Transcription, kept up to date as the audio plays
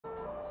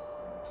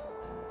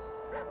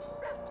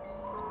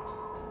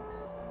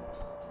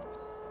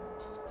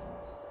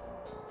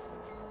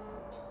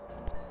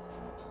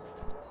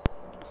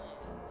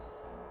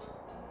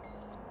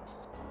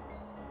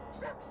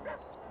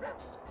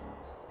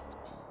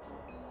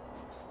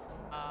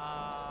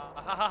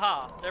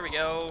There we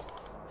go.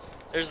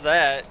 There's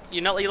that.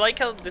 You know, you like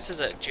how this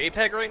is a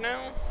JPEG right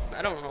now?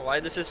 I don't know why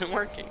this isn't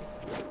working.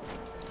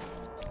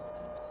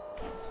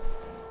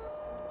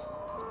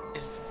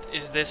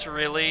 Is this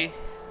really?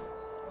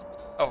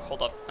 Oh,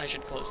 hold up. I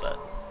should close that.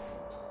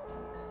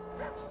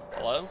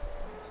 Hello?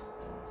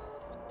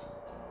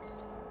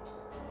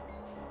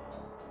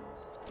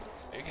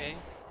 Okay.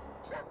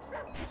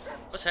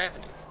 What's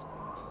happening?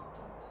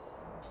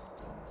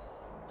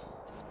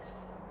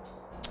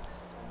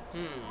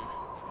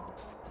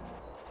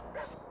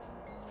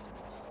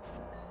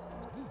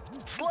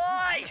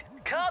 Sly!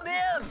 Come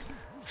in!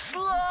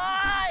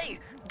 Sly!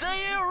 Do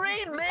you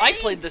read me? I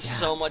played this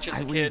so much as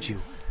a kid. I read you.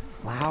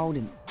 Loud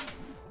and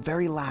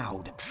very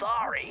loud.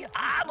 Sorry,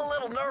 I'm a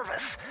little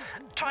nervous.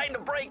 Trying to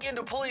break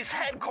into police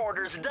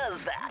headquarters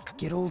does that.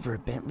 Get over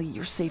it, Bentley.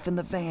 You're safe in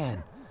the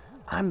van.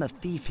 I'm the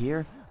thief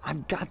here.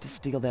 I've got to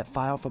steal that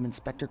file from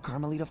Inspector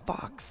Carmelita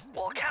Fox.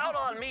 Well, count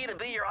on me to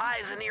be your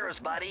eyes and ears,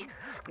 buddy.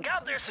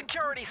 Got their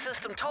security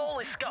system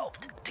totally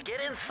scoped. To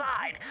get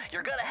inside,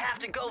 you're gonna have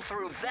to go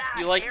through that.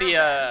 You like the,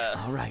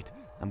 All right,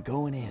 I'm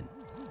going in.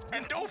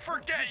 And don't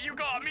forget you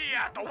got me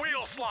at the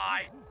wheel,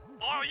 Sly.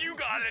 All you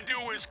gotta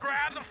do is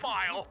grab the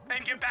file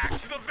and get back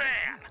to the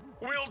van.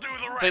 We'll do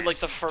the rest. Played like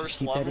the first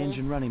Keep level. that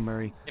engine running,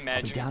 Murray. Imagine.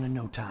 I'll be down in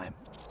no time.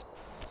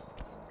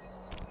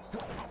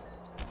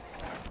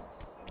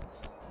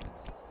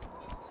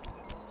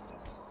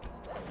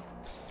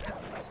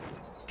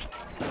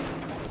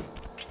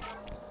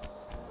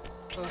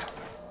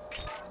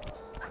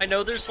 I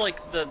know there's like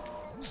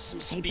some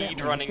speed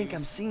Bentley, running. I think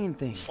I'm seeing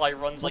things. Sly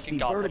runs Must like be a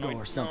goblin. vertigo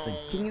or something.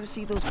 Can you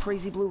see those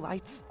crazy blue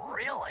lights?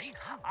 Really?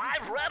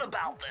 I've read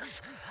about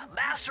this.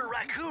 Master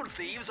raccoon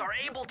thieves are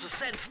able to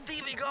sense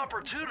thieving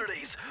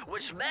opportunities,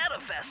 which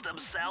manifest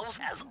themselves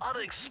as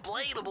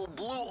unexplainable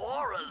blue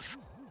auras.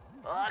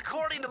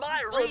 According to my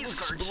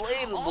research,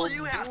 all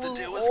you have to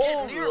do is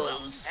get near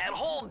them and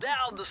hold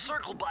down the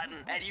circle button,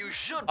 and you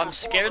should I'm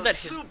scared perform a that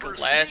his super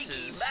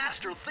glasses- sneaky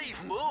master thief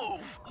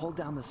move. Hold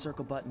down the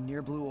circle button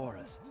near blue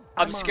auras.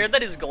 I'm scared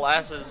that his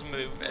glasses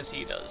move as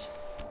he does.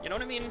 You know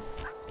what I mean?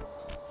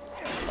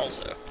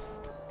 Also,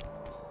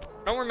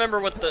 I don't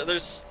remember what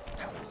there's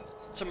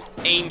some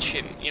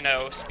ancient, you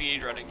know,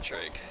 speedrunning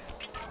trick.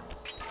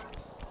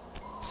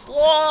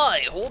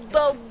 Sly, hold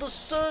down the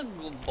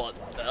circle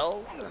button,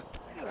 pal.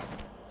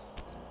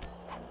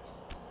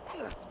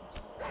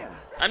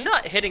 I'm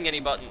not hitting any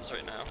buttons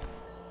right now.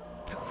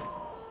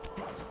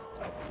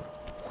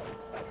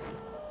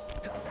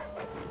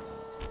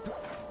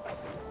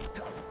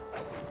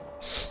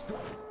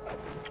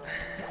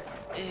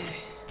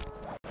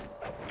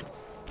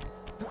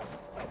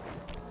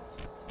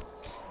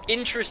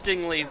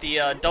 Interestingly,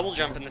 the double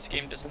jump in this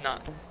game does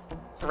not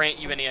grant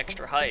you any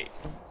extra height.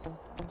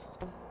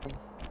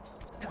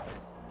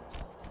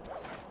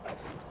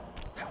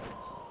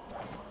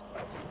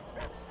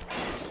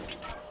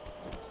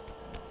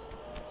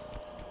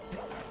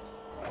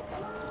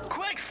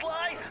 Quick,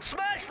 Sly!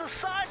 Smash the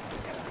side!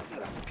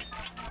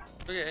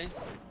 Okay.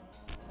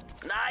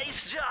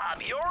 Nice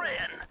job, you're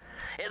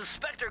in.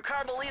 Inspector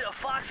Carmelita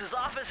Fox's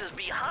office is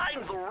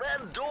behind the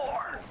red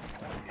door.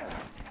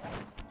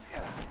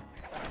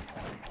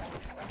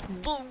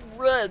 The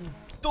red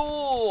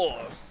door!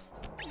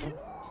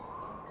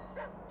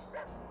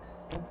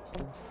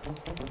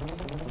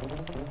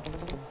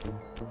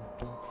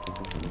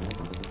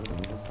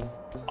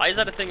 Why is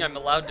that a thing I'm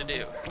allowed to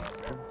do?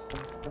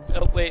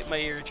 Oh wait, my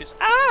ear just—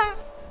 ah!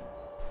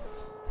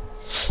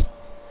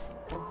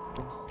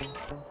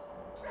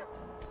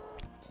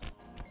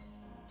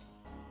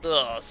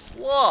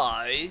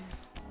 Sly?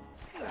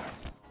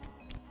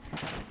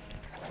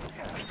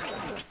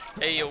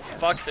 Hey yo,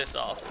 fuck this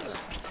office.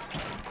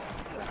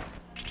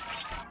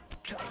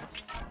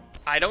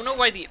 I don't know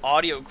why the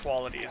audio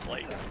quality is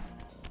like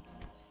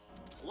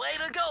Way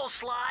to go,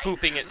 Sly!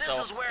 pooping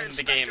itself This is where in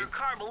the game. Inspector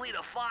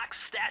Carmelita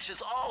Fox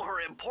stashes all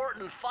her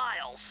important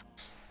files.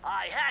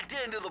 I hacked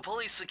into the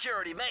police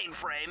security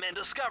mainframe and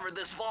discovered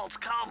this vault's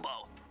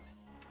combo.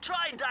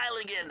 Try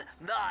dialing in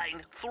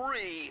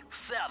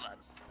 937.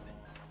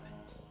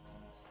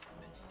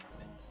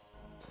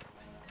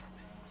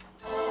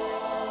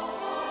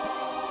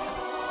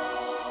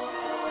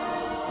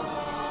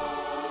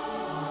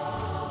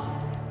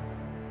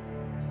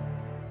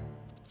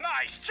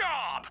 Nice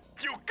job!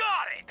 You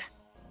got it!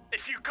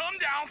 If you come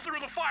down through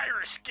the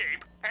fire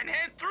escape and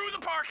head through the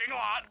parking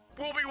lot,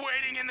 we'll be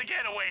waiting in the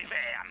getaway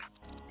van.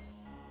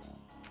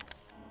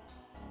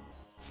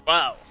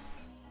 Wow.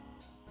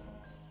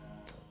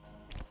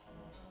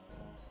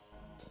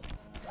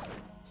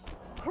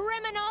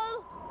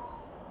 Criminal!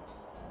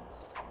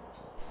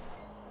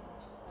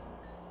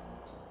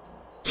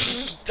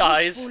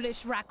 Dies.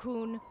 Foolish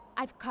raccoon.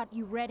 I've caught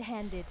you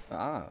red-handed.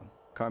 Ah,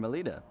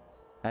 Carmelita.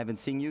 I haven't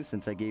seen you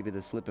since I gave you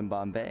the slip in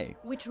Bombay.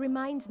 Which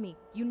reminds me,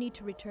 you need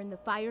to return the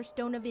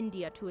Firestone of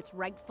India to its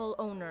rightful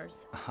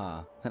owners.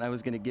 And I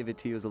was gonna give it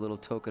to you as a little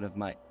token of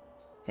my...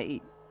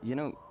 Hey, you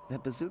know,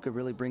 that bazooka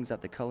really brings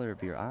out the color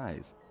of your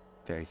eyes.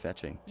 Very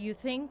fetching. You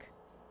think?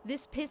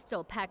 This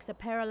pistol packs a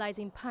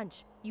paralyzing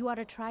punch. You ought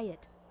to try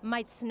it.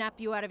 Might snap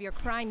you out of your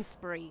crime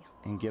spree.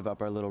 And give up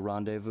our little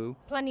rendezvous?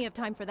 Plenty of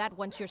time for that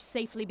once you're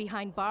safely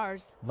behind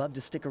bars. Love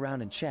to stick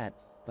around and chat,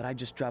 but I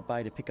just dropped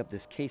by to pick up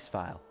this case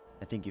file.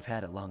 I think you've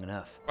had it long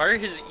enough. Why are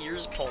his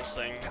ears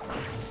pulsing?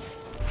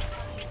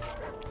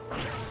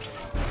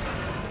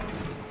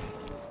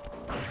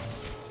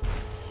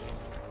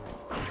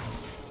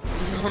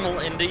 Normal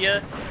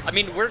India? I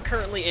mean, we're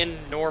currently in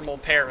normal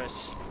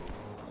Paris.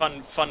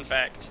 Fun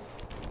fact.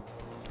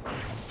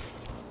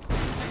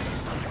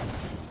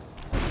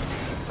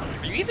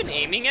 Are you even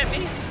aiming at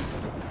me?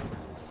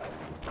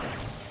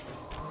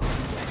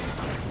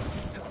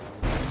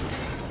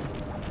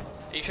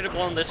 You should have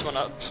blown this one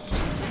up.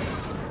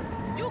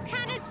 You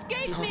can't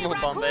escape me,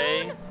 Normal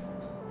Bombay. raccoon!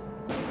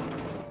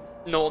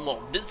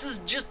 Normal. This is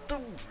just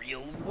the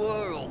real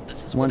world.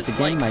 This is Once what it's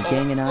again, like. my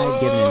gang and I had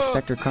given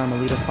Inspector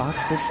Carmelita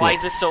Fox this Why slip.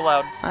 is this so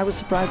loud? I was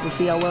surprised to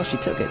see how well she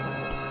took it.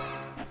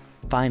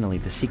 Finally,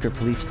 the secret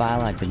police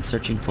file I'd been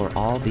searching for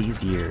all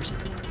these years.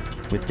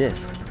 With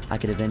this, I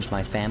could avenge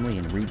my family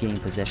and regain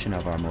possession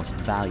of our most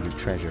valued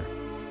treasure.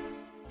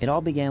 It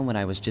all began when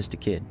I was just a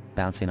kid,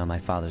 bouncing on my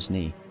father's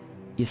knee.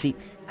 You see,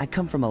 I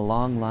come from a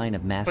long line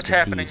of What's master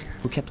happening? thieves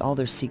who kept all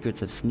their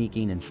secrets of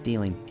sneaking and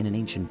stealing in an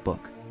ancient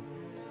book.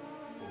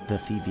 The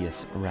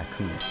Thievius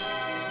Raccoonus.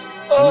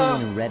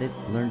 Anyone who read it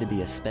learned to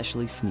be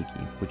especially sneaky,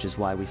 which is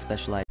why we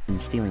specialize in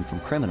stealing from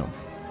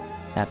criminals.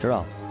 After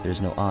all,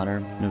 there's no honor,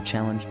 no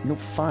challenge, no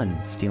fun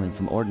stealing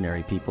from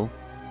ordinary people.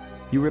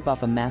 You rip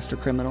off a master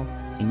criminal,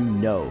 and you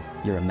know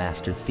you're a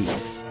master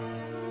thief.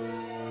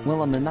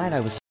 Well, on the night I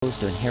was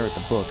supposed to inherit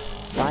the book,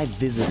 5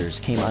 visitors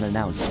came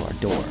unannounced to our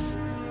door.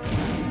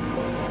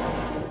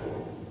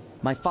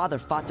 My father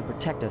fought to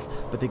protect us,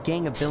 but the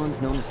gang of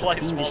villains known as the Sly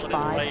Fiendish swallowed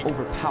his Five mic.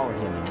 overpowered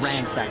him and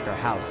ransacked our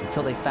house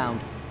until they found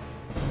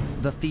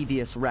the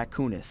Thievius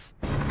Raccoonus.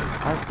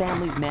 Our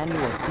family's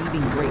manual of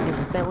thieving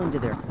greatness fell into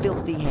their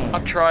filthy hands.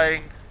 I'm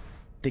trying.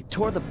 They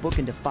tore the book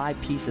into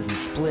 5 pieces and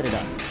split it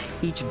up,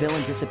 each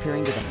villain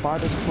disappearing to the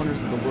farthest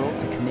corners of the world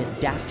to commit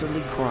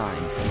dastardly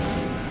crimes.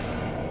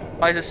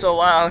 Why is it so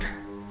loud?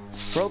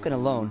 Broken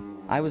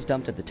alone, I was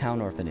dumped at the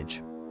town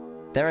orphanage.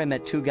 There I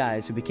met 2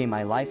 guys who became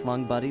my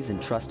lifelong buddies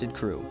and trusted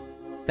crew.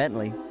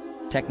 Bentley,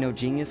 techno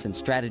genius and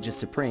strategist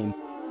supreme,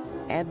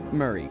 and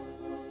Murray,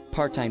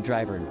 part-time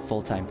driver and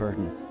full-time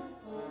burden.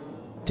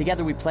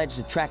 Together we pledged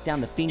to track down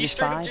the Fiendish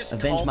straight up Five, just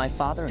avenge called my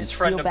father, and his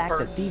friend steal a back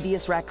the burden.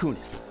 Thievius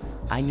Raccoonus.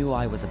 I knew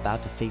I was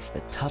about to face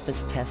the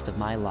toughest test of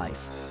my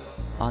life.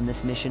 On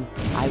this mission,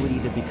 I would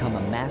either become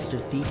a master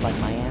thief like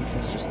my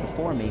ancestors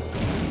before me,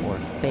 or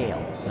fail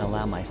and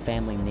allow my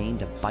family name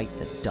to bite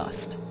the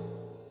dust.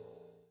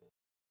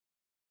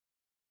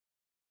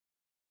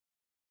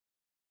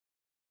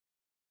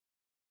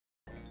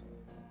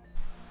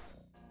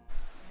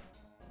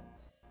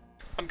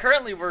 I'm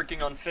currently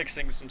working on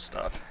fixing some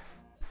stuff.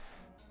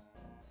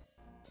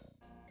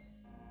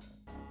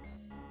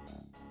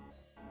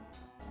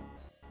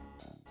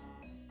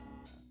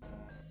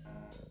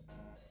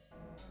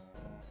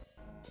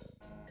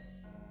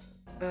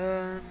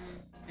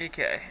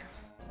 Okay.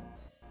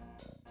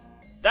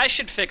 That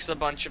should fix a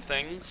bunch of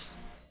things.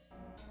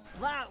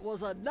 That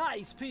was a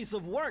nice piece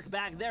of work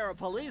back there at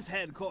police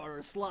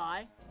headquarters,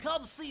 Sly.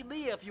 Come see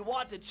me if you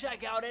want to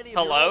check out any of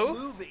Hello? your old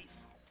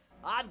movies.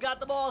 I've got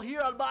them all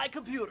here on my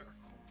computer.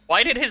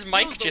 Why did his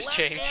mic Use the just left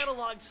change?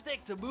 analog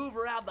stick to move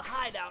around the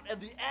hideout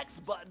and the X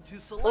button to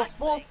select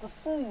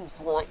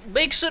things.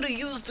 Make sure to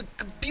use the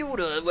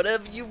computer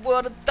whenever you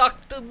want to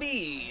talk to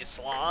me,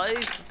 Sly.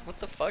 What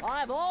the fuck?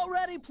 I've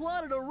already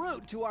plotted a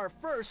route to our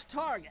first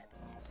target.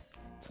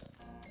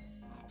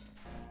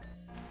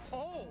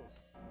 Oh,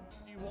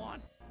 you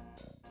want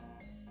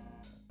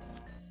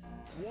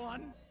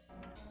one?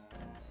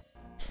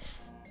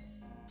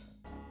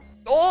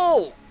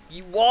 Oh!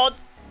 You want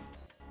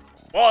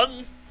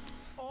one?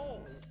 Oh,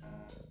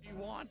 you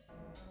want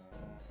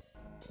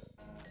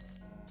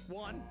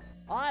one?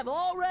 I've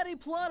already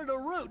plotted a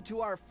route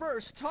to our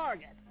first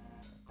target.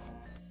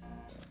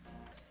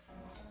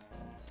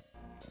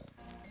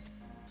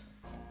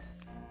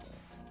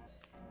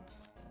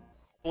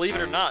 Believe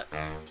it or not.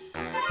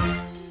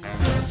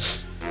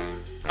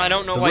 I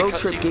don't know The why road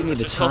trip cutscenes gave in me this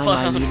the are so time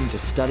I loud. needed to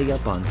study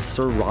up on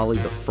Sir Raleigh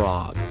the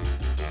Frog.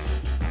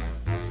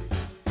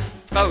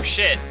 Oh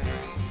shit.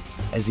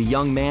 As a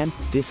young man,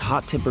 this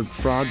hot-tempered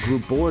frog grew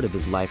bored of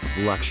his life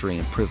of luxury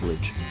and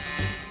privilege.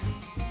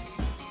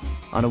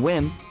 On a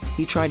whim,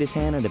 he tried his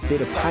hand at a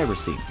bit of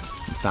piracy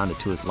and found it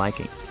to his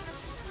liking.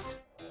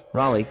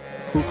 Raleigh,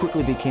 who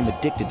quickly became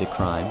addicted to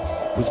crime,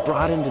 was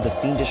brought into the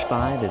Fiendish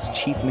Five as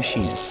chief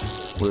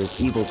machinist, where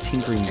his evil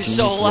tinkering genius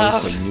so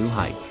loud. rose to new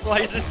heights. Why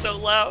is this so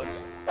loud?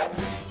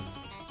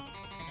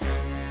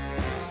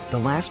 The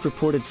last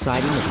reported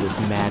sighting of this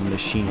mad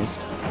machinist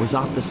was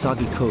off the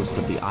soggy coast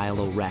of the Isle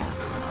of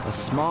Wrath, a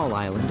small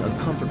island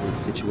uncomfortably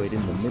situated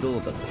in the middle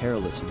of the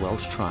perilous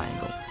Welsh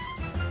Triangle.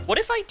 What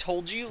if I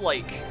told you,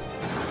 like,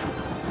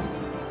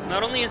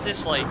 not only is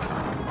this, like,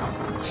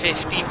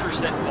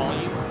 50%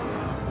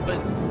 volume,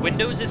 but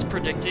Windows is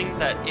predicting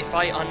that if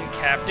I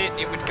uncapped it,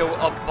 it would go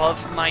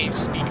above my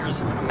speaker's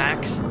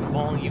max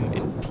volume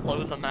and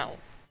blow them out.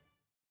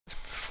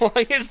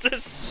 Why is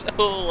this so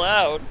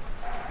loud?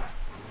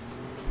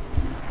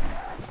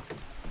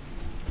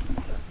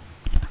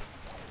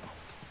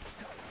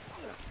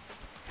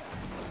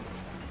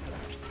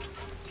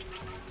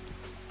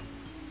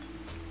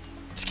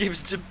 This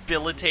game's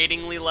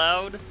debilitatingly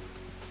loud.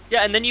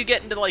 Yeah, and then you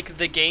get into, like,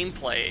 the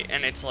gameplay,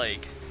 and it's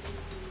like,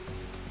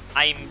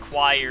 I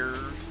inquire.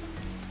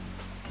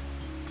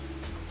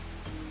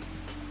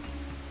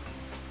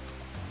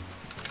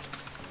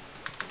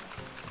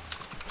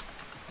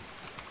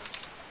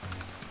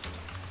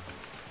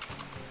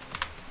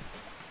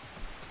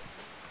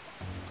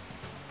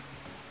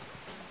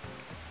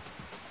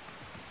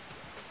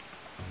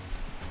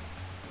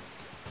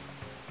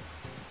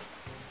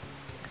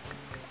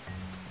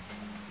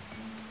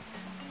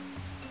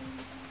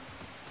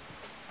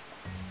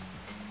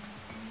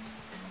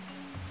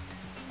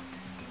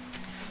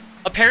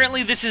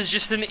 Apparently this is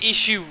just an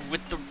issue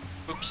with the...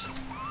 Oops.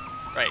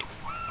 Right.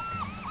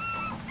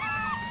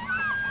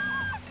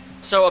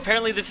 So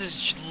apparently this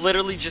is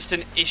literally just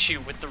an issue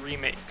with the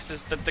remakes,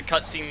 is that the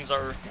cutscenes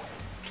are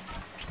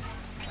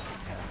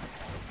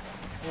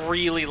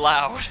really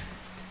loud.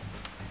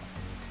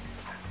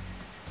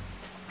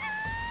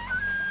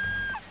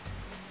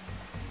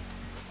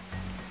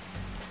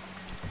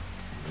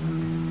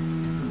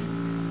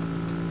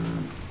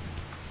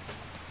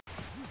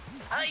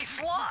 Hey,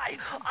 Sly,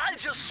 I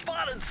just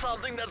spotted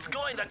something that's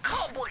going to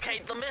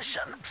complicate the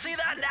mission. See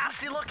that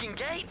nasty-looking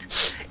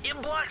gate?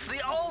 It blocks the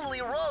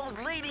only road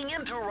leading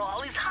into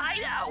Raleigh's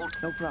hideout.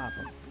 No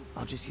problem.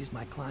 I'll just use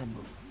my climb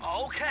move.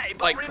 Okay,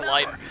 but Like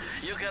remember,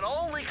 you can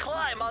only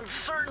climb on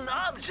certain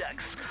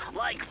objects,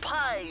 like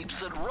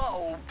pipes and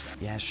ropes.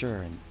 Yeah,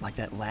 sure, and like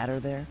that ladder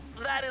there?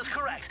 That is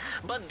correct,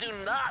 but do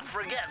not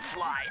forget,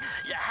 Sly.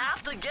 You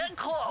have to get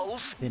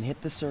close. Then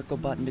hit the circle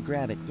button to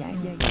grab it. Yeah.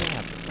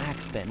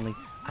 Relax, Bentley.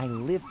 I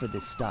live for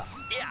this stuff.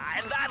 Yeah,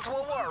 and that's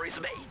what worries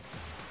me.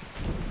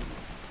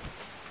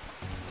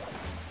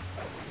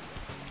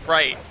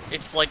 Right,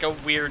 it's like a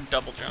weird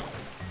double jump.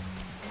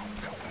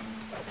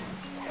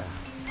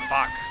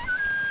 Fuck.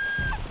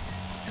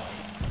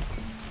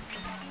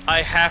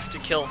 I have to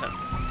kill him.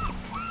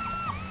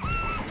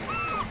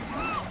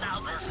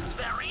 Now this is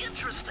very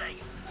interesting.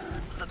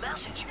 The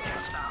message you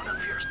just found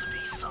appears to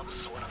be some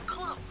sort of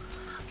clue.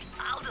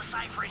 I'll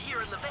decipher it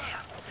here in the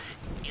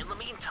van. In the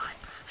meantime,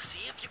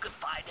 see if you can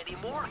find any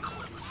more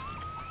clues.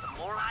 The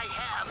more I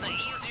have, the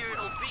easier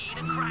it'll be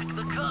to crack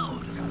the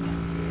code.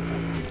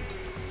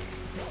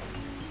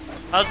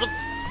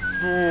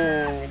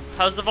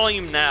 How's the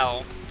volume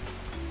now?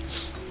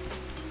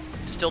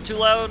 Still too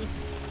loud?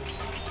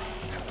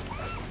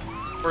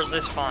 Or is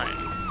this fine?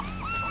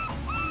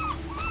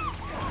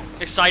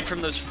 Aside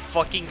from those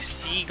fucking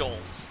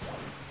seagulls.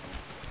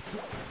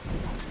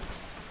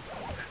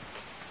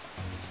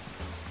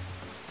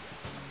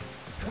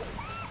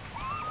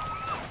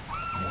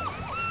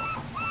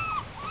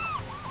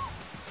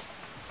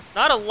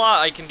 Not a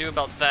lot I can do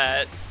about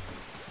that.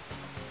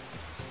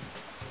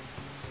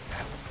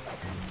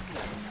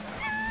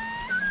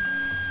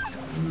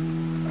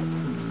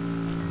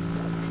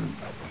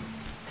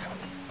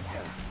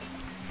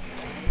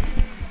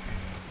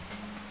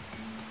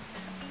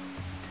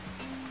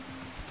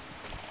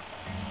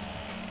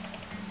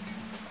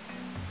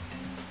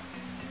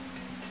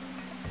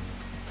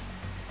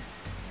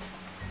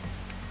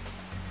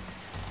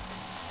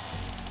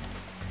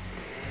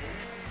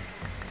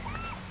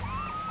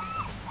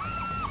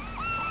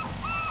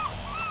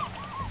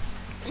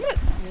 I'm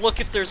gonna look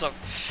if there's a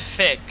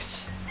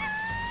fix.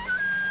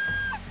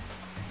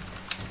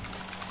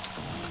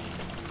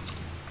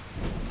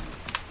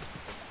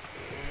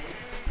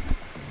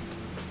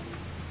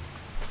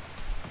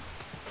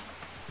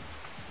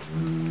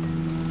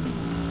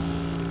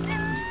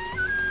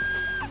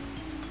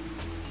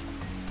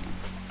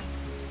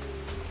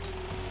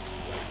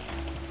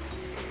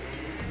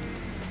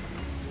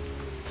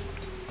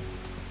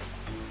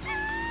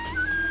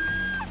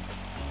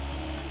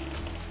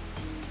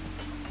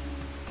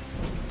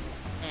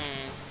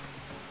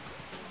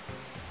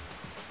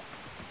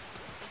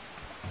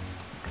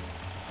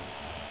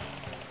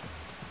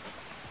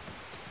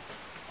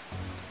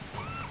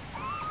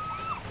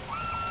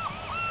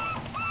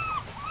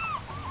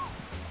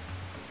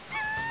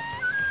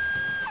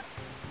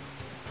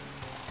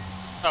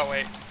 Oh,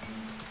 wait.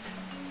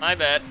 My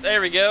bad.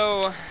 There we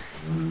go.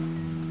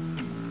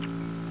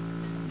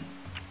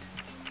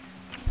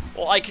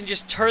 Well, I can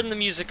just turn the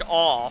music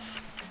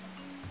off.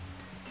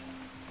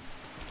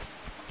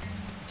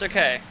 It's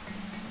okay.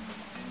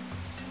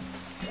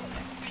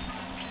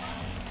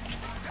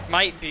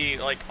 Might be,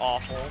 like,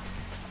 awful.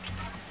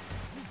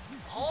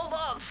 Hold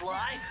on,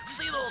 Sly.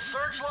 See those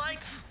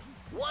searchlights?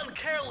 One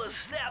careless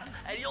step,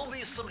 and you'll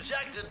be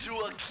subjected to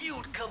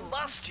acute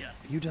combustion.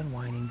 Are you done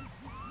whining?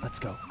 Let's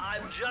go.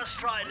 I'm just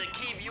trying to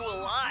keep you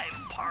alive,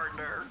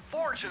 partner.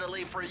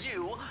 Fortunately for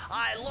you,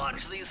 I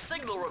launched these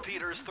signal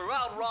repeaters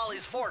throughout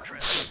Raleigh's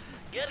fortress.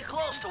 Get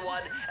close to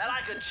one, and I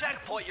can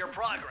checkpoint your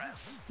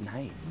progress.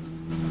 Nice.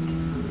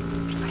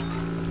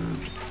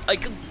 I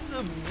can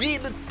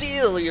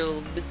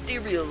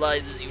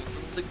materialize you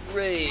from the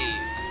grave.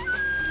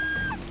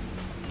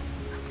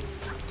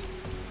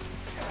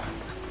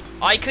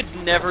 I could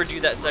never do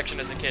that section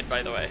as a kid,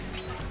 by the way.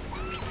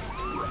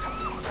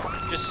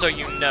 Just so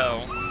you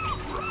know.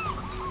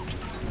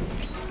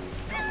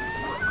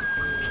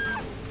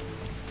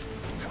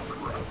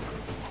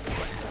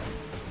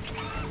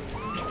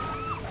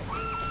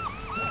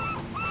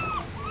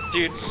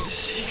 Dude, the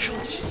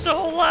sequels are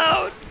so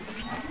loud.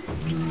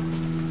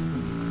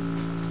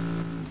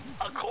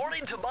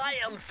 According to my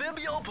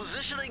amphibio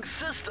positioning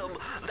system,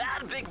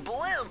 that big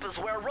blimp is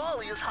where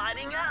Raleigh is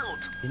hiding out.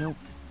 You know,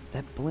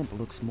 that blimp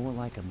looks more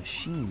like a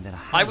machine than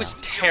a I was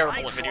hideout.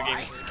 terrible at video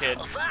games as a kid.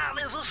 That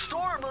is a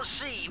storm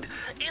machine.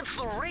 It's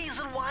the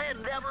reason why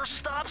it never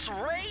stops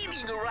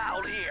raining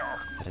around here.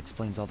 That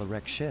explains all the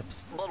wrecked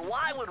ships. But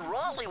why would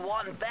Raleigh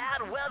want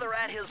bad weather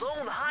at his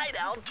own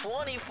hideout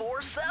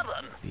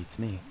 24/7? Beats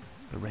me.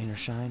 But rain or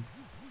shine,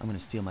 I'm gonna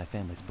steal my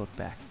family's book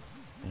back.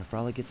 And if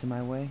Raleigh gets in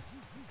my way,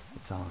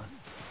 it's on.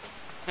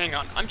 Hang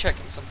on, I'm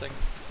checking something.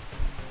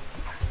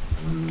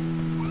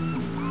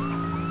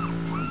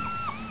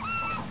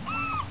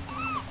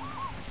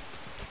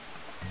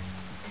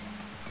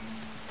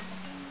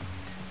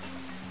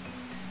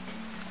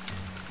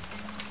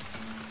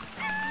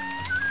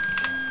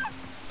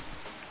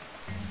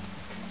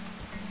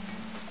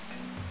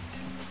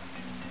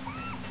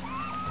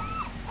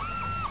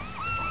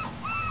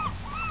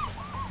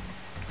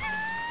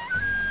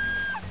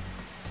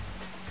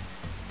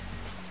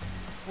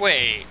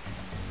 Wait.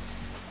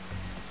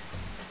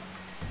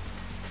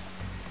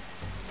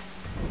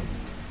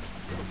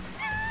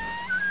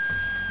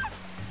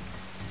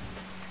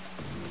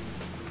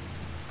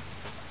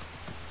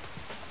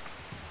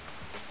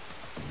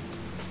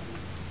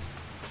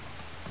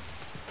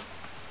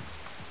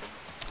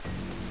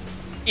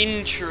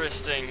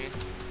 Interesting.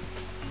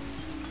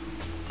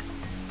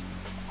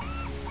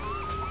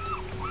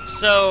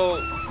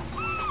 So,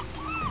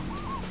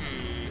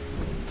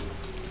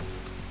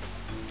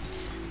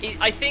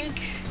 I think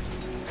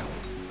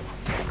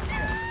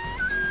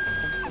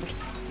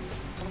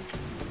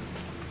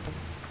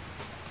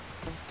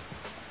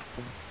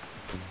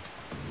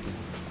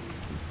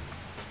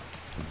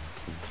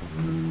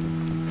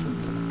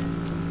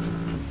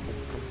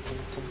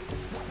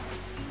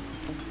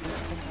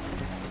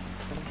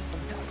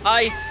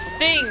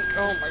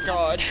oh my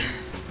god.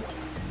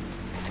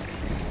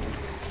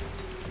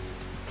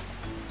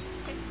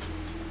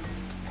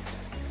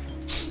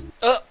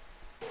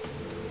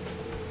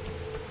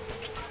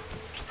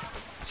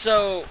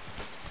 So,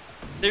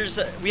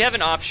 we have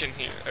an option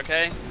here,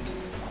 okay?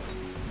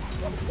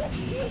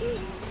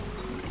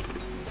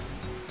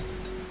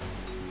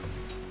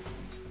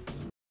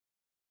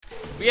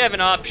 We have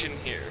an option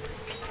here.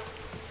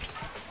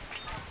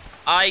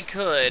 I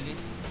could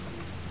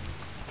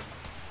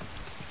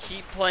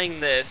keep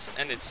playing this,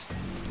 and it's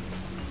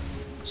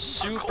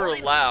super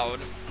loud,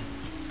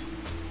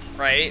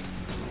 right?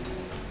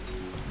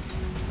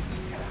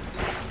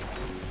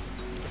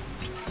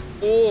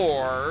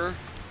 Or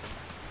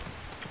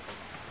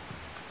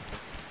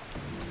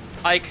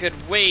I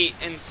could wait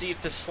and see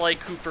if the Sly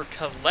Cooper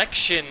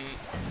collection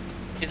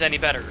is any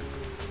better.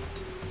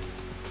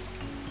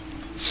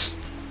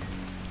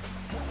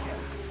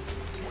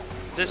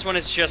 This one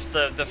is just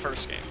the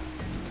first game.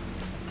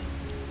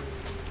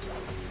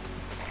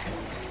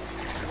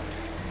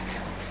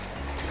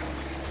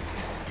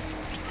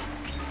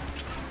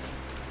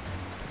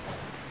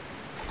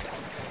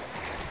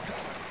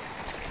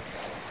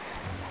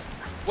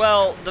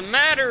 Well, the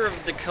matter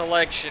of the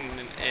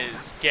collection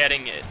is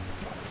getting it.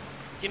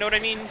 Do you know what I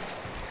mean?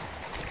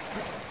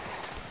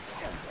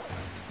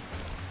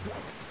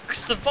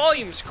 Because the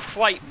volume's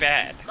quite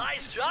bad.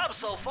 Nice job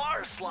so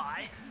far,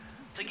 Sly.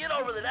 To get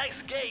over the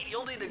next gate,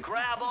 you'll need to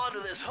grab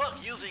onto this hook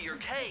using your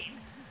cane.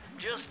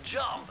 Just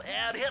jump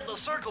and hit the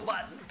circle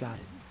button. Got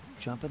it.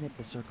 Jump and hit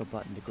the circle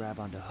button to grab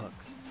onto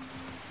hooks.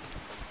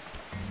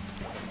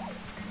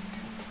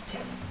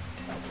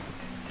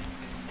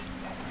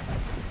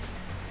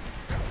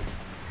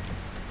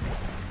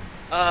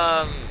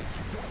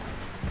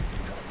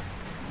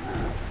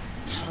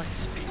 Sly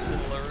speaks in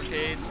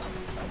lowercase.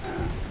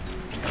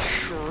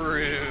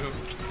 True.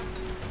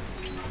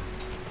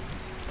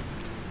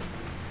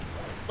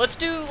 Let's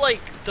do,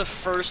 like, the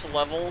first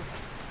level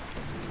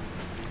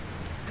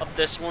of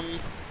this one,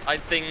 I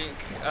think,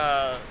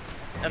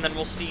 and then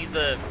we'll see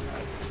the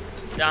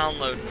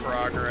download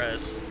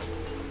progress.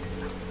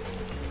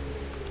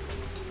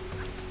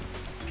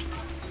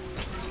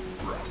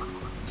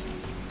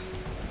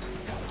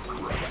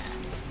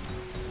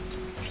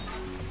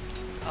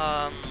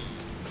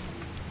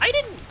 I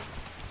didn't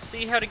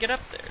see how to get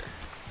up there.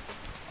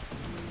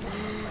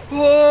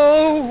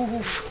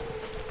 Whoa!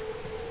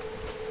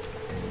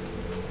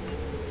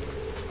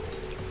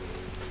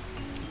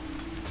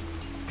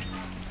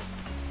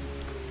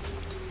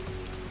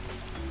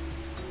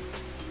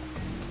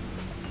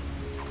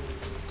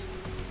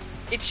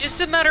 It's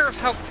just a matter of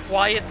how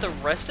quiet the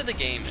rest of the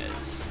game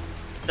is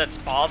that's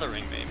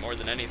bothering me more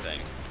than anything.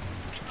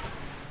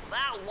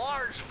 That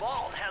large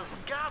vault has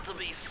got to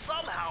be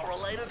somehow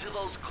related to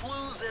those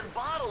clues in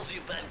bottles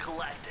you've been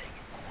collecting.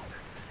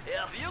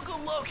 If you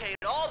can locate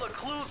all the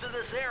clues in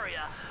this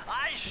area,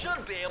 I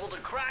should be able to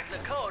crack the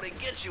code and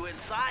get you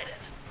inside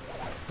it.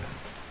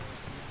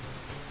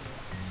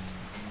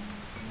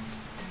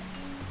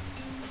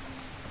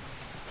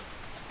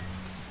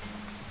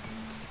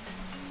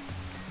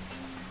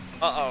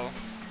 Uh-oh.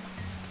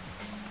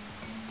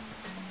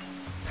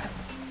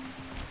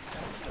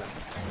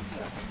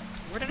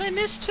 Where did I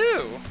miss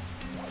too?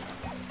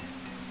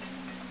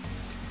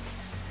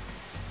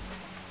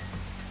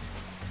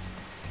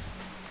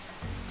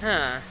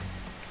 Huh.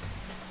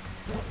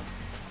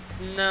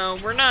 No,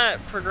 we're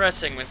not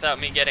progressing without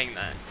me getting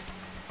that.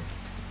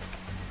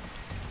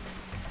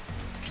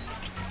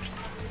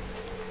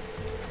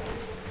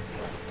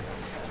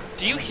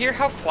 Do you hear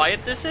how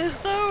quiet this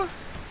is, though?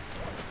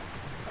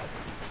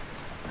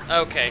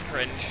 Okay,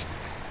 cringe.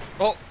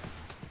 Oh!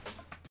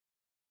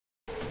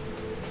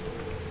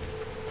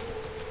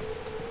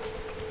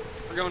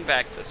 We're going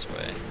back this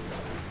way.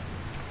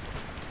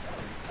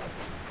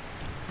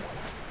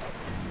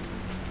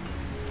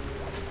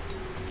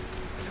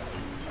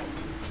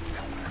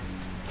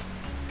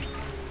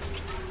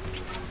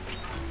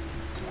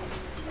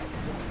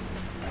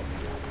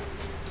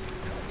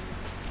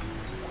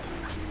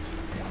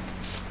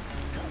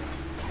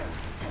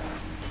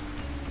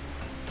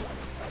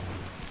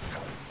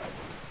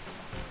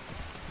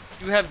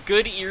 You have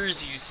good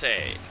ears, you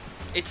say.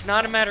 It's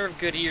not a matter of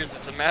good ears,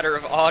 it's a matter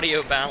of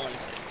audio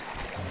balancing.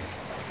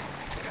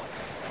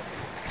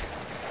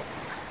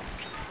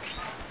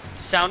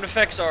 Sound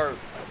effects are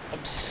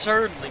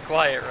absurdly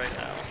quiet right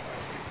now.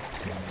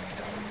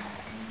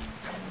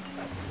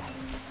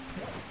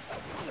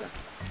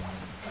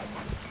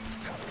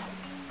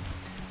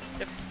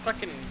 If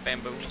fucking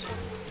bamboozle.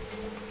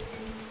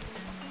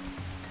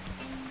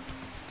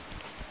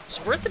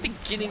 So we're at the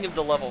beginning of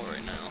the level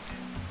right now.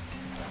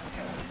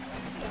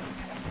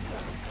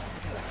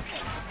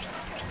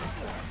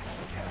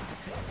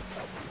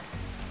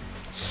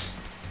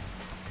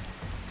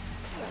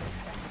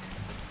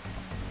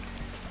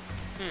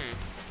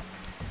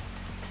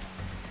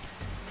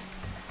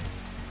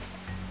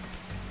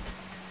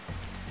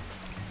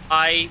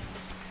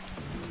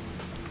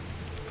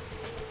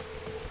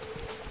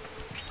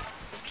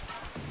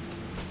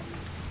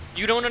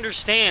 You don't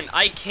understand.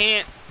 I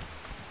can't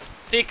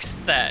fix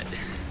that.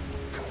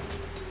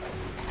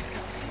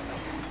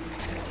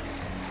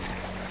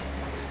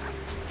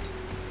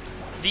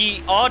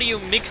 The audio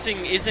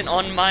mixing isn't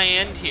on my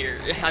end here.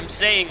 I'm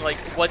saying, like,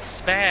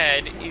 what's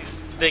bad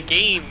is the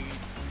game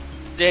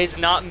is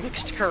not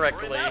mixed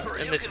correctly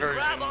in this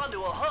version. Grab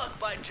onto a hook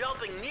by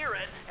jumping near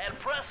it and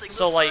pressing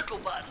So, the like, circle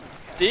button.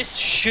 this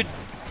should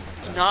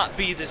not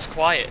be this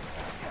quiet.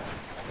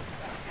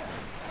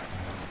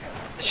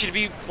 This should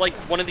be, like,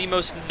 one of the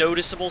most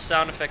noticeable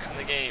sound effects in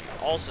the game.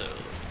 Also,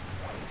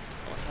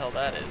 what the hell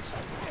that is.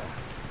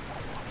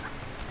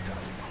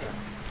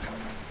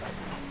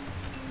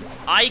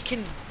 I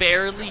can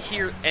barely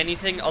hear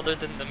anything other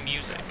than the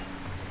music.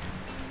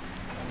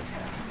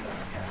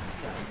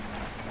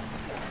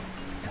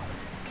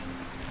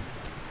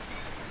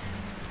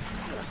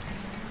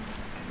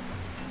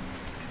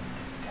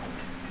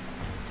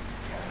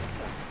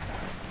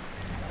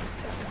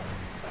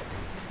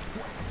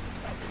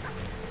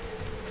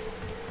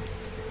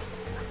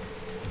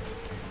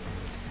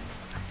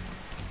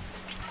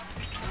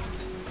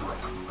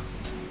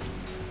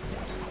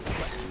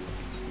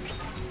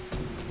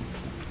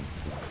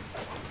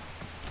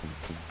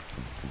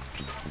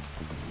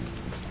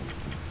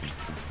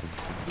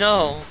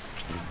 No.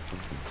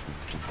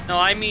 No,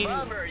 I mean...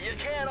 Remember, you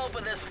can't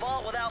open this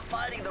vault without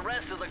finding the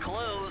rest of the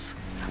clues.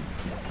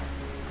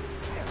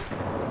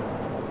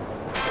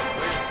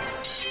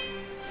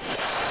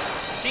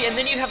 See, and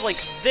then you have, like,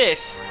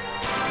 this.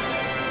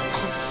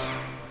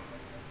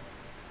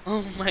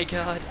 Oh my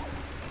god.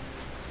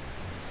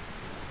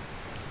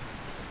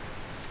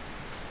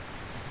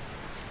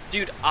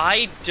 Dude,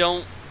 I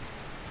don't...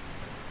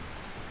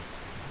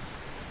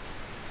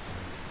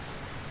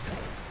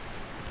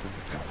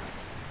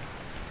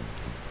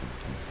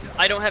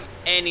 I don't have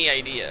any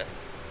idea.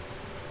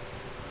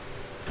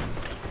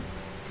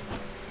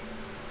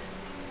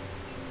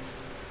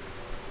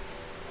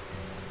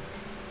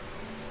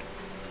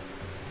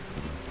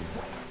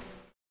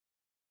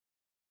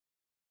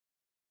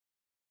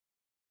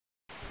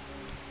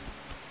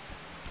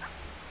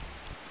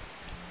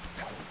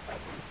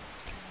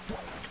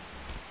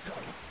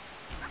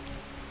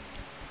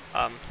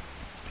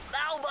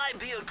 Now might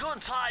be a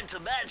good time to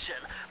mention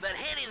that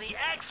hitting the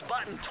X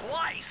button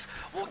twice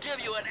will give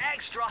you an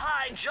extra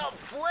high jump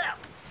flip.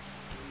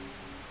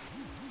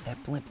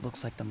 That blimp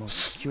looks like the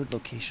most secured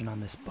location on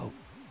this boat.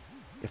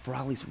 If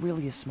Raleigh's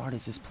really as smart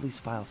as his police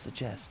files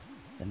suggest,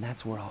 then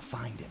that's where I'll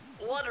find him.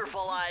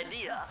 Wonderful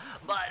idea,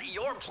 but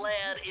your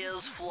plan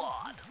is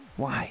flawed.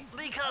 Why?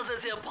 Because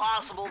it's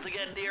impossible to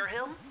get near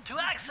him. To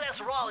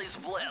access Raleigh's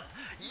blimp,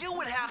 you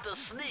would have to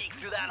sneak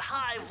through that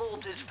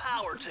high-voltage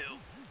power tube.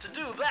 To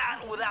do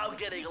that without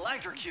getting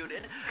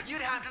electrocuted,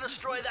 you'd have to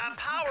destroy that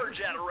power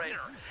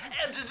generator.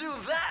 And to do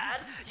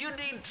that, you'd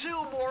need 2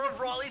 more of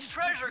Raleigh's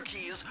treasure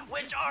keys,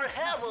 which are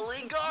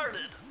heavily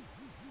guarded.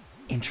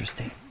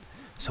 Interesting.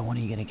 So when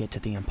are you gonna get to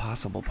the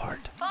impossible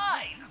part?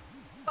 Fine.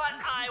 But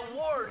I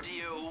warned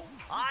you.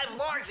 I've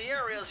marked the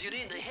areas you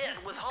need to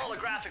hit with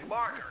holographic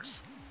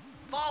markers.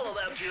 Follow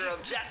them to your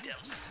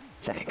objectives.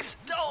 Thanks.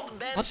 Don't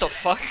mention What the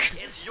fuck?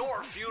 It's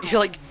your funeral. He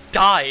like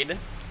died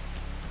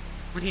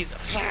when he's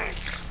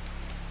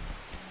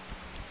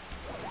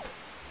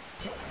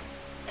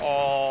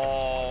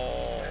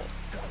oh.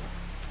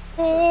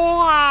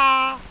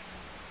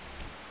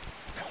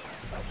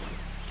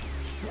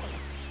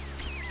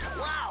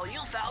 Wow, you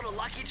found a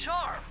lucky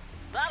charm.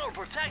 That'll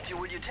protect you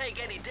when you take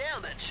any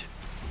damage.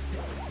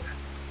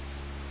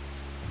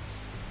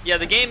 Yeah,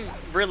 the game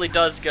really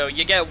does go.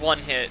 You get 1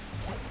 hit.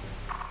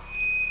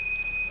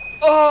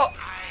 Oh!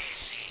 I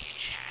see,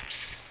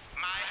 chaps.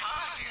 My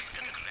heartiest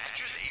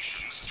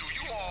congratulations to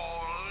you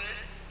all.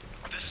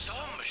 The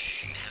storm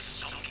machine has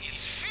sunk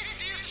its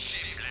 50th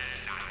ship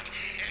last night,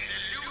 and the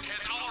loot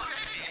has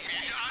already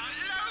been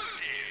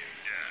unloaded.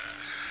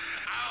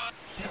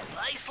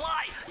 Hey,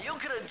 Sly, you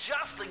can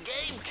adjust the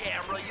game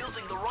camera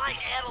using the right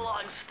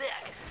analog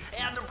stick.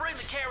 And to bring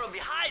the camera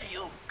behind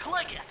you,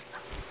 click it.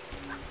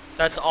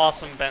 That's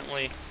awesome,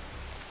 Bentley.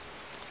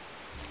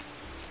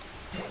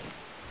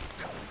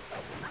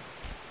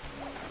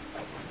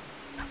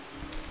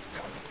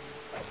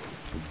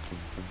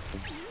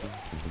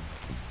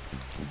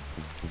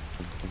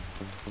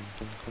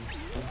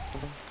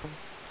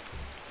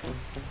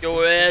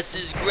 Your ass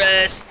is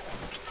grass.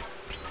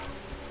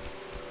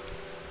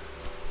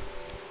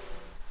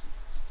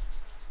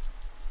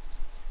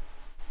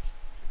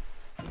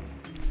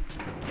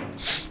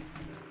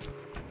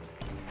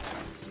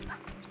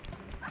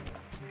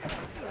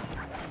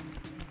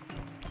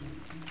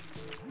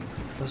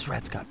 Those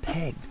rats got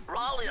pegged.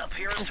 Raleigh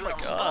appears to my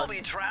have God.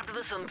 booby-trapped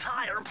this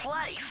entire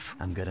place.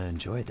 I'm gonna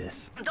enjoy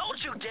this.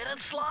 Don't you get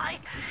it, Sly?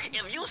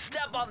 If you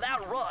step on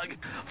that rug,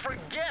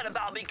 forget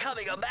about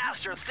becoming a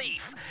master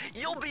thief.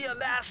 You'll be a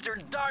master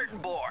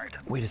dartboard.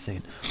 Wait a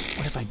second.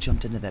 What if I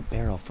jumped into that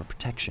barrel for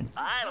protection?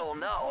 I don't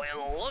know.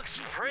 It looks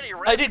pretty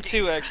risky. I did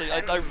too, actually.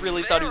 I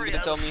really thought he was gonna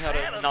tell me how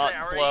to not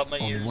blow out my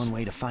Only ears. one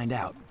way to find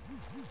out.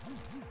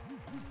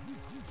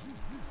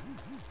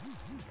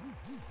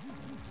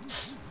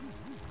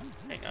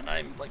 Hang on,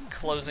 I'm like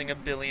closing a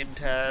billion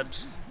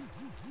tabs.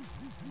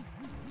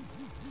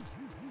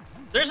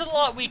 There's a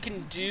lot we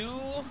can do.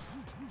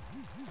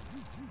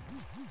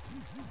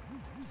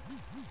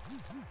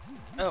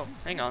 Oh,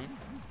 hang on.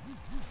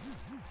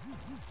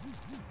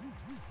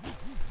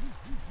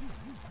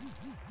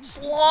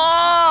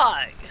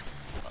 Sly!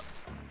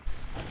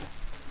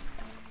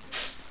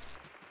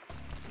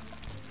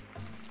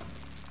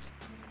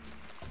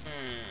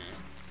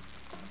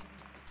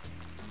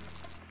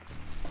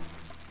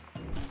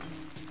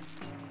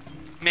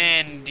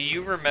 Man, do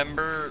you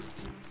remember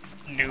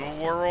New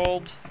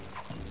World?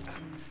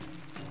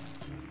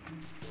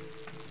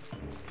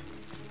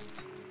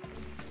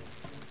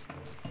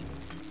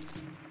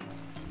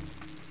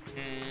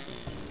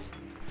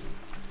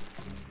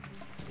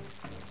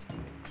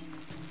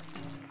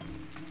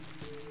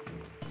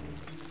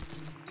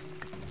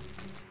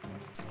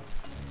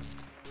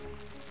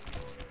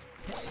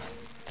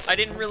 I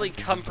didn't really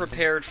come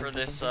prepared for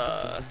this,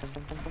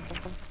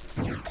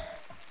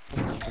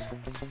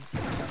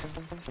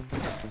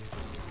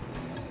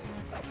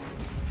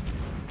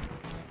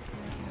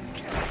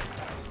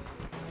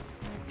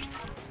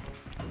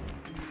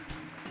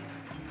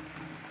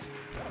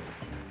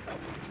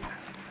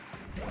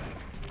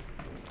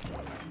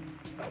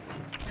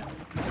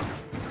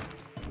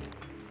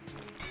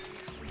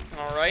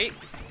 Alright.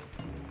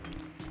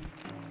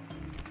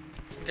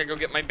 Okay, go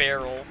get my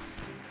barrel.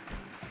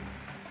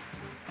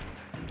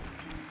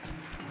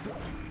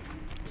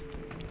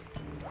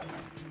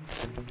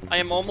 I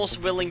am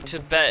almost willing to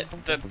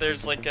bet that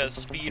there's like a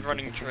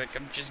speedrunning trick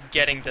of just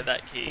getting to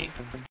that key.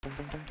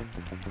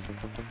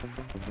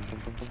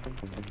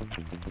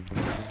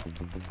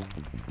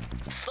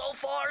 So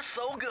far,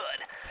 so good.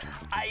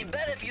 I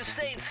bet if you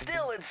stayed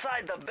still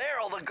inside the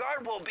barrel, the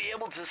guard won't be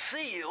able to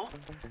see you,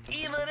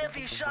 even if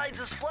he shines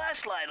his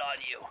flashlight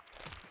on you.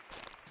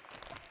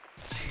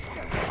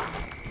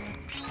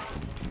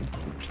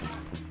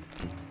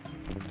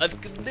 I've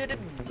committed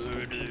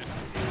murder.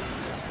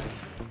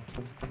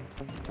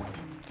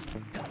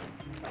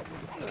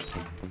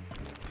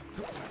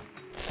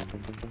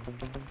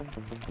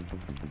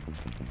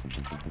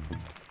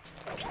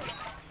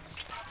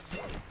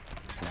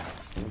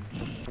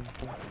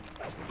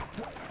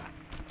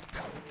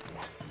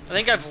 I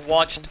think I've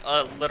watched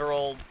a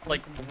literal,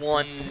 like,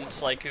 one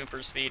Sly Cooper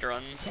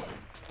speedrun.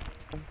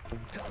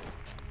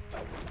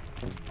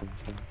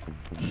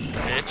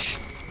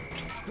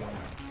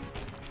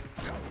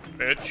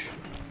 bitch.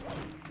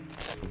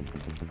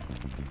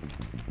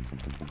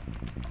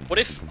 What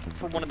if,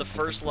 for one of the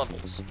first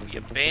levels, we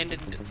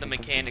abandoned the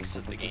mechanics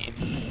of the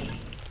game,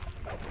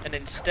 and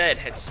instead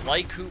had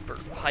Sly Cooper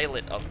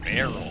pilot a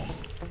barrel?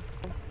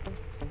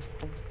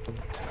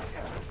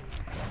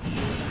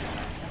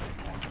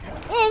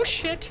 Oh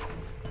shit!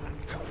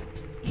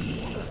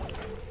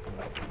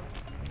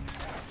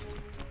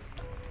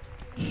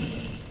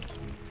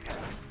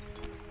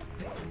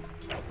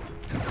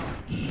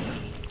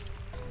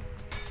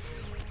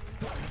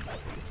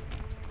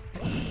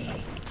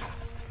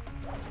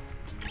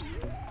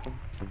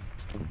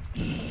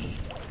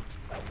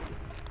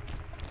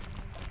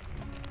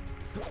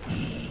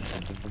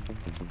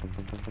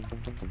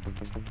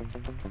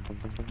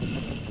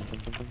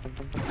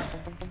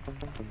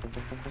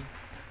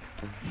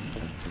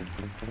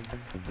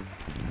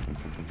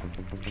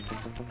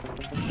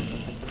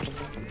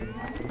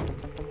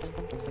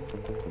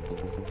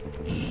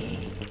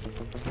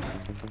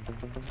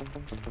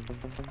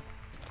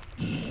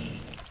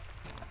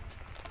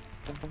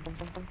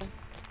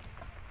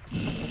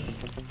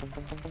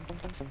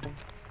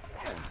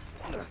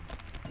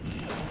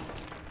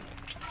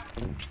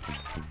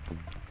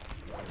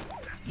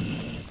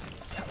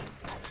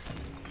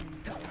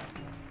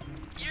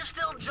 You're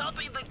still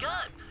jumping the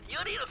gun. You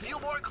need a few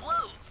more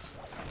clues.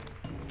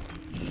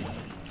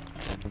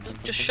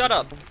 Just shut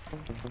up.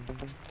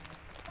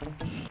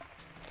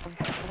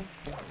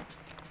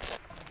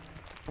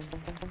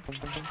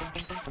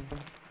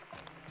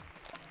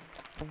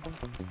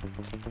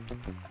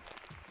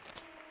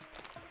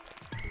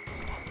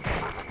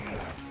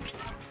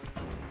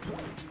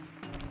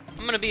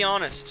 I'm gonna be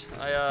honest,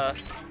 I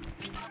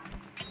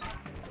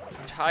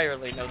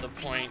entirely know the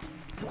point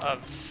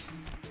of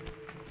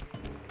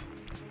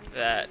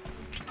that.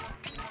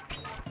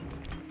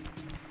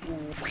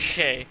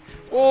 Okay.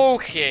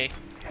 Okay.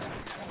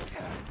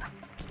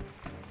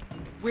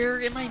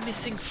 Where am I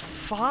missing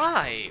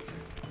 5?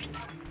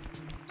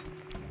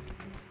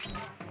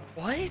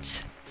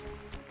 What?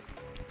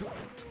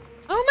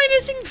 How am I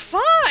missing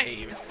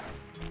 5?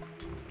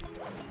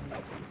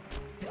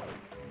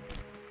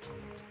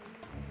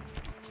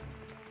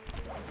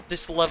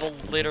 This level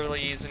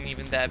literally isn't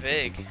even that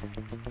big. Is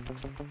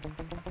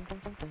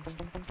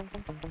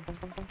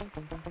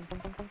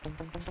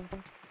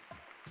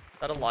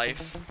that a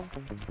life?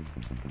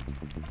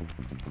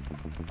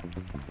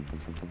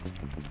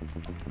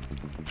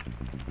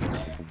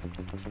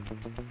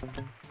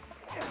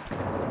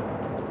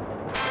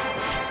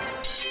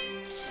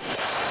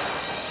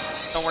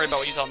 Don't worry about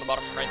what you saw on the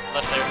bottom right,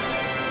 left there.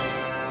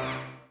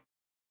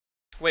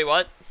 Wait,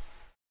 what?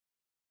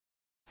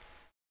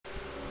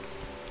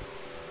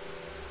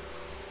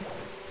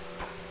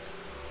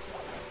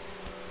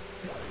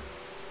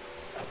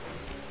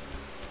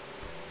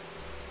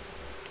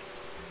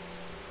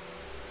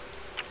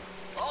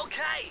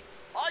 Okay,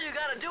 all you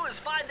gotta do is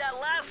find that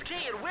last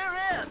key and we're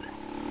in.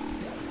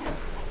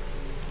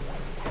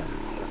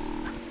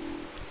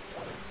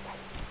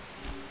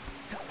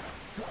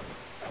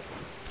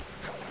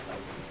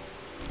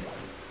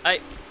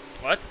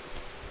 What?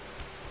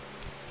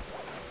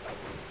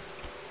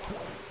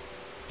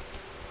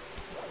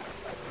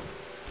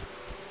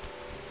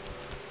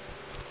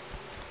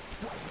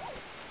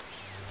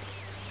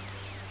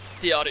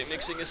 The audio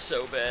mixing is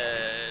so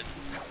bad.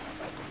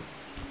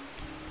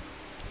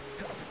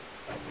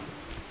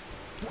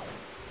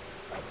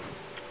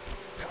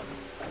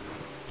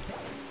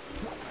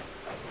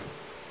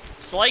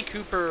 Sly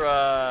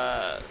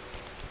Cooper,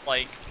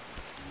 like,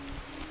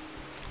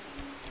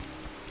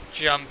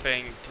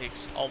 jumping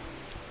takes a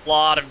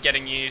lot of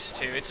getting used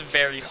to. It's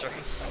very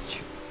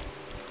strange.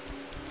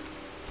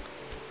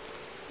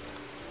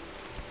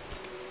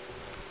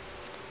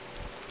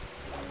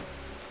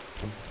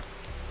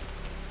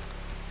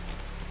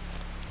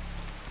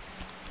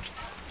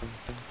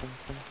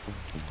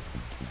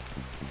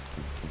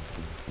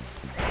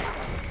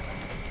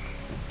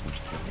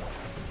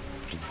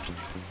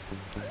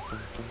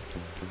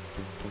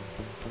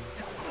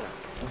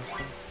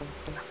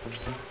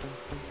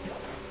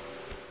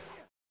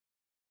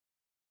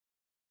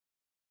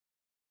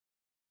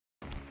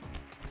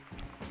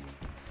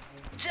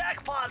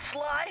 Jackpot,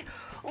 Sly!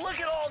 Look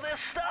at all this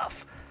stuff!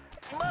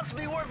 Must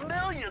be worth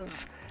millions!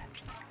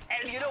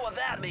 And you know what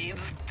that means?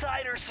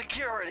 Tighter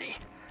security.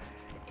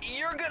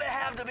 You're gonna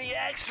have to be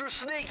extra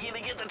sneaky to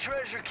get the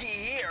treasure key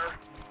here.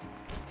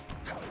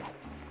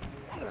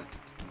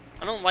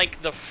 I don't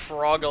like the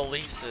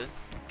Frog-Elisa.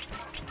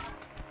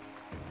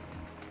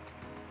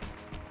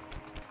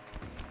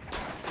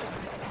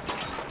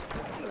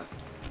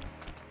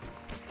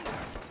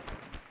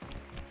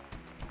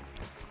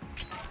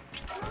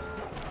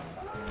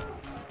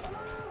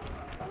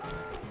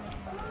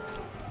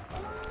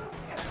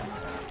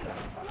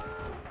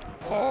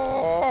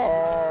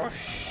 Oh,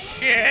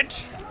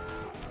 shit.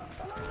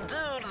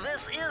 Dude,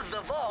 this is the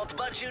vault,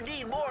 but you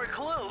need more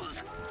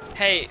clues.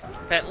 Hey,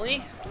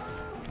 Bentley?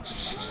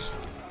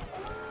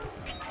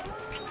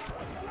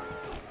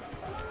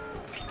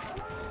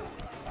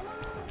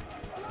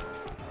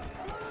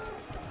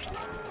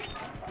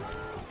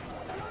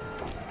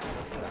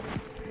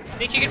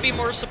 Think you could be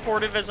more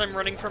supportive as I'm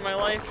running for my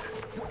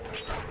life?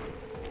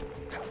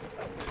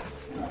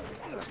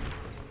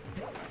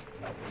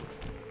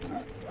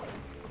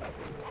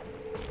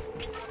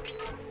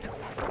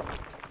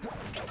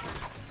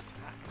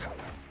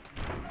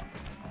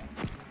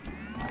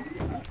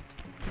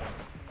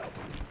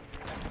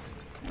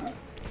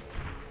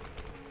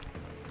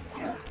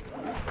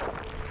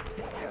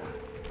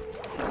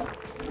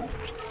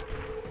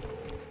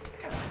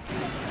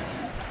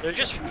 They're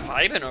just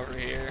vibing over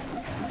here.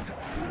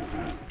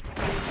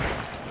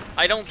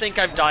 I don't think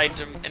I've died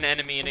to an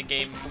enemy in a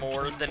game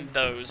more than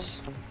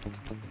those.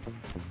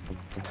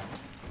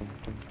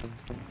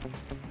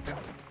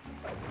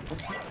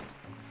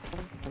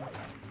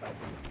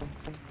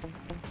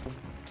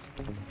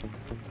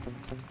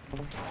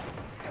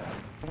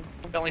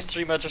 Only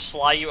 3 modes are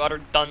Sly, you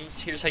utter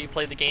dunce. Here's how you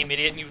play the game,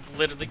 idiot, and you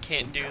literally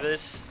can't do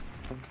this.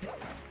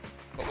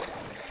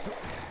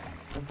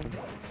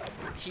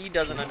 He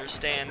doesn't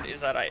understand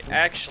is that I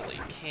actually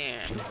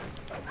can.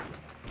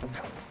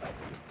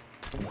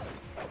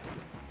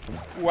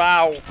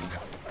 Wow.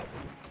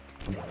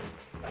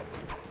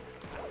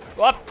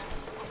 Up.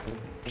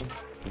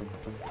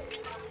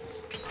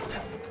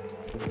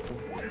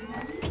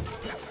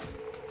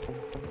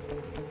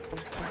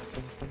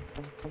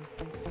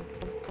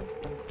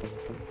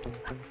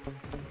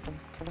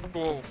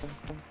 Whoa.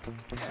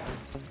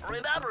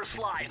 Remember,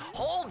 Sly,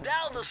 hold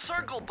down the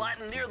circle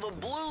button near the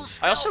blue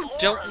I also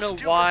don't know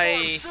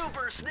why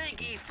super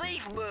sneaky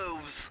thief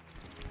moves.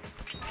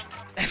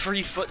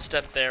 every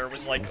footstep there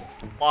was like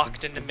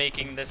locked into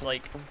making this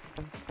like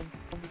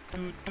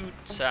doot doot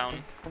sound.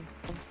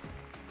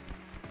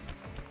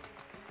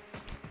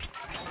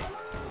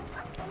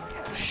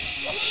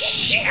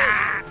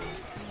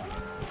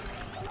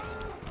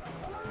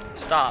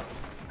 Stop.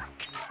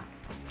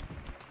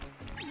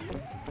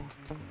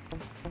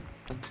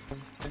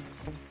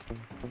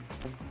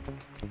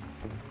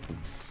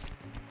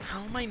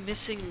 How am I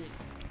missing?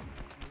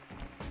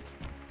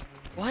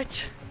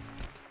 What?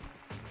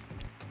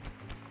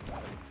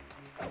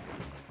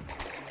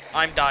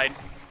 I'm died.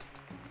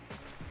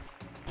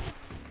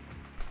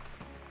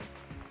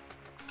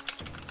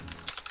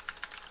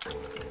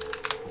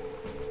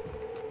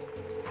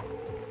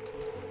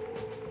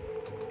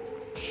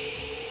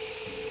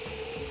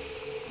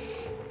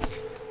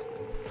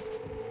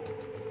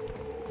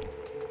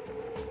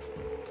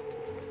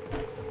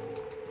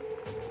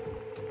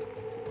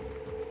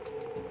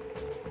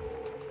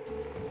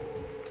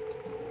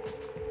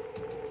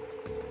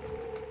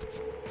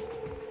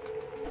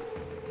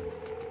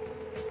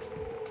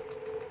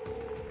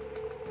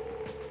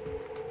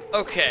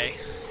 Okay.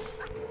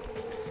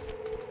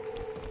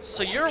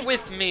 So you're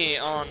with me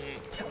on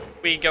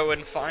we go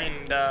and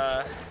find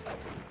the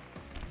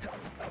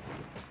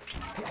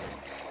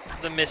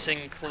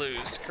missing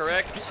clues,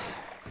 correct?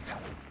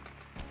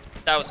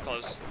 That was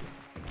close.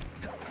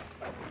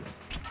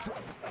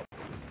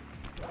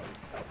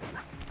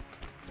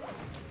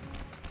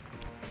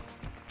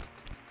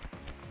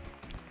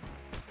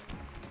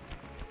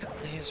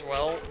 Me as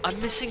well. I'm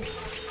missing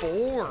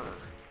 4.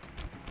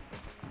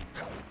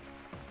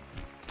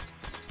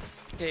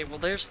 Okay, well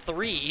there's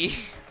 3.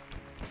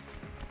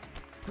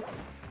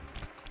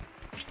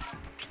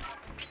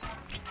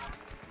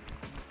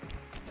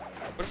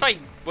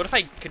 What if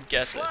I could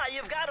guess it? Sly,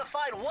 you've got to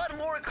find one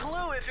more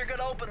clue if you're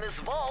gonna open this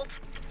vault.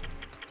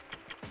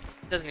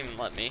 It doesn't even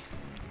let me.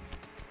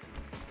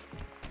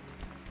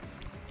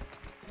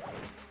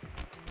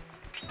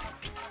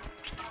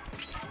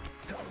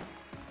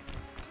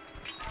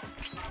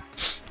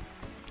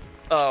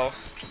 Oh.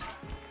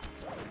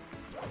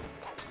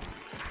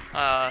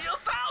 You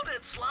found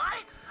it,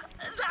 Sly!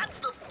 That's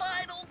the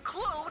final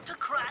clue to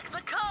crack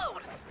the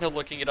code! No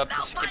looking it up Now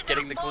to skip find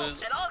getting that the vault,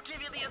 clues. And I'll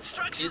give you the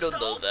instructions You don't to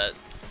know open. that.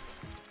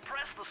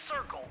 Press the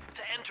circle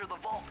to enter the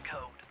vault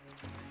code.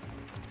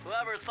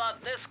 Whoever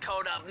thought this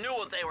code up knew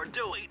what they were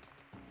doing.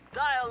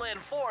 Dial in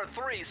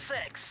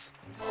 436.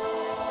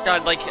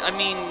 God, like, I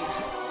mean...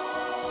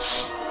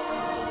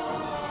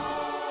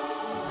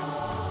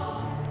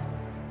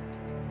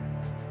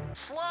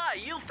 Sly,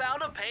 you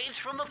found a page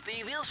from the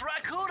Thievius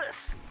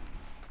Raccoonus.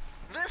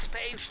 This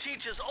page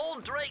teaches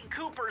old Drake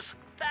Cooper's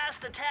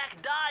fast attack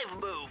dive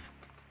move.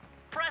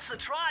 Press the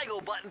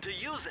triangle button to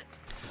use it.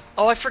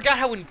 Oh, I forgot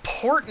how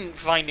important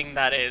finding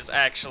that is,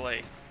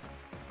 actually.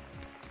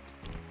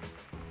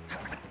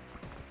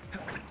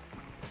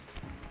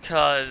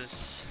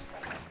 Because...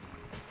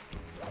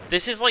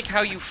 this is like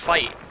how you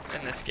fight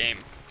in this game.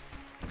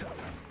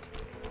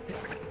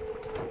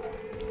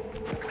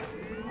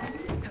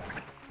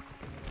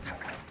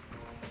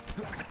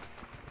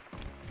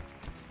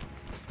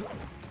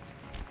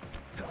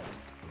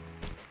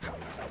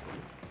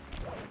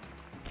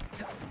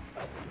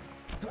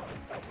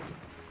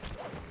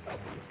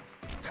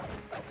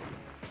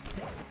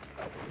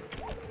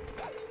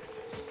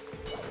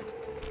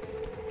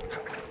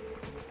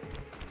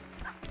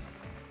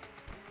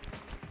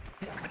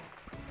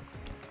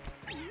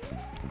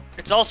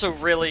 It's also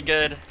really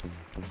good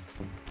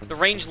The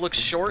range looks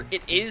short,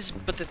 it is,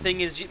 but the thing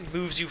is, it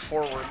moves you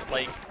forward,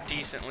 like,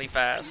 decently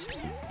fast.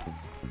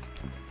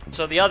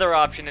 So the other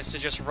option is to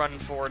just run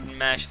forward and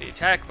mash the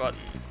attack button.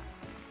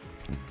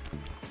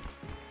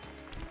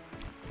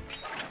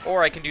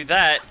 Or I can do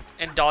that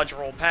and dodge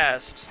roll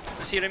past.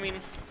 You see what I mean?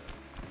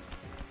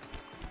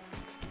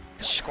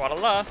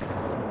 Squadala.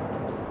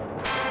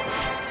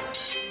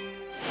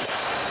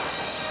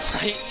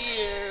 My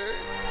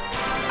ears.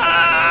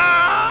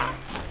 Ah!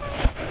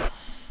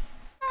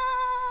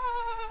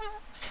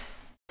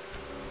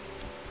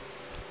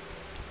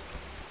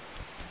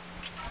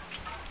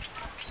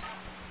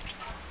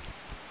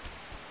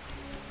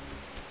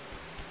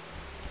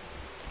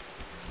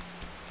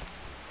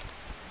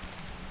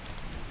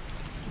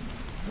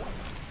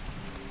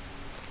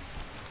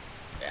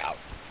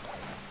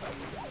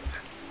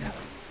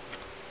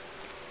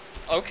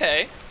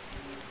 Okay.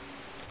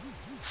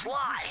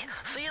 Sly,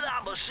 see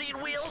that machine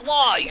wheel?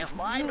 Sly, If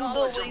my you knowledge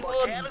know of we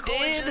were mechanical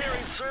dead.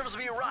 engineering serves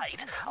me right,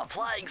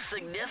 applying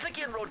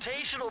significant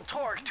rotational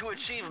torque to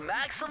achieve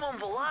maximum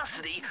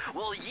velocity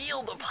will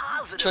yield a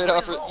positive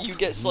Trade-off, result. you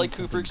get Sly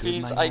Cooper Something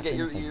experience, good might I get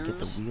your happen if I Get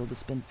ears. the wheel to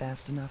spin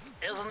fast enough.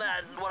 Isn't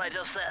that what I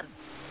just said?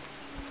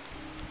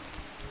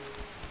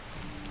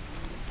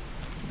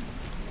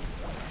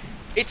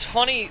 It's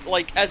funny,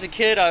 like, as a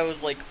kid, I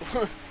was like,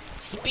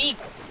 speak,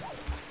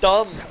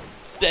 dumb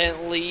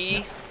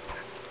Bentley.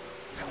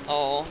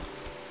 Oh.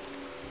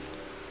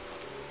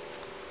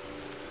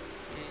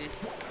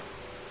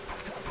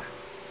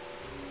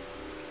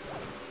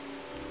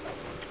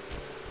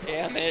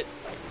 Damn it.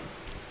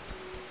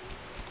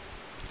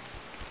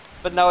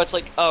 But now it's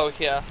like, oh,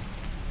 yeah.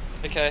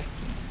 Okay.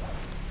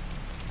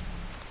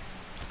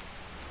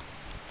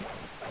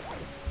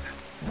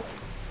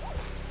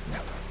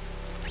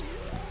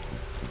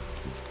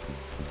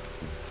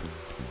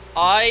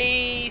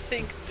 I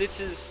think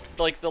this is,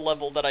 like, the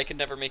level that I could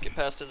never make it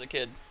past as a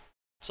kid.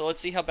 So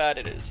let's see how bad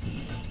it is.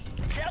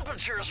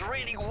 Temperature's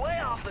reading way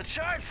off the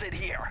charts in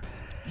here.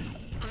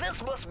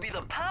 This must be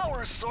the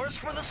power source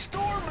for the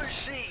storm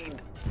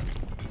machine.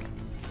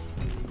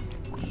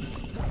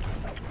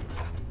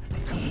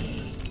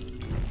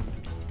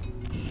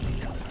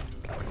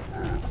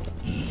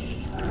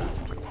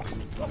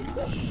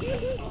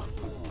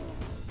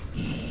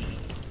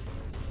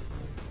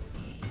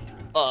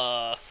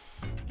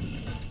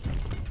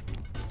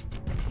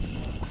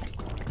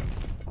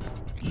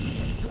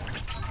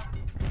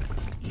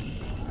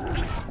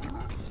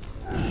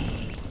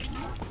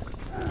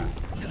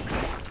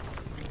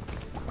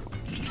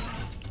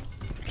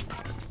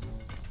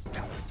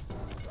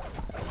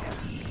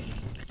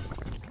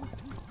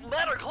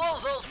 Better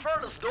close those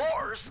furnace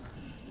doors.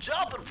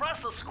 Jump and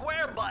press the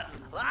square button.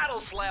 That'll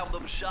slam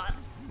them shut.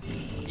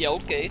 Yeah,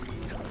 okay.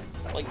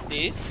 Like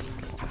this.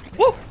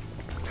 Woo!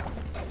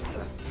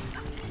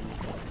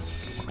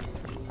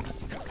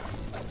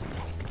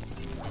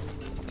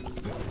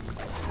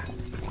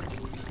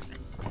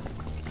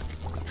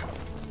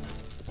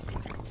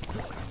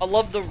 I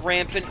love the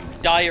rampant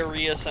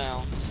diarrhea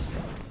sounds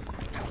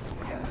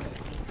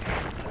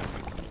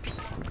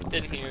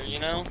in here, you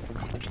know?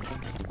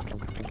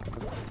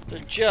 They're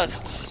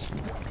just...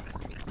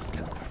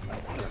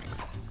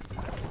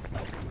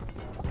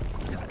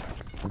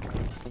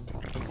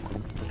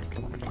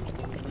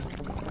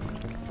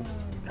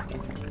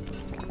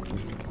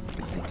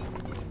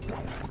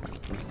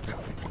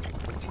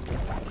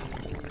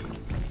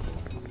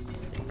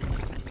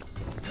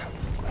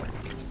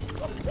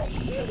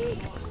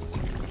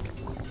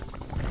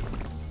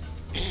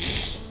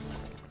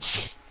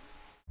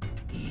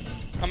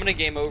 I'm gonna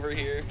game over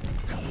here.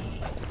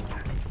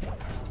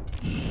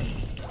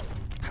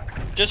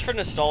 Just for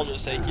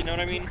nostalgia's sake, you know what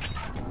I mean?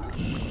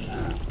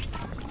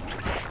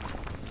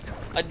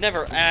 I'd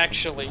never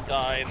actually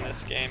die in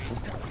this game.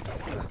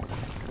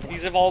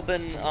 These have all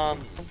been,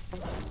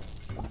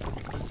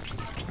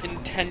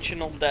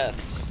 intentional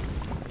deaths.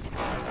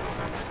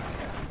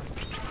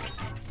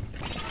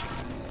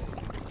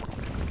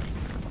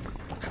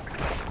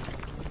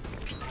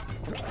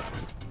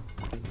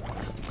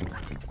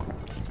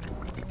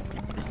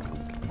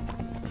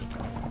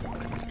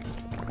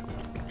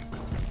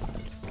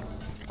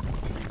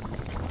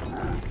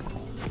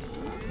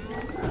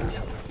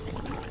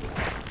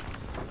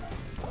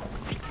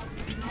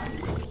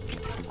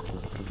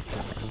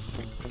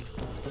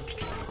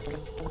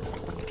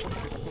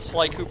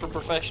 Sly Cooper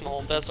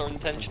professional, deaths are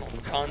intentional for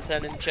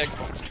content and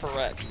checkpoints,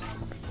 correct.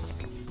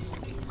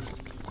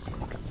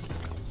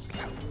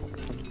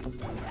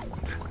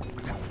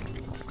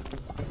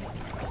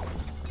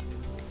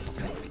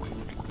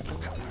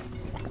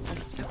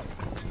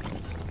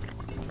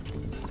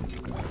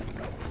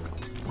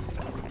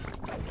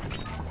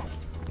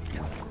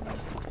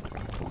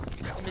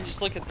 I mean,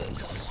 just look at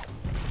this.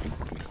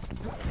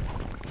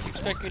 Do you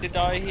expect me to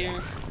die here?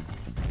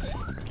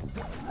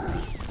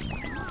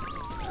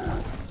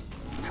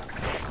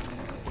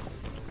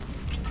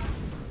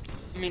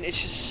 I mean,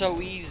 it's just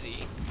so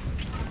easy.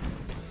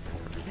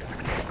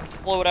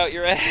 Blow it out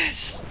your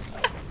ass.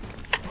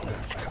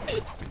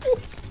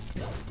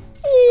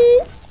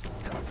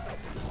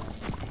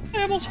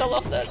 almost fell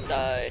off that and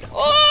died.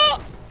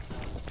 Oh!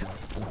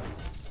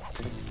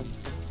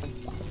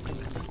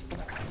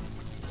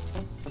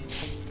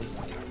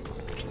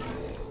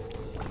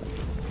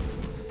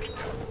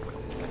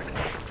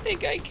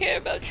 Think I care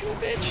about you,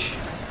 bitch.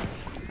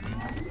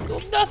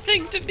 You're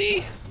nothing to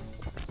me.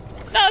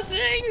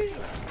 Nothing!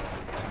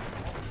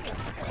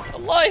 A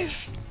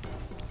life.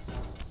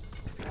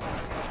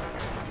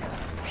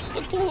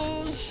 The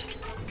clues.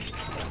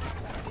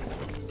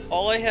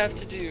 All I have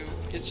to do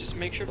is just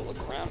make sure to look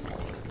around more.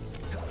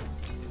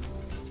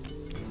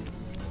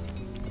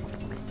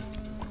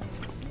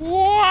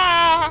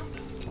 Wah!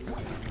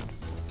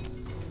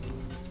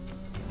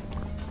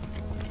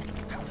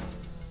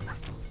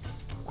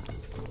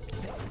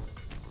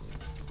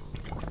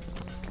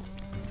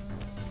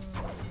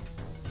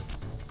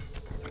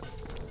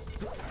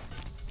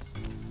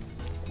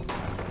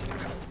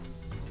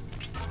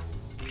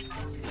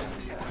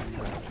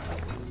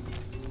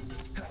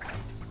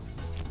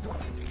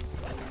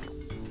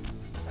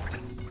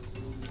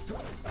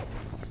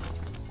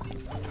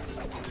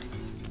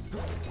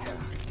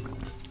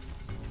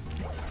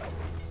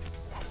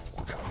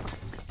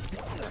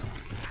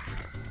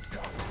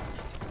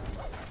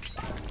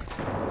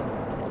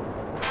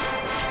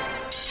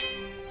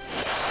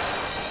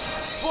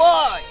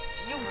 Sly!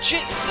 You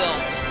shit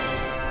yourself!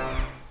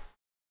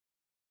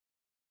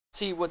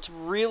 See, what's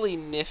really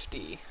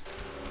nifty...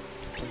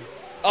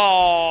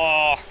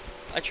 Oh,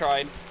 I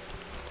tried.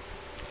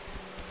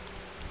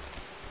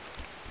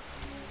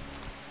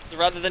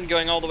 Rather than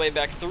going all the way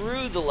back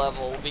through the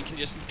level, we can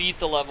just beat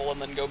the level and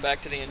then go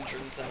back to the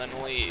entrance and then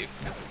leave.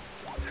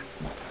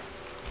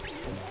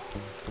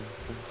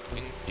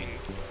 Ding, ding.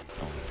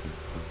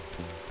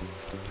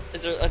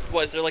 Is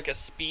there like a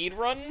speed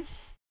run?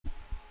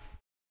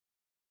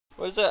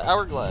 What is that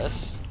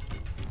hourglass?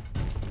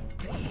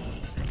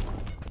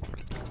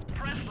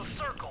 Press the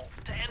circle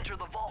to enter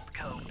the vault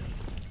code.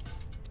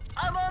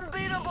 I'm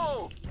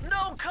unbeatable!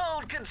 No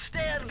code can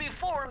stand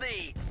before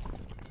me!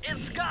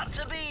 It's got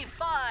to be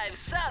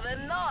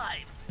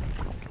 579!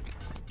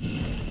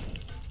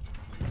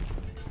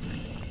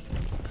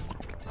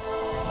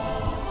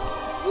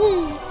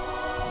 Woo!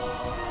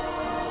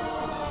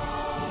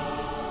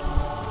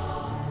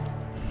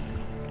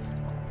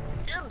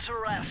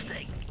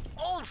 Interesting.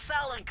 Old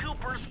Sally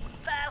Cooper's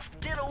fast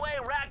getaway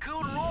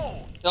raccoon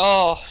roll.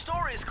 Oh.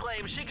 Stories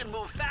claim she can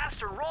move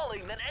faster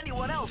rolling than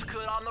anyone else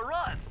could on the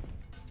run.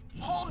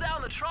 Hold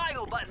down the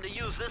triangle button to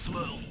use this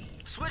move.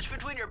 Switch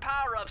between your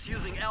power-ups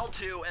using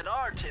L2 and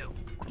R2.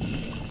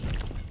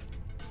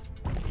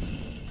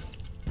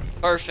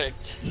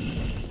 Perfect.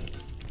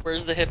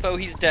 Where's the hippo?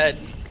 He's dead.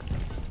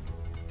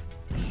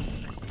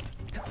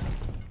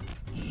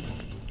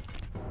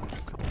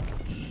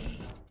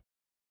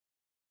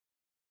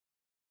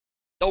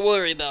 Don't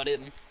worry about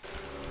him.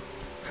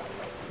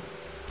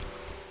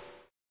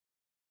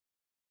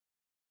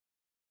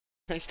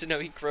 Nice to know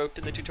he croaked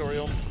in the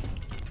tutorial.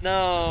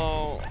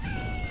 No.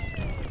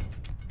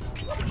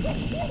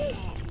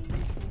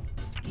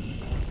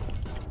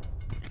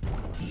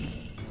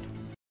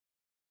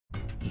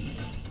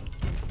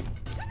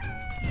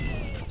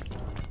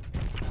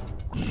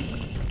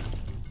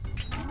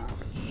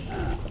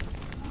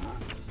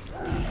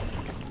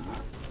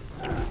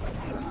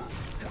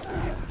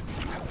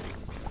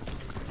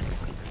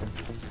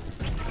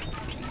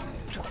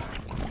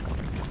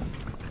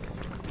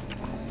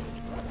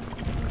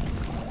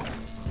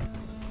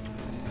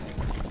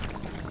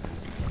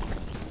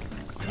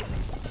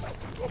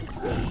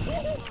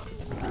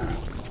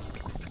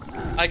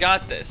 I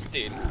got this,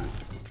 dude.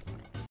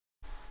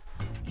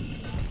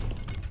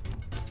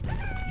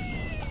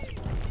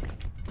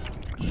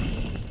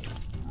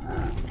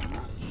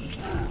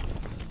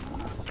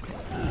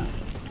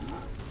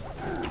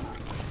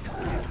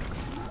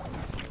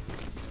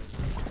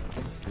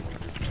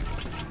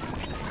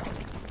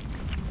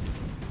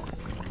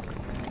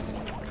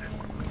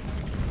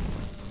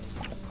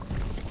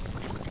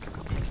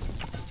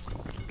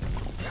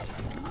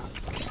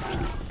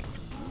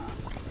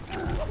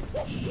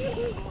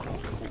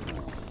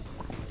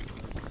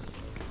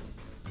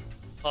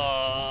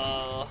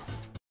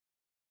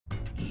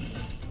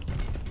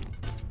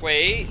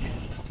 Wait.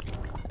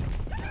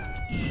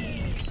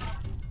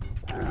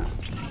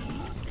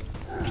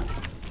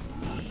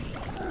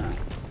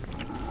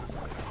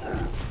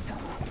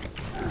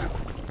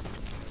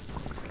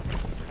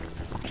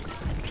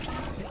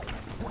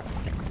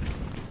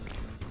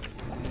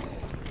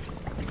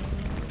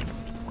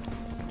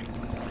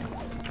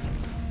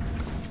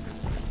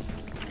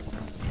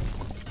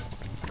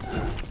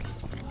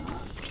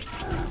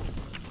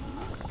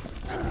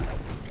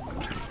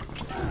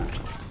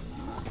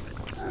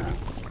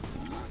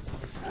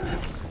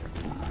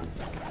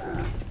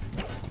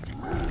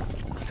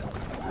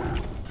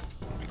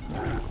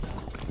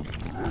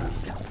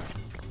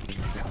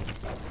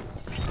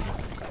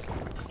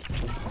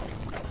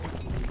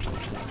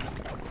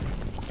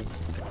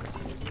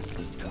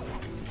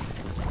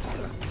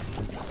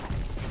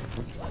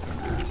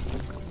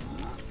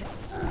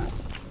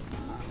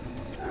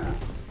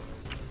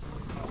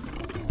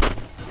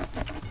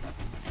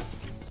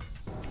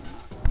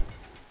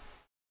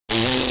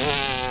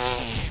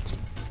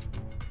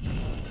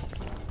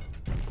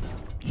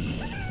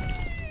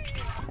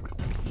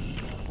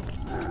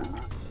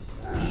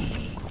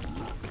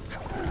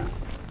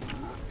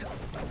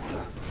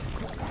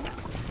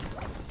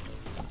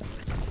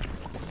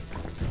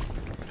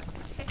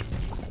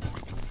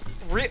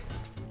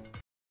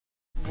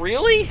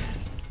 Really?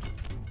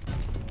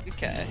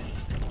 Okay.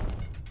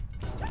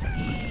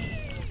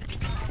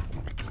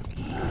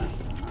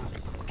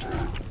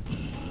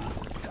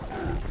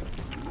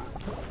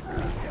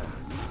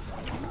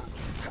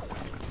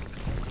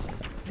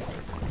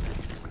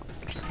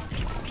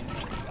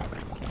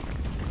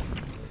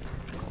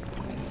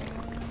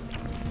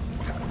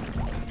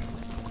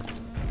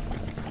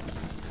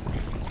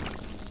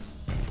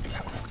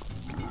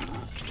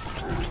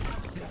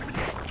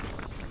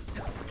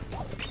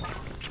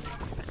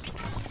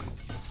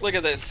 Look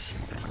at this.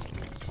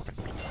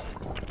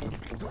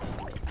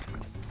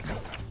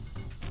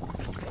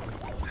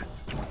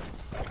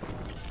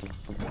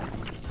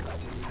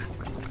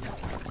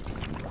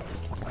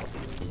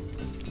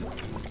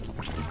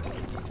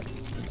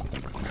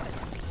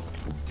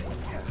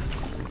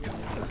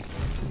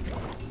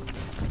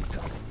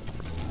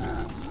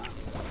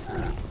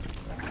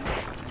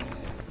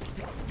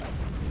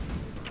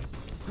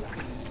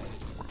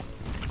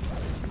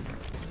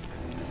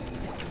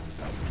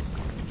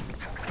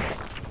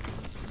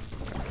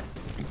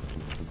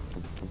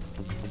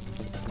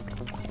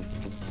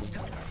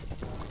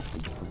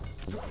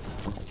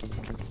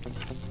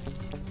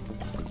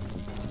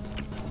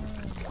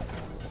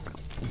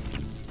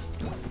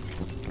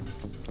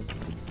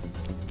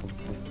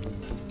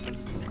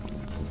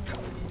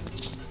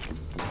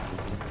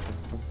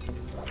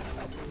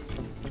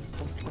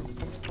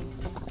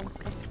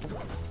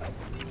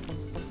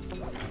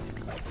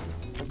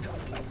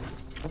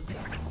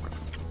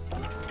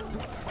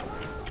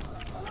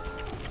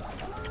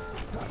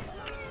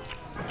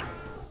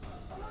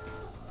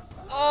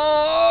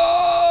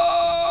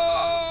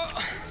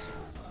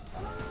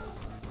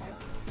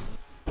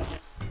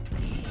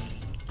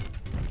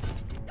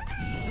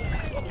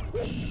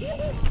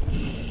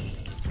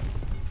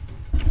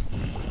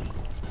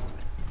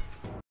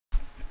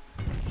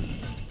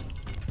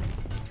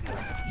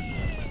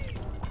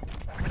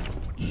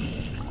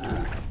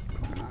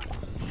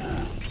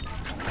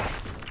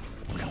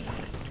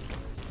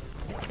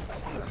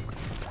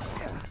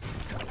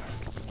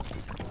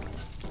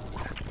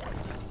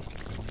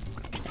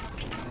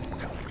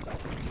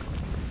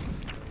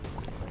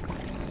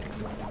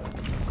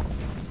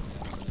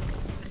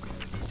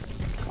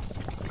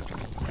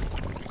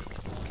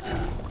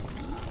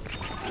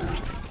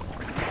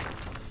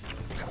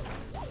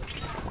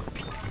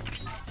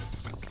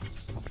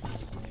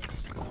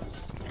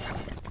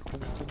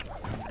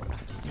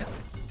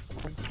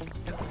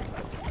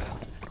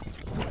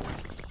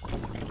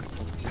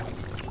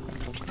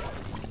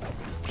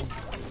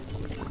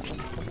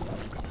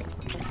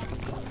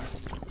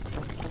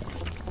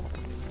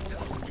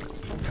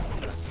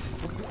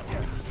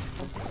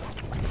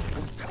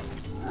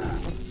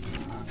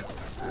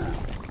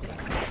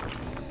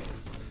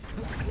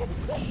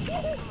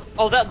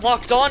 Oh, that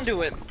locked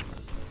onto him.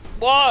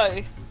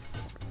 Why?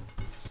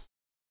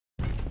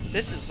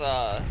 This is,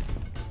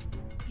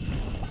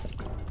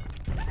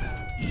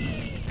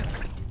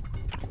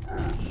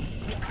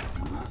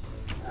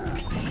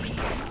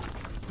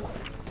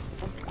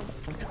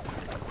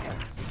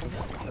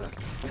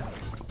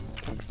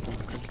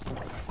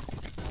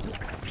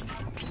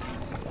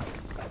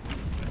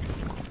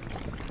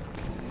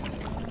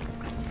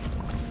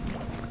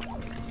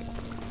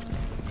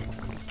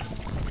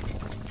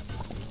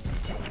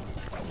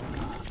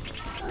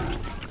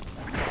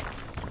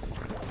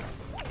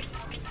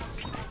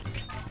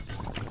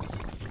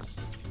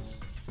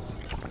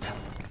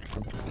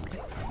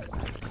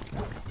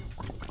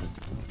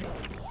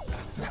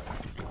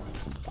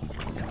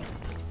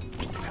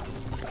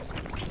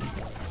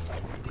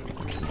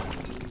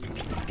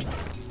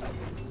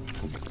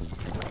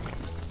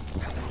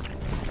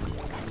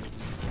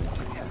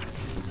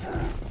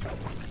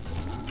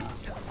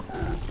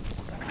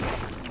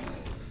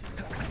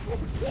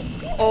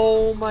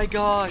 oh my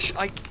gosh,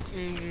 I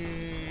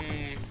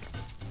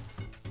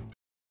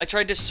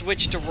tried to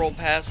switch to roll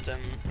past him.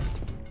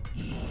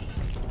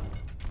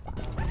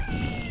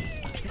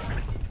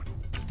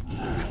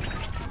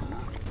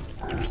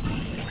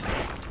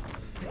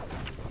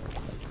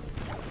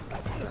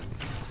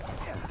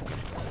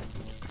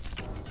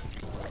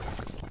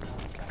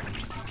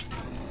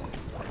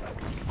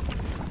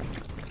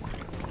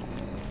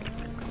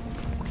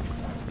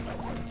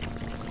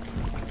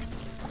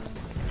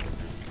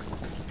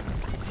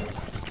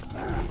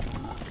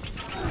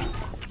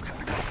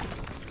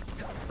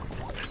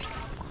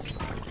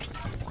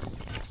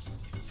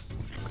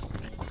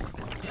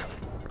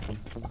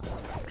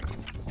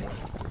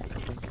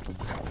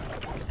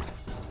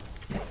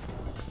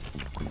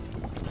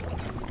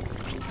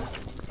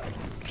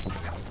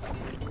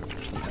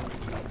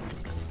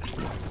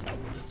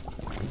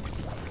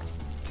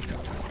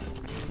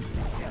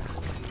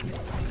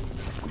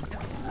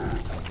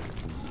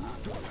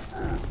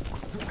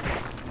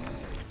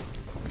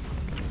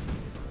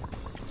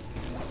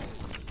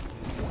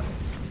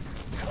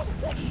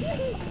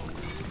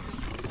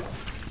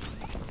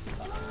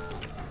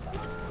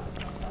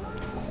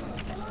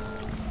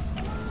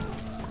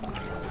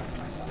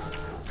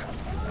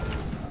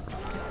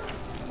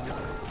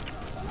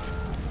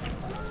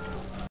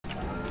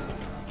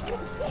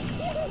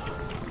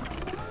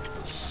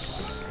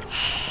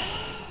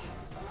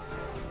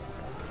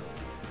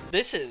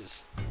 this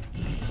is.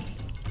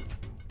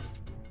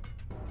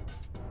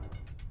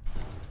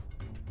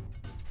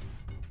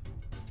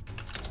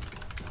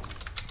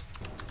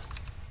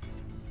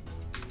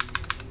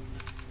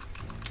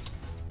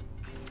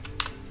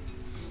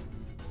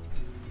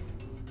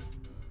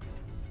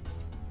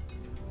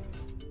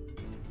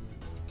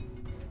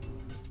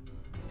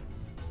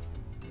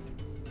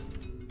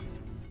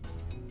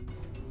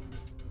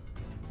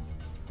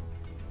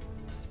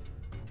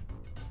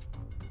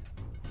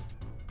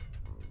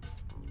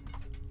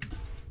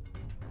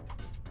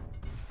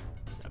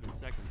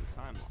 Seconds of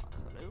time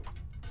loss. Hello?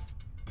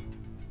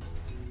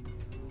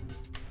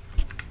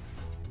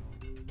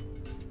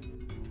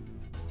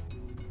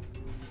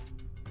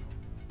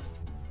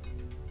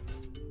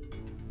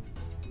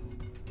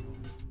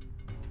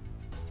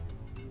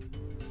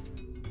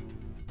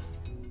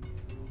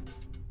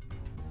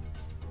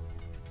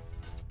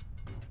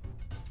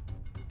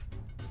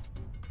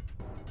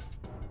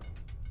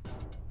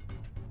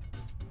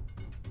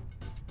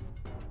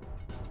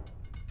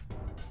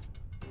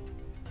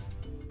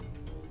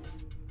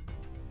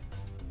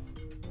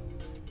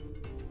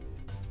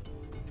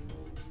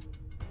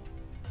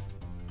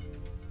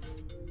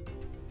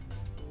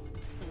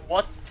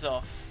 What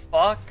the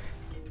fuck?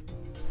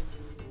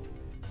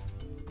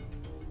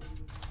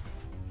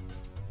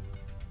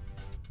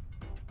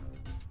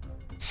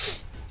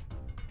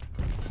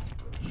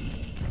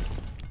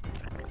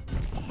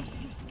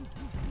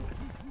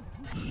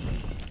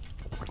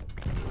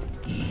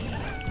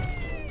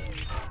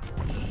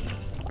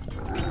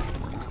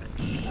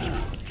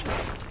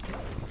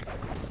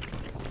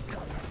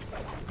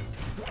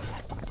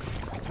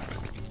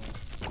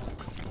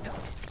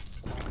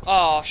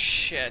 Oh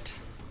shit.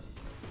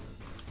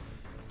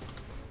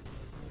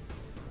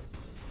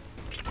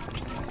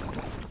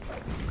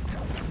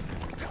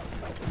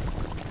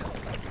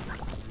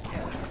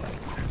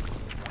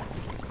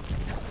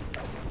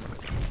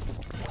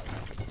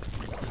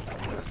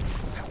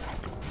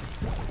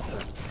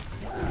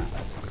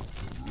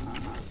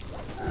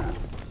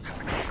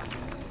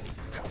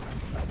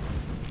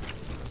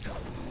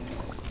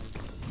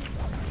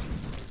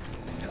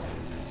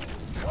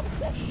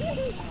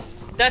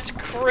 That's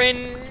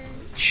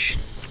cringe.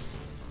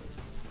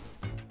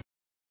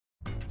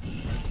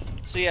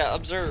 So yeah,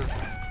 observe.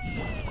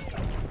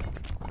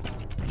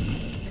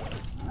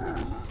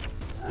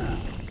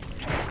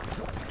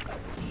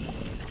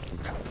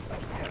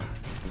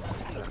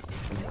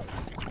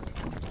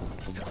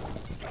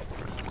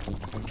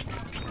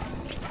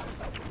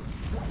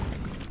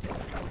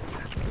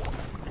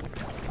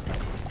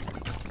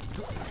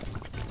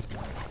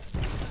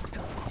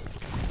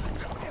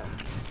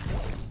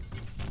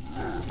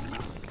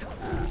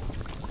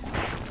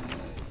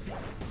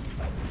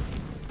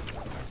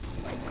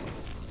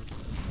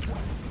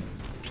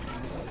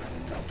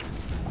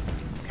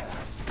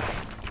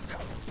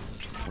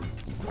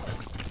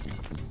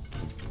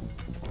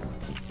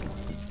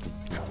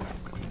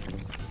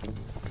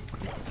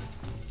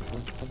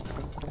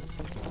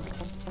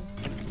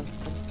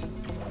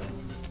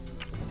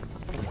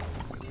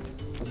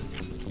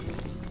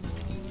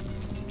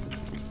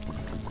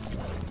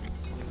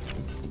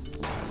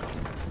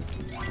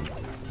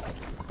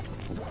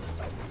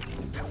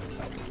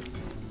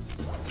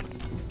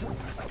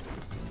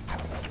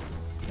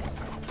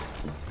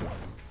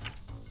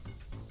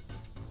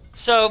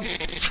 So,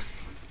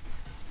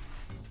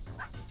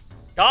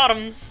 got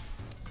him.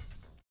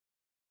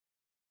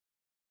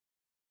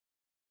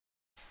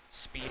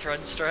 Speedrun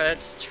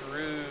strats,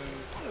 true.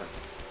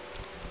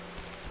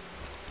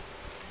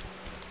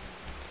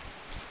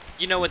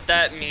 You know what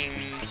that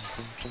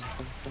means.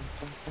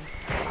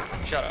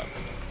 Shut up.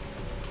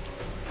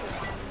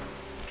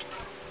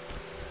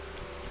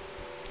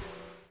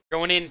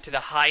 Going into the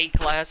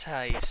high-class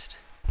heist.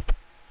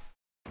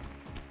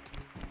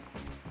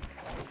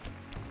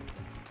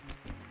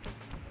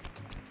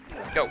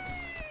 Go.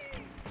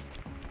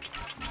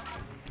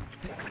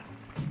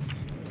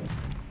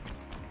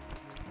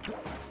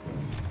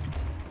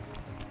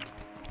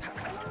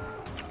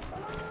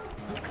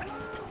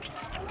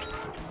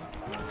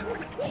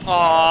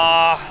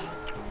 Aww.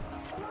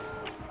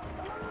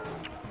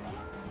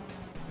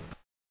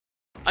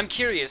 I'm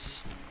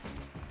curious.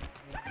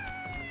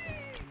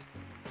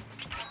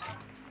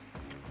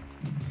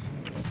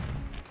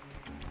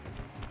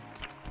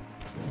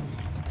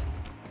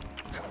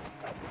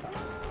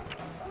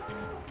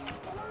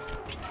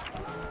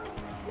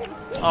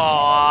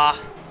 Aww.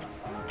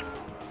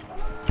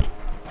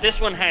 This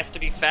one has to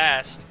be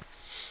fast.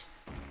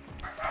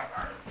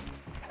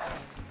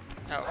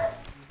 Oh.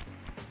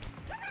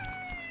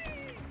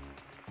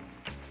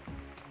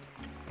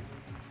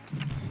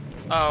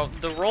 Oh,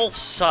 the roll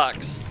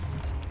sucks.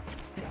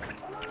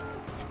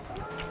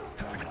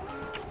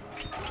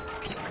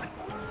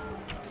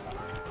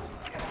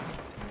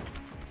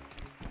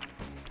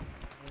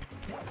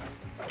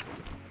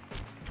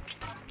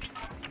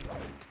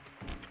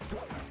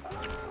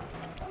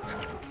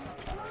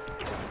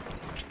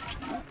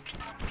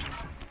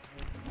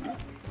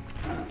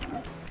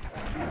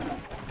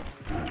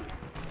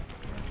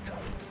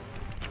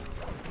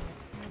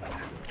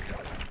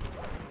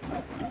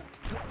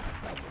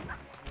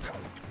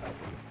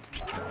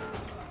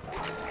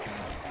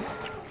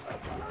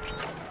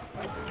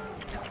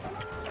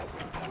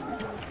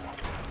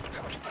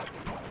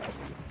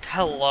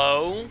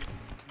 Hello?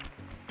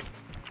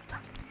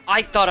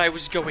 I thought I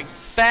was going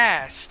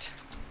fast.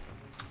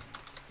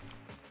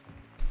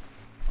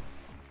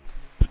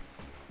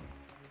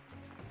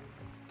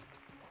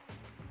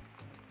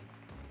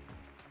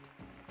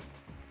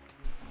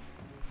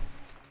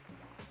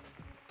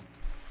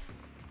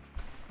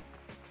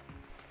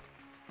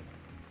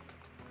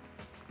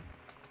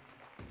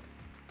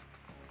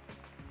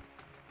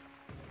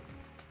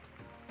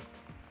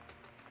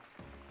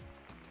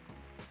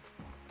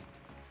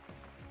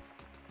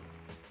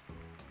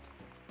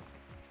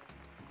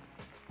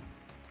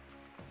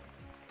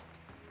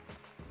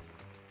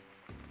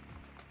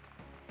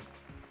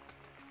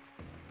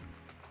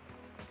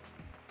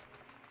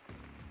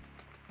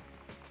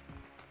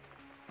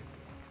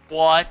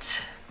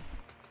 What?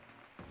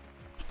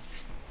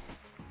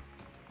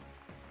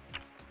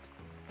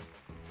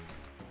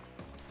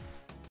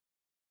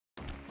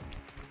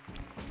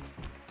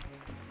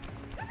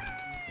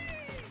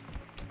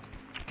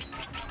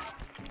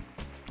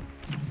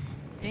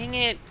 Dang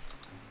it.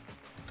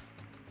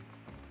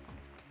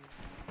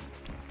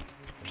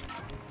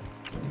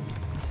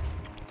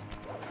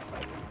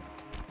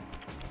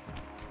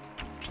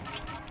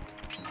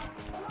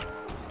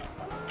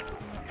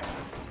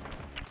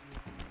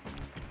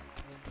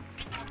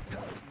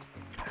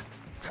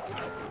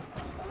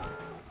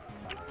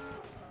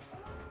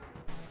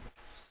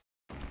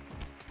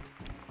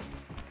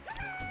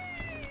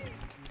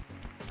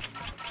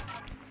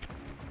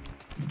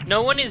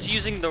 No one is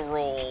using the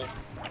roll.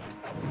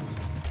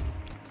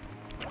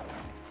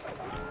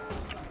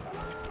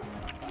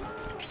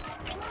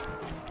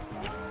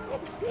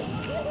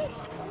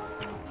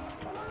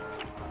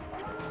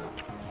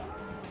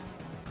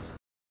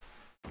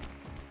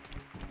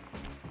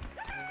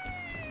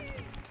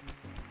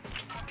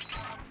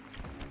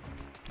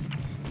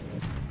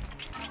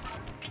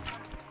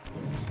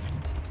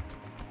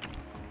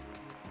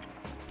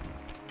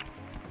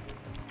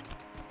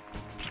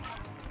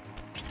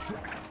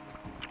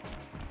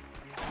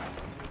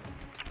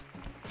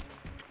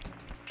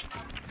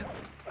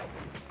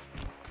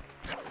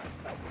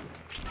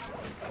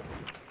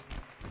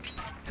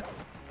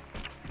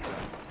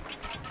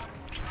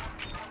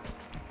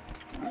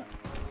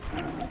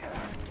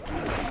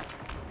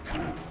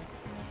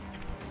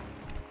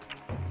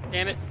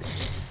 Damn it.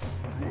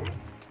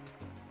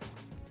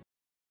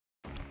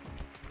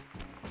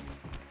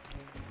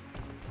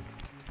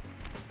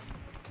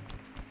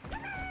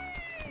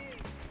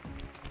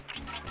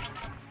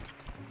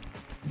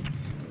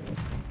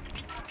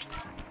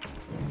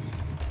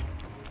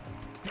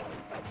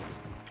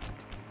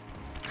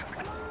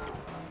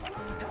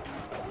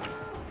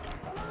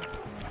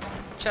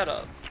 Shut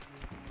up.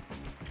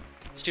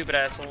 Stupid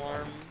ass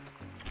alarm.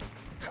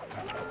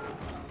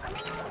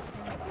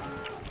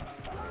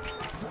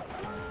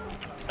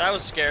 That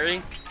was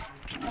scary.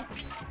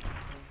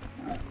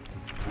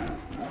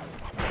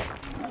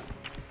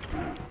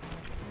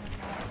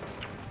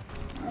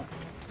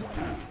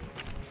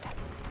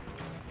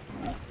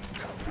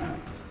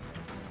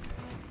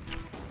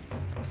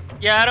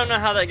 Yeah, I don't know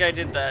how that guy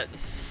did that.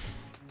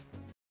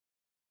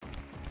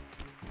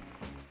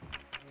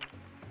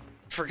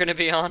 If we're gonna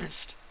be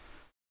honest.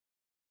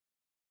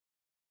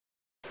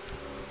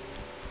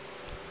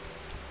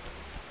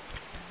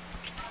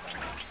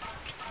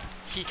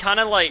 He kind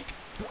of like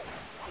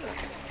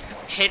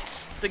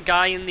hits the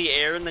guy in the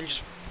air and then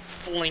just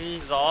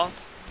flings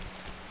off.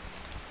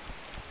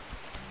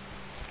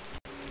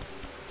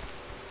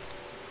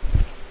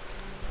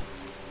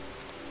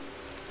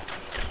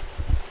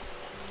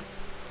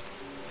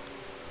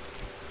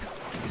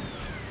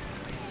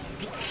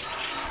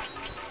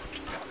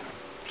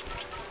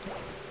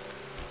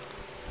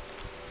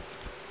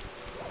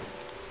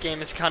 This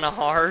game is kind of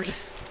hard.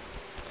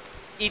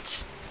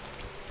 It's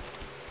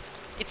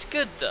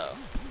good though.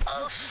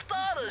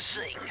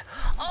 Astonishing!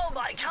 All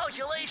my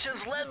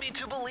calculations led me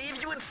to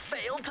believe you had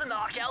failed to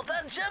knock out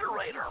that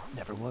generator.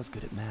 Never was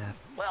good at math.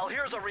 Well,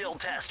 here's a real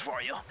test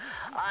for you.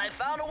 I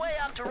found a way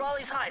out to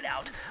Raleigh's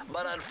hideout,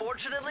 but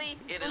unfortunately,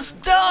 it is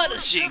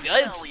astonishing.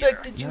 I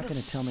expected You're you not to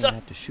gonna tell me I suck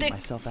have to shoot dick.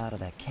 myself out of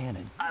that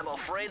cannon. I'm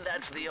afraid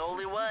that's the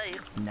only way.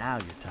 Now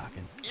you're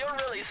talking. You're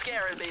really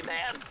scaring me,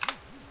 man.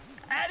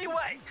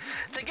 Anyway,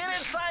 to get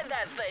inside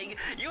that thing,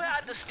 you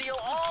had to steal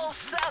all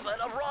 7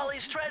 of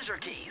Raleigh's treasure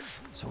keys.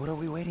 So what are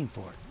we waiting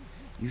for?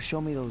 You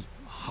show me those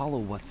hollow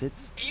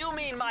what's-its. You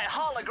mean my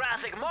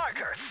holographic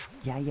markers?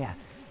 Yeah.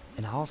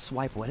 And I'll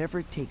swipe whatever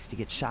it takes to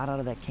get shot out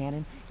of that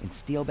cannon and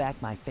steal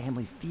back my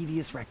family's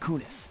thievius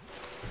raccoonus.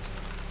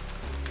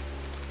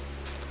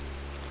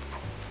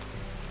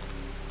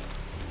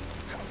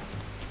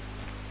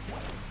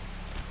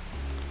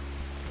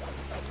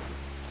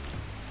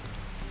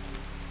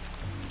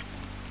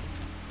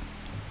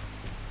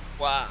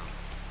 Wow.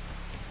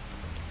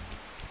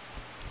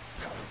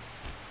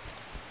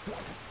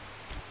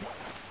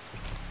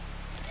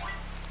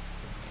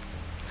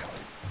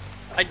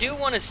 I do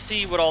want to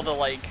see what all the,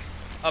 like,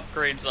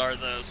 upgrades are,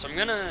 though, so I'm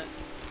gonna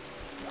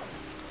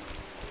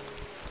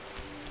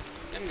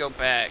go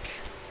back.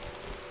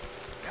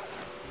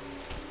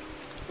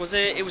 Was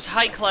it? It was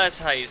high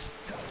class heist.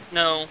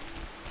 No,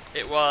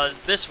 it was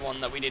this one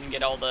that we didn't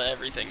get all the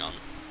everything on.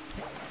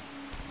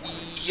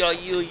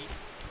 Yay.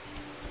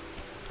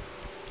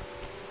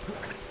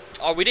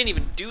 Oh, we didn't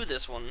even do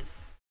this one.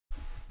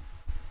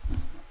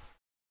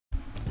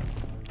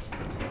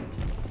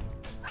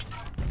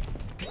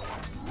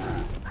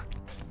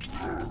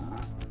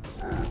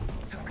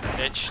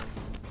 Bitch.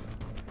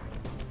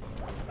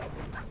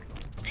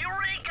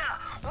 Eureka!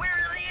 We're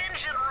in the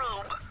engine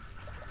room!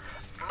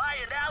 My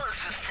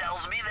analysis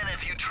tells me that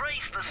if you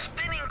trace the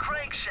spinning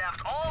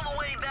crankshaft all the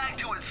way back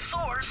to its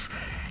source,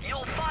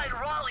 you'll find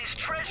Raleigh's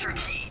treasure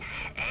key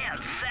and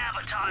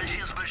sabotage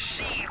his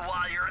machine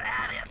while you're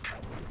at it.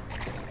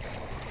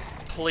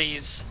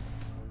 Please.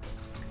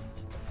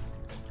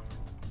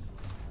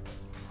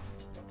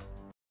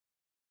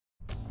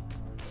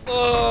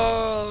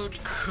 Oh,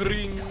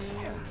 cring.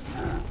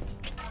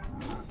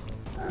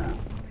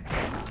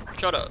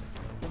 Shut up.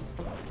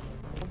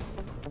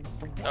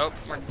 Oh,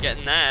 we're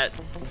getting that.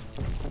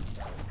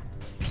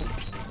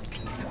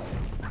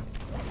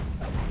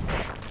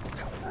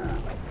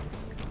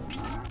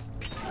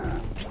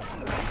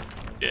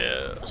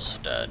 Yeah,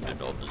 stand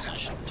in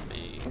opposition to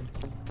me.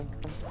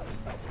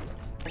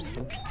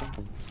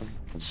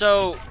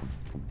 So,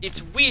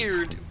 it's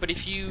weird, but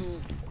if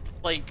you,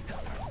 like,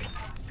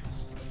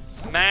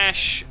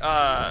 mash,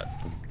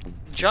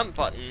 jump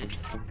button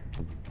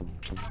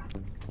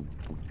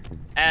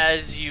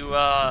as you,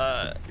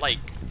 like,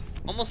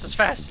 almost as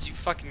fast as you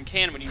fucking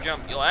can when you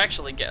jump, you'll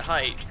actually get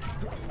height.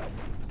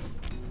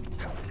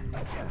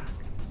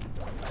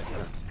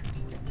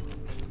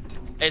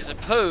 As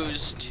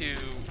opposed to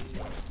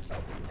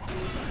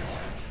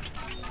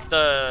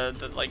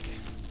the like,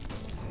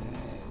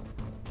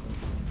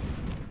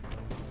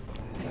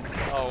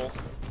 oh.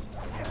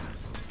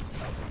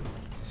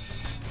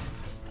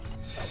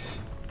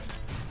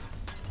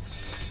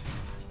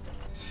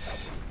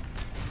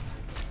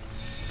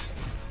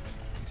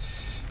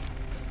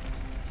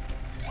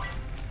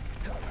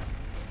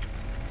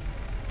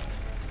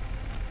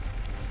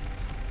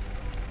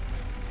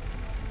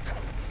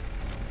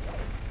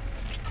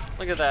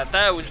 Look at that.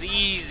 That was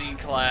easy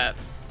clap.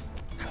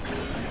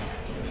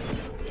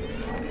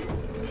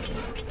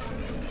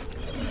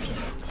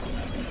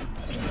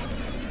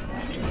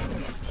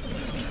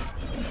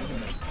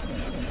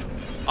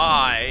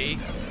 I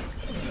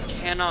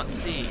cannot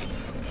see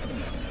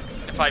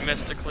if I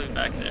missed a clue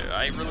back there.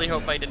 I really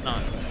hope I did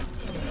not.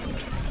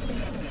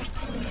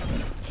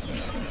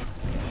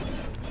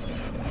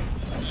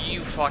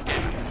 You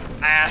fucking...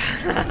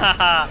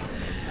 Ah.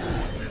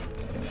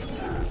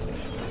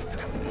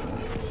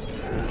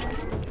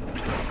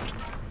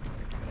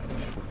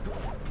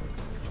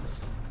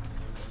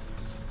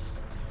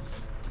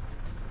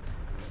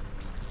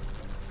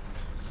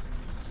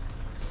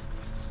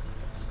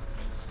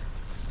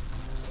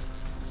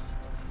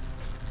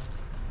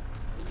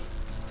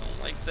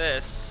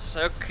 This.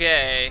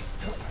 Okay.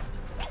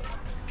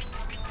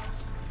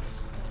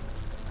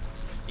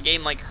 The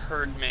game like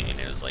heard me and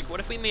it was like, what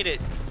if we made it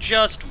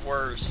just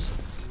worse?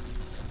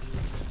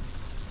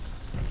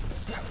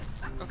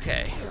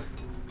 Okay.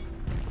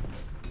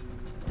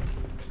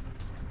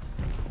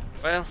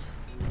 Well.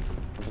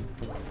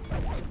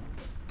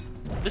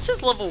 This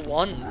is level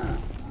 1.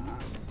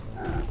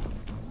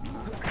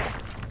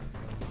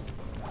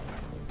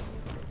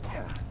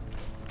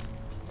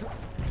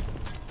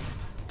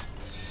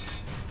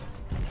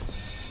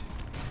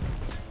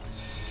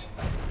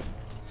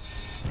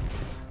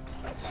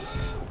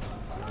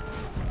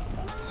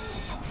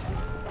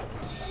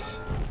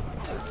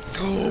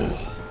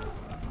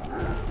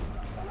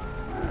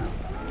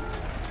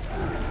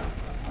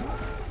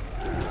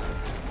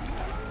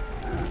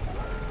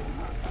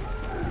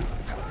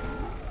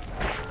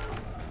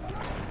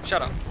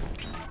 Shut up.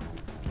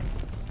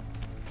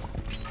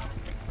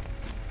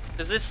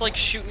 Does this like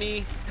shoot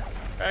me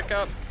back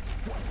up?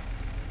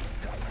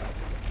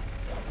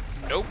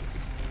 Nope.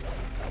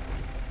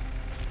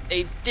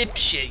 Hey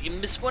dipshit, you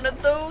missed one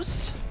of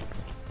those?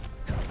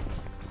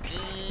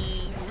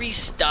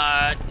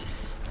 Restart.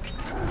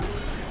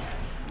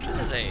 This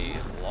is a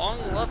long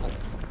level.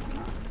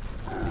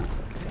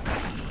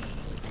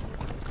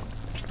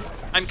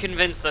 I'm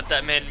convinced that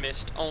that man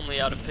missed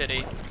only out of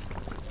pity.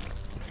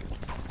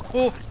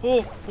 Oh,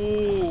 oh,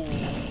 oh,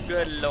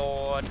 good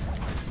lord.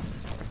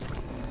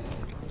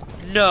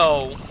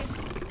 No.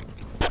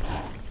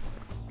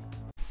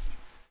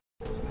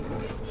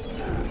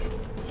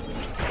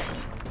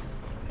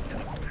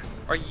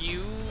 Are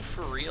you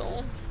for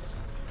real?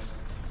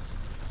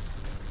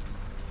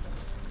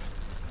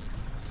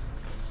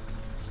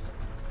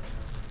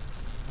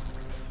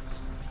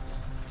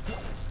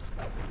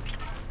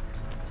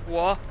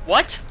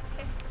 What?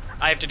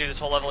 I have to do this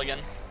whole level again.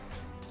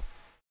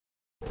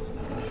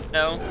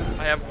 No,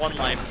 I have 1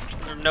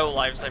 life. Or no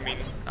lives, I mean.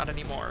 Not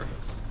anymore.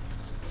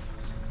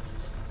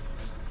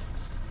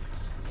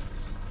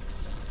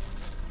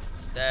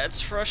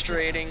 That's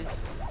frustrating.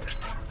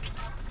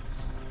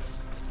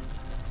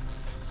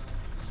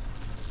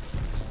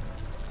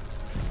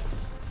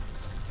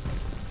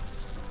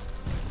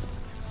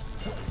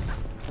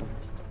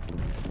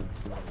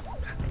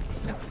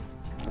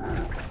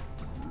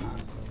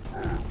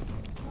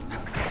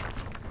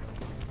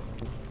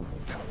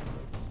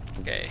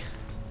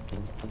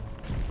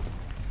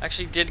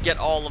 actually did get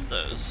all of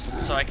those,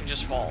 so I can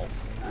just fall.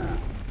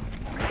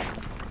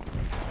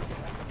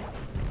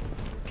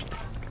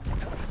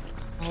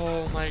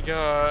 Oh my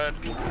god.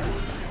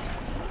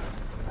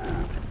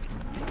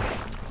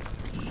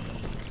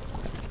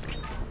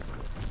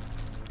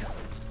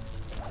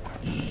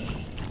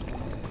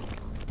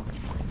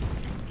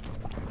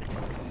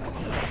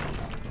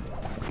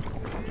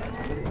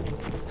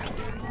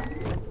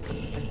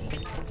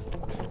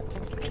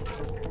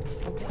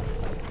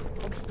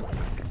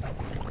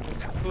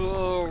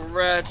 Oh,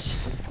 rats.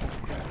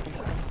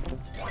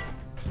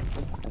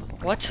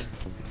 What?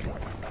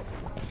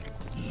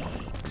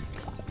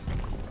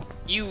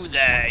 You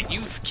there,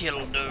 you've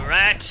killed a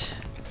rat.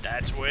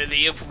 That's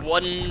worthy of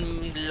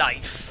one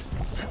life.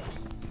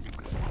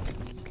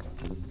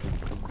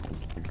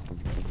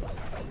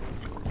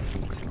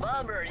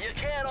 Bummer, you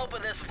can't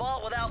open this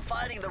vault without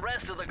finding the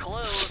rest of the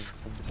clues.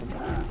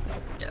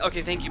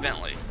 Okay, thank you,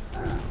 Bentley.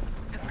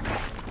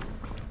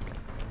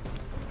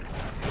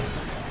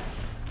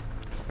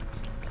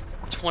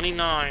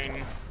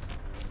 $29.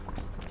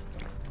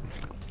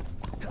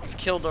 You've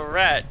killed a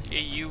rat.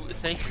 You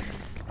think?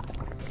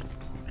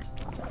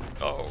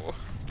 Oh.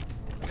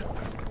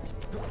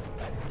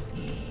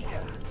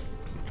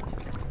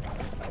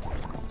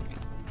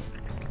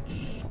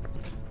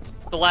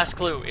 The last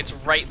clue. It's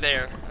right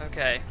there.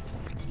 Okay.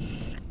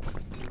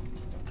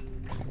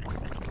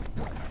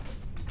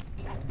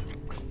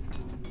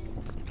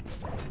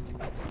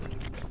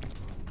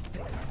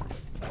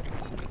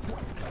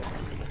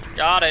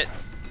 Got it.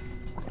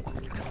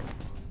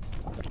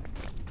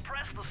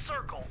 Press the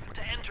circle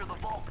to enter the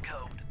vault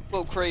code.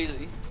 Whoa,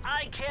 crazy.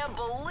 I can't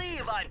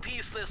believe I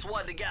pieced this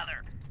one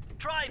together.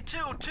 Try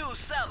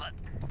 227.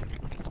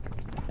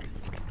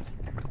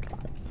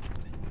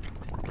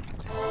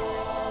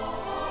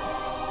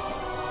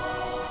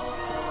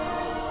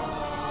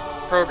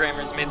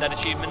 Programmers made that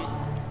achievement.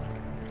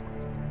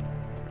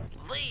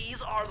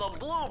 These are the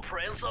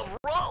blueprints of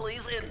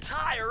Raleigh's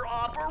entire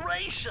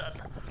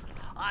operation.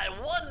 I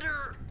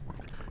wonder...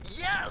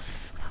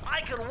 Yes!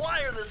 I can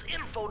wire this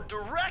info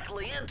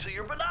directly into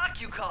your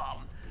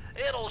binocucom.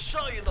 It'll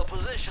show you the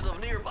position of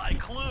nearby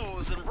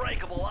clues and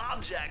breakable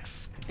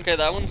objects. Okay,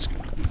 that one's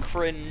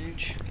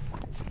cringe.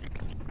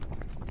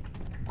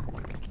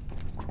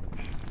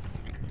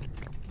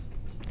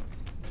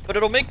 But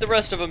it'll make the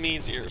rest of them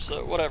easier,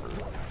 so whatever.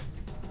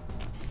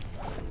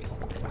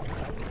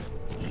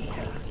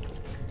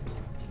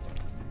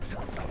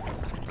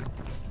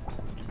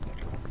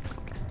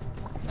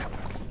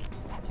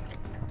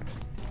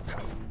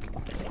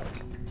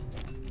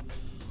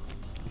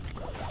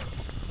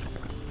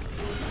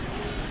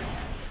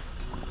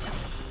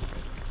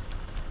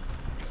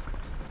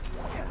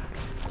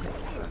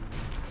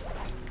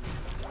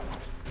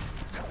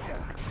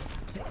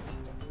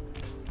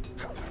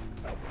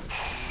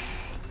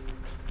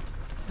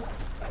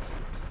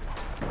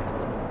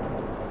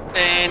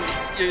 And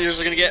your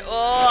ears are gonna get.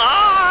 Oh,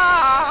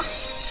 ah!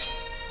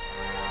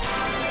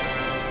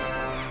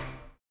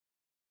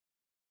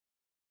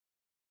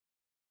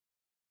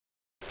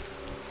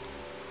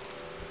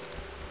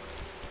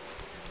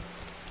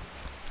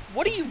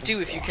 What do you do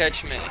if you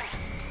catch me?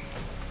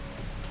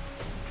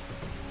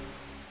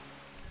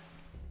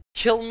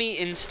 Kill me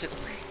instantly.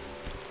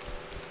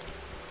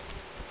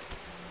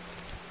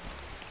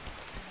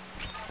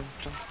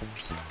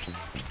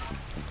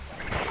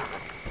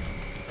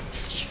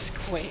 He's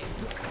quaint.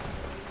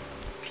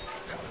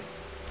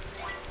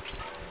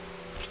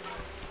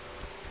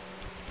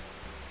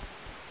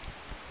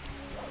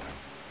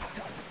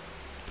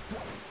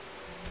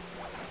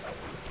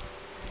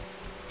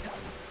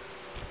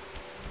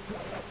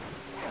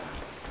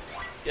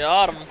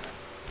 Got him.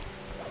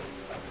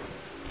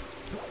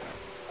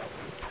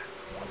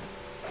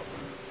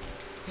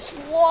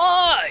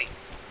 Sly!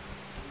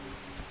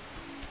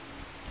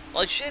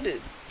 I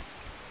shitted.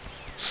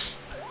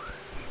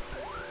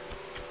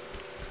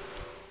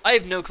 I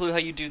have no clue how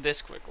you do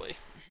this quickly.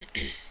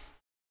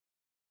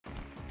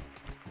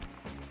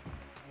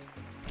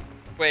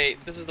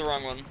 Wait, this is the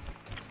wrong one.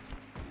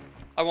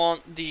 I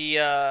want the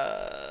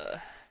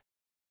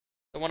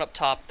one up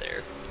top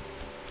there.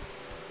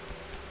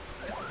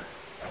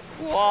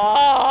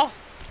 Wah!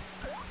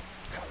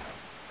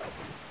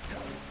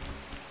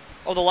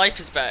 Oh, the life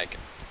is back.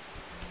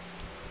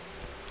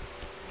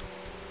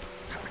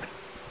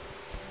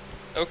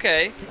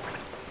 Okay.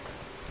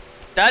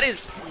 That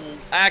is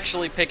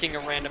actually picking a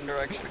random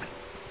direction.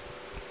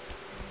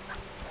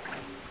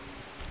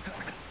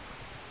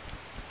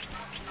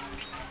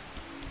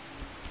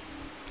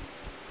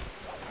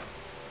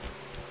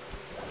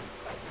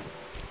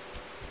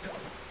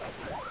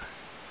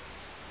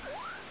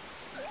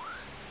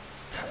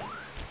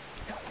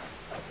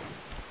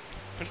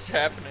 What's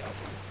happening?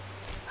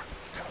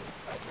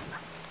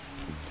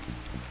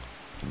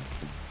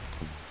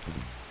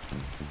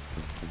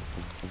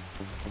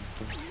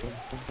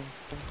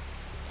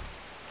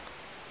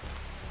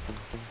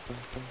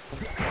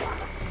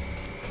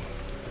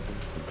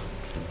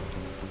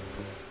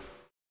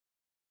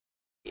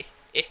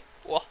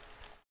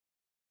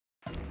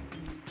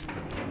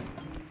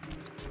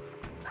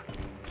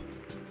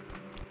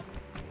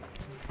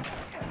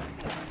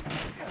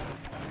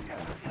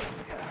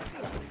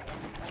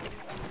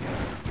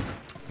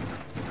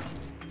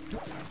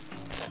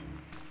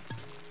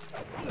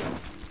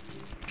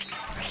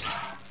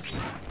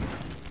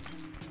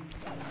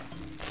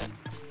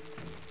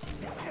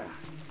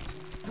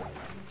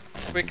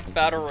 Quick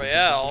battle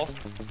royale.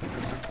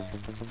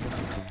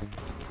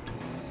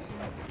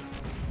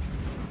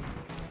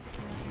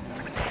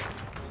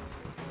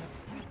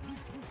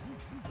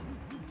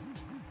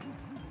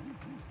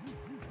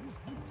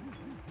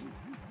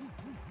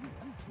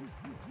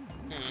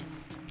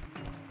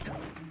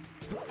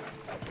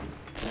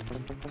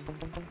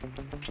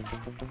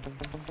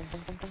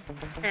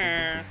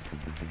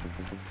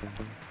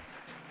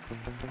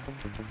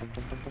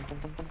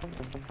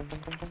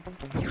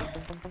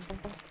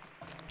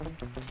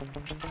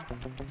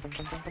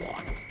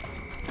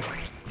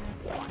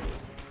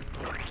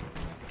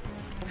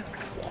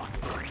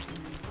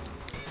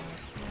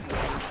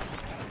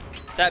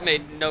 That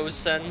made no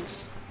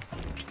sense.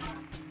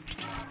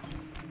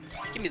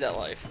 Give me that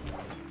life.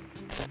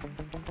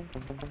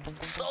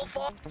 So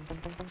far.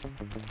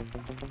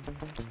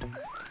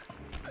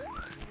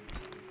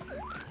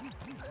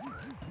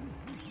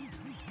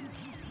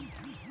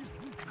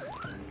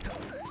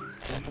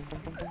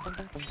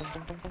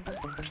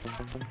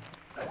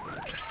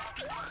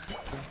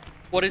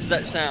 What is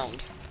that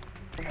sound?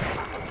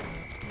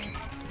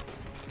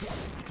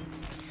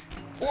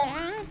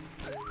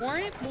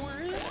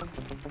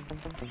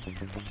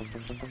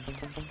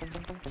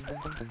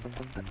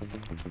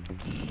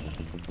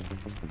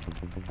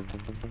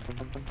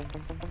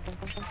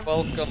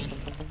 Welcome.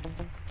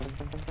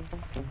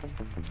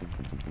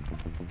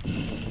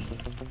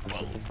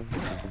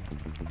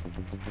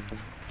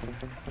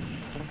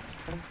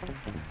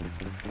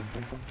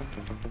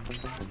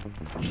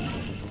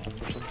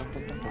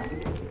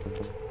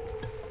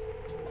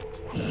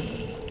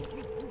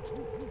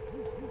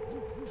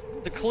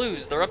 The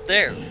clues, they're up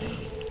there.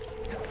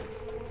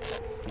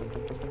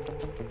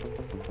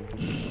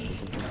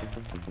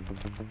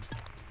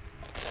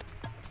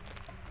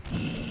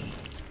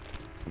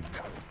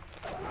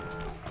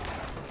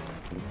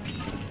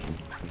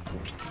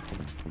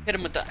 Hit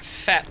him with that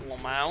fat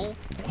lamau.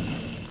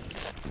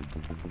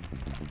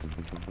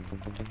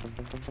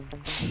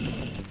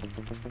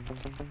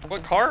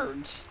 What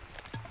cards?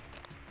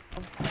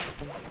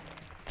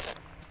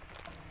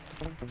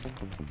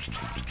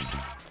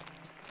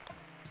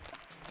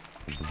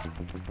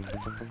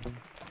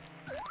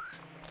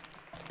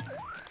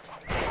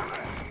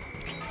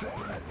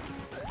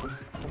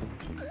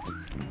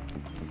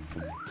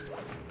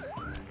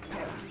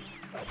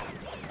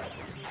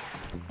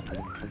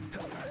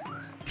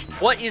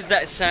 What is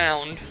that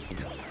sound?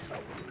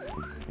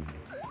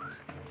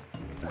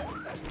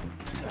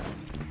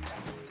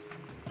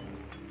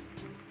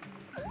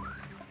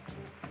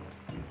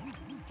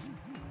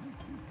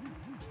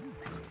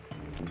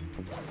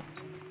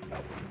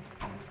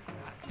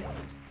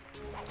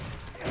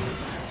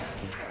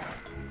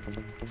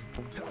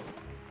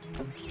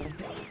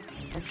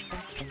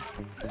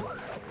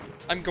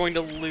 I'm going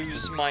to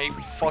lose my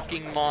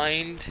fucking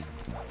mind.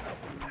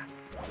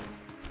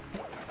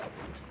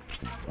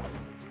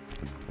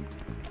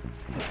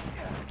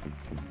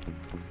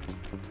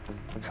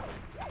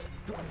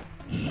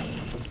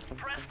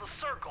 Press the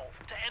circle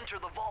to enter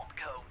the vault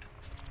code.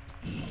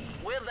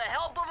 With the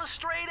help of a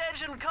straight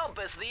edge and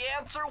compass, the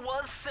answer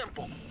was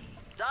simple.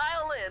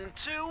 Dial in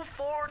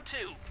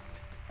 242.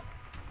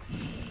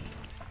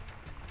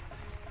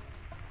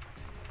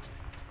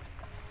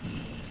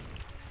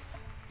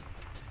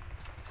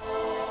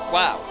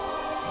 Wow.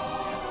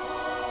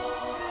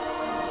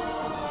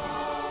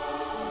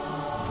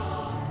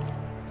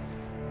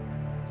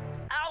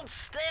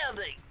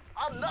 Outstanding!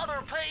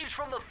 Another page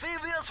from the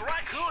Phoebius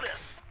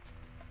Raccoonus.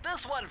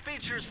 This one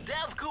features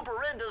Dev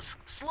Cooperinda's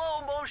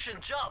slow motion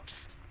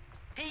jumps.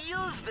 He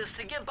used this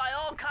to get by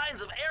all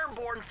kinds of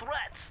airborne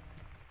threats.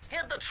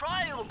 Hit the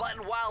triangle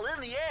button while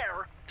in the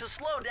air to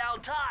slow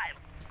down time.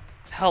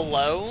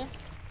 Hello?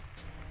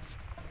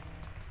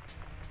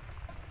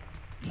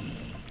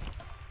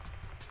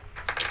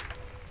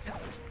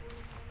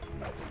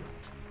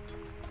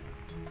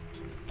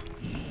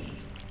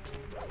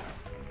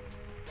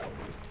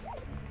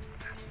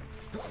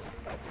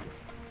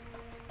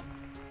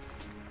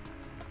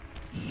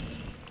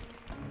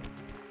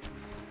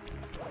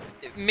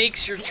 It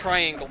makes your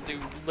triangle do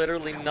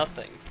literally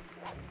nothing.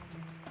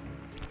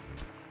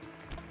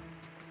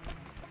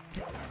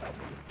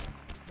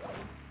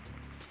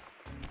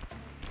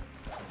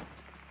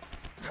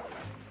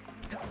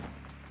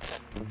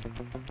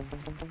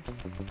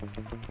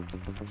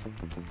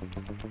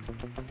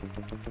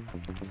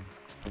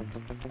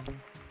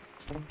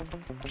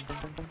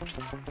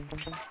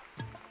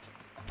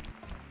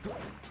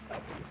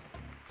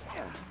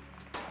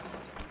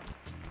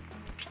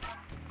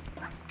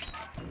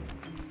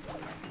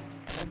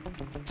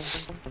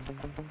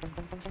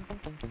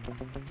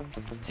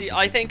 See,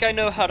 I think I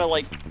know how to,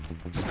 like,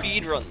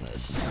 speedrun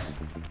this.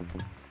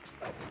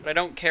 But I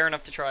don't care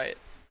enough to try it.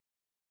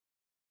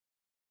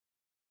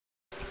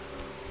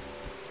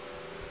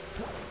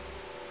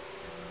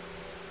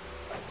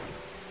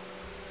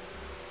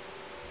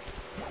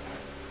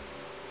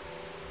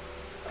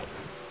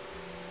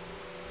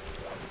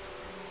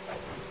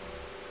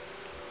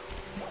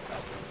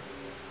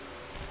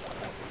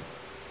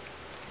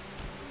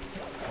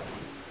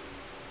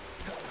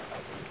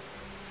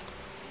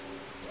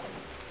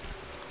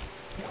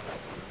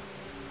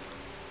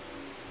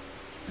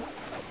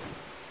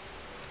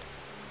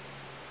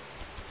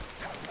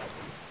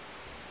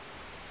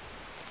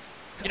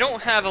 You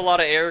don't have a lot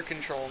of air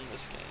control in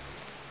this game.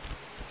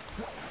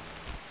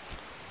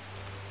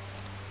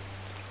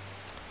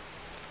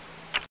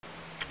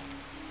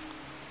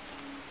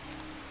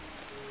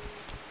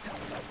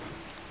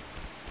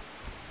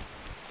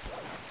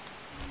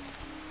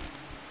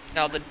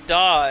 Now the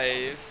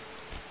dive.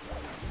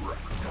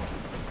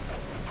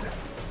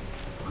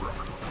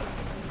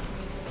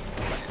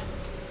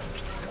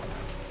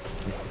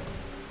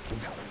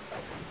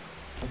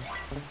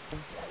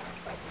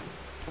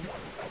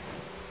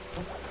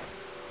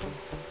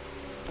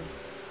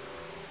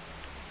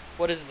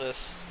 What is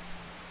this?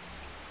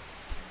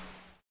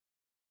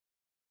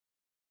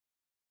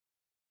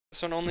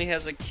 This one only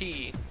has a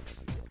key.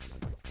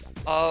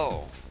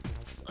 Oh.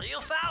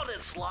 You found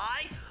it,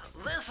 Sly!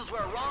 This is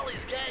where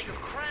Raleigh's gang of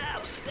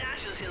crabs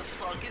stashes his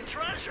sunken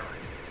treasure.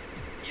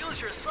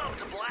 Use your sub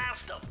to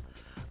blast them.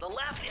 The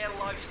left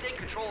analog stick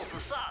controls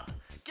the sub.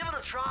 Give it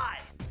a try.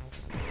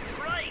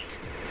 Great!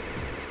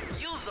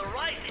 Use the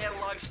right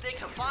analog stick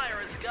to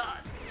fire its gun.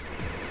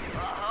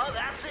 Uh-huh,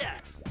 that's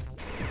it.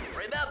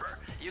 Remember,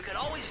 you can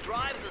always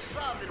drive the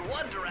sub in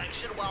one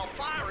direction while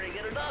firing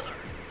in another.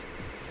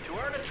 To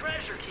earn a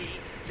treasure key,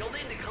 you'll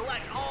need to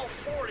collect all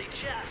 40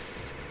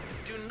 chests.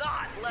 Do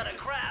not let a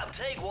crab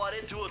take one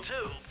into a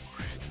tube.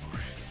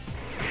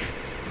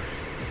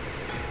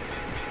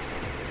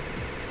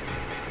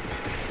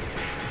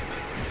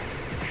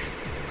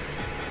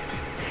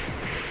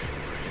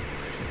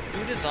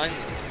 Who designed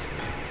this?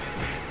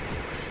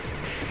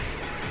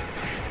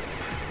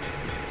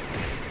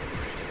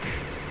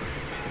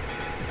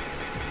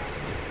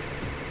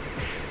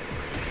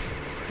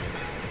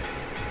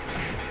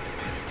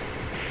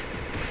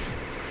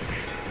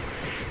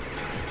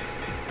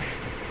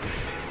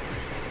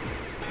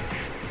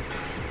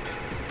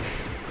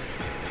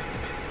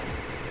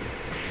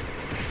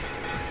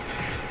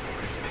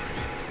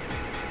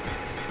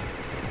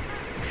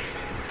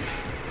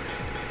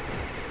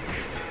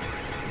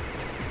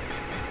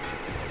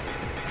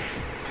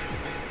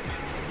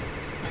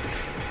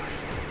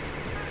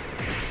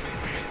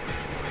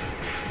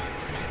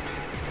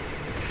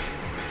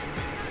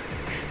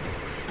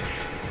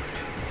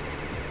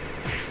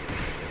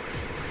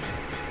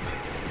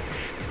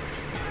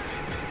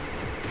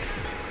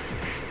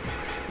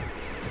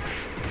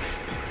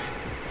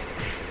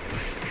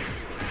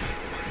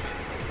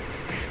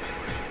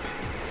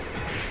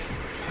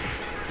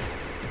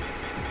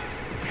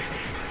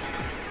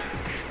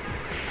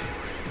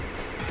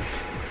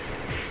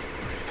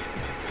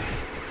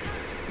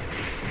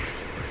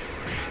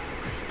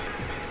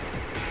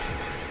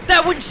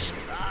 That one's...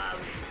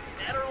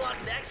 Better luck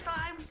next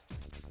time?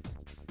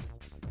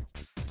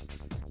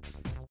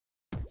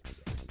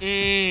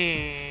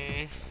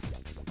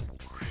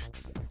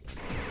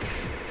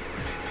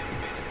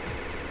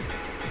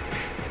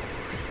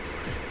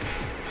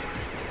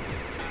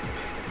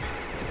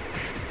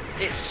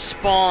 It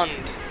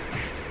spawned.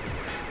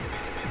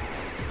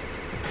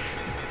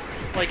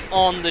 Like,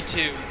 on the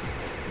tube.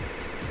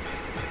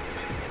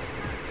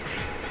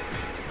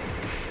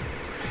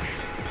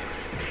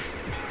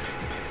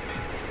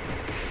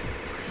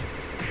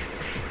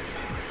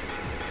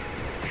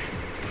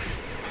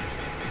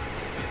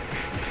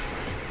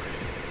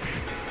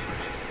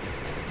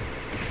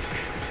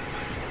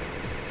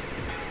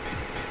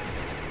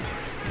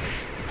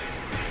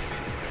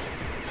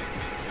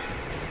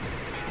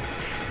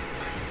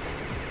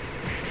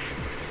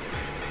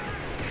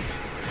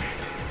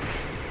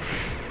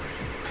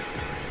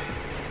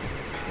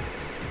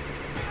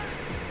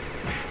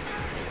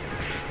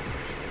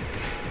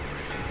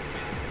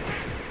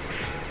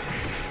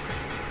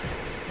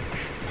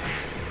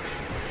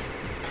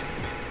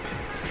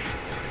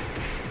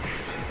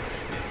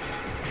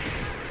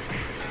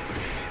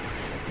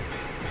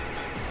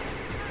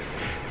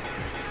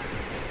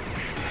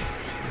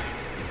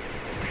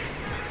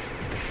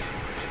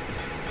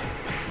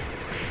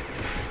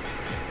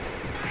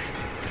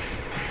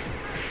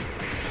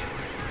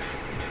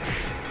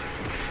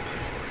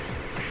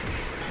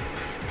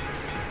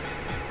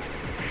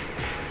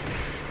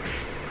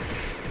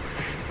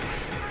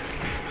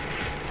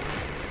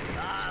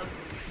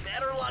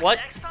 What?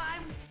 Next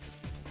time?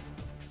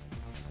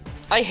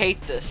 I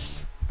hate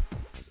this.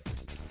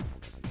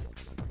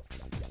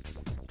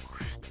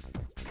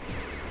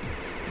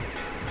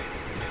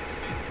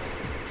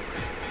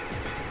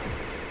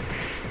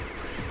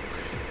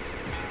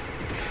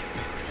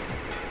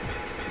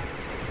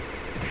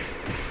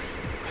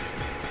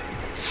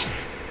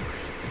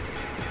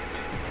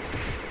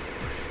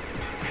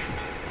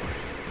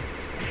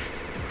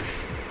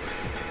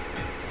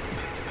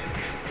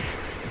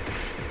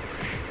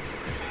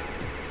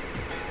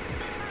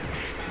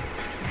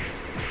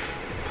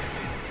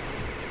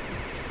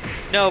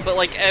 No, but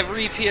like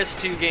every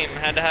PS2 game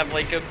had to have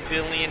like a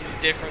billion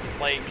different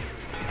like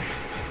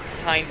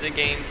kinds of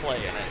gameplay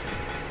in it.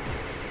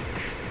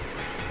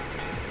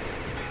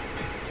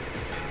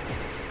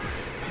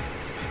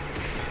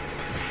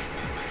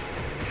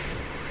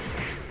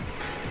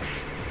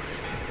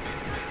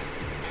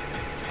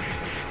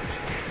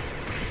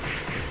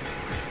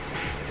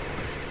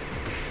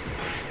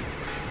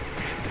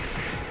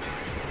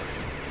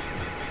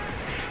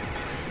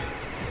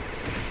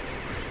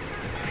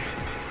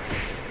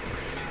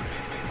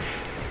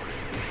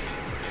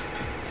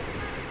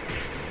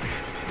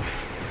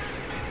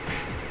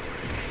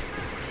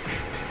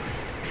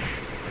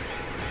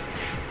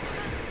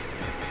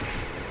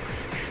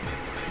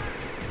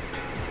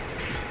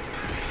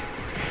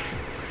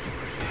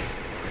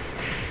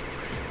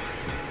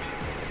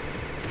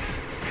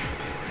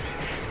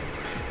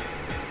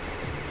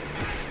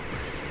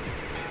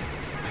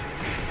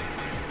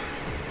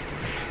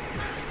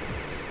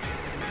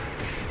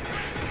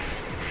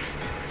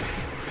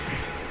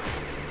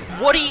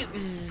 What do you...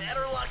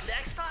 Better luck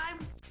next time?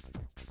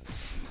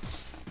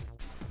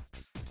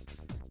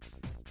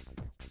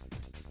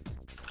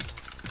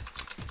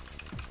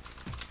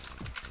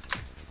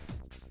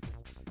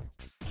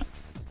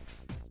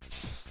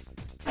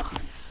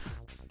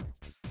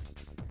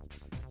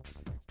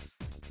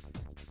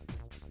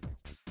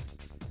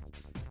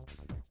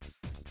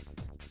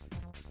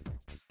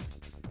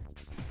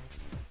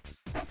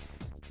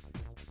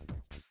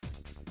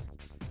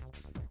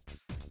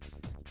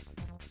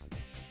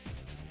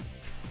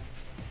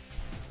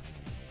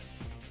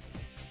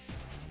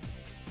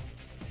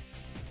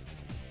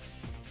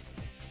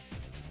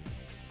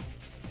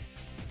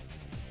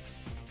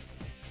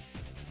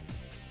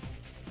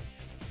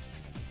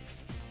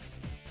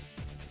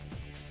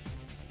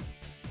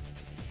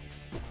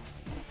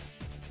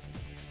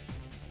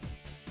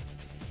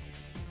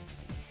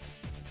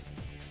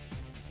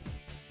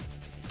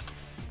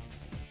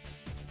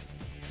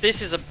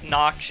 This is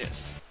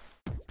obnoxious.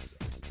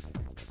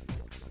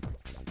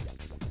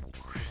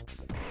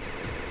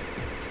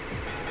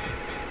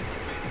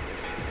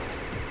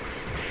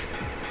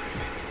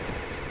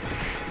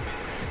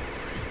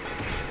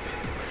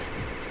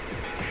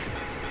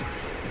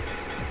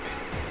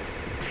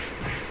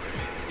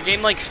 The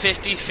game like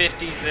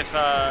 50-50s if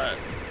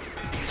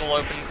these will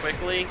open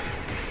quickly.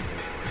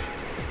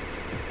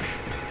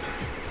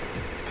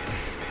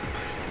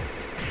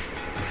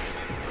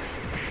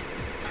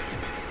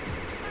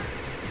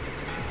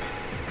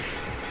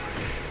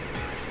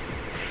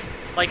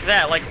 Like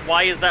that, like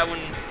why is that one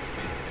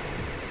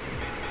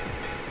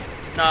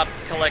not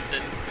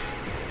collected?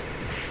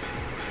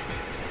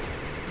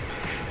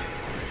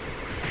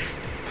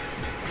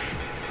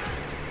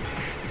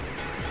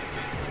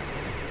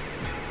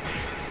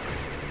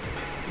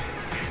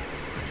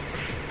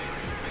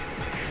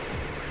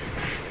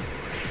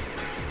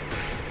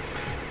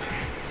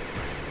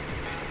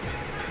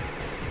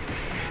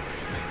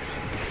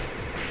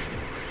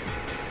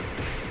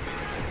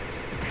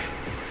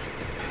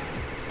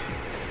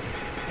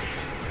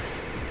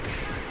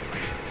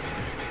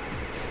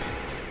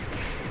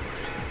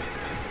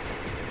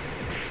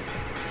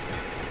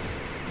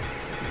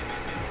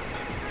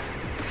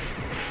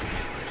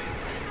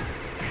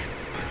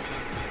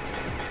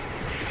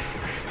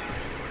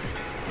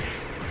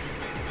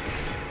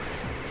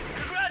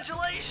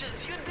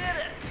 Congratulations, you did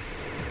it!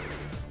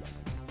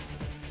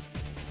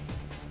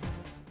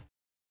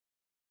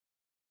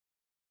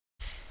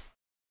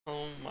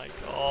 Oh my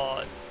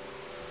god.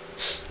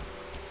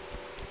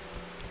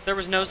 There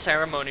was no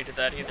ceremony to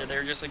that either. They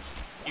were just like,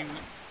 you...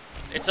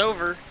 It's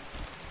over.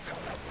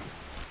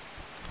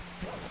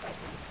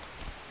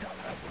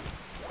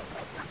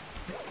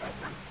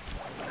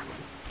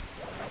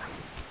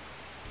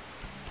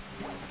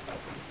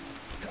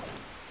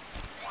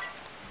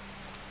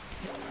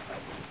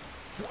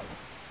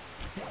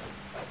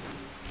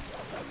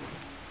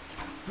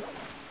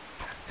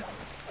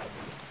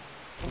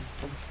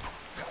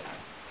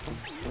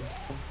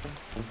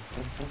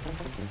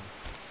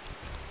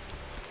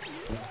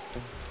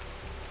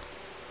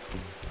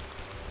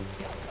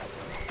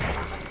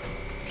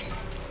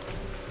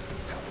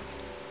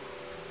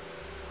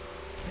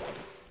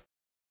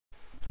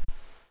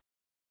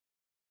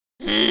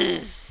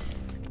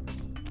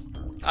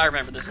 I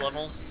remember this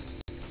level.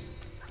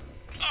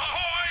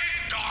 Ahoy,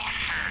 dock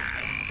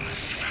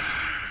hands!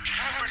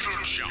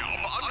 Capital job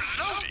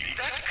unloading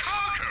that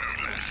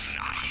cargo last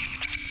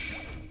night.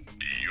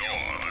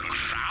 You're the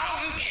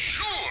crown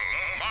jewel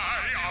of my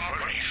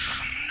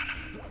operation.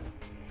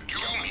 Do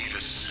me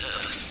the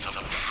service of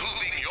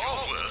proving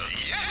your worth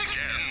yet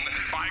again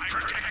by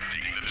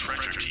protecting the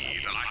treasure key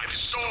that I have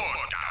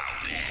stored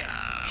down there.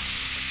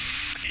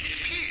 It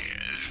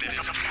appears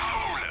there's a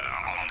prowler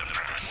on the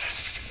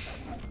premises.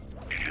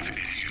 And if any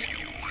of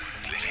you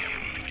let him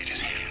get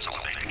his hands on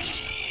that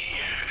key,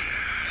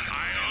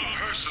 I'll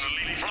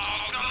personally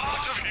flog the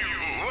lot of you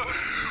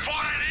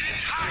for an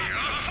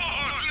entire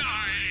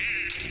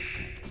fortnight.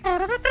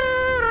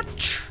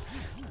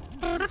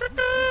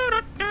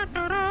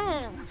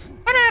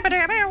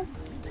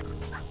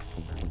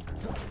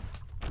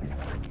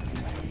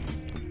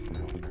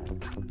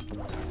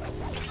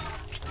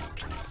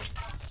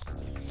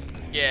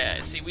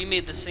 Yeah, see, we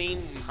made the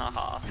same,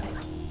 haha.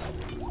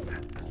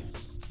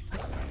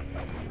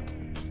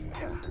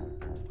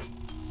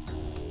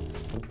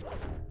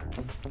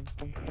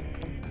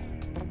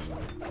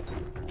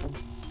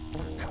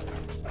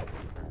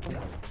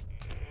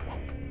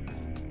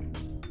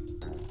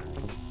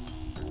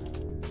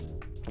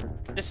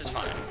 This is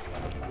fine.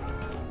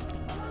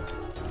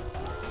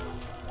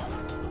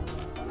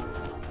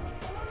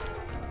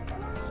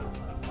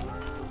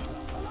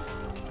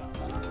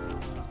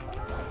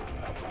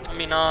 I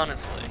mean,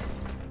 honestly.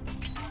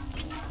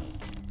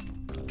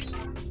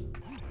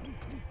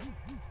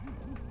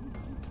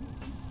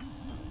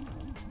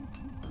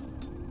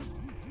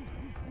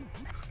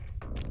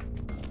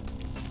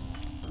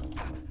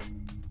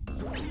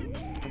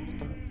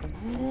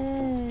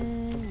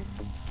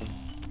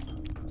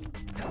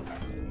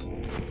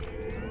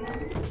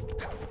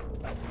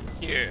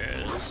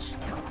 Yes.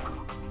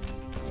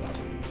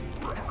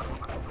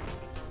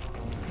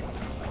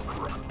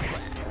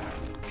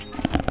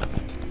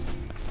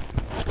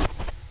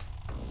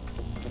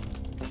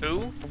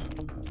 Who?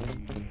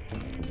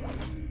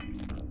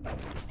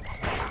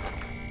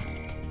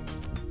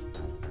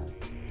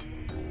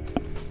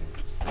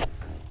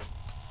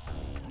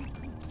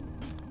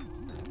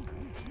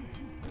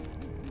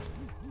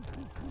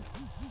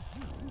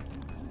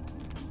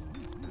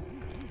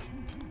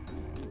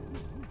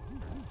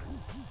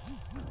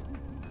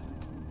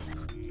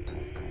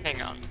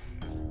 Hang on.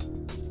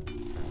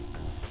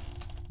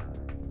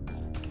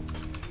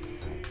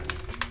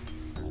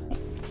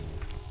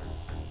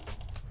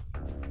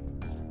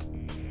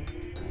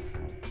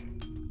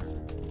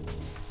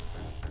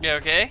 Yeah,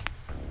 okay.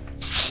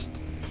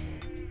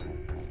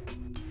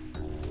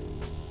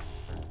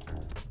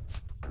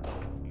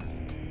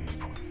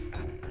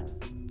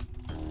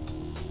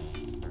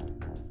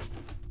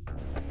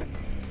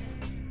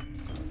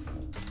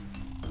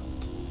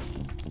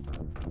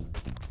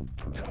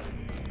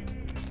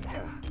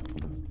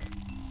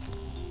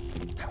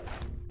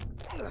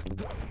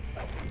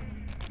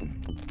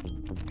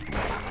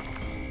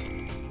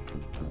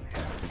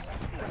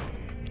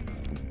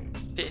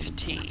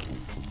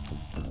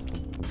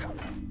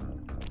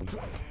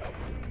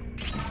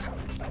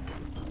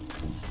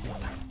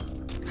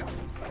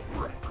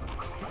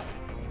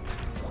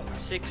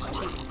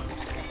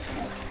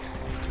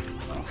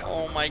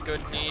 Oh my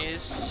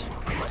goodness.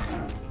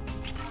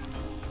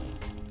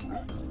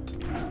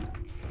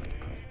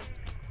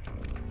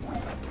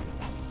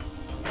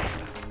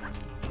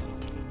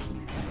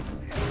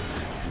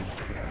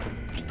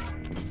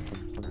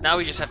 Now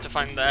we just have to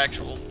find the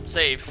actual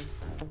safe.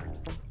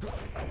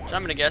 Which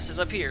I'm gonna guess is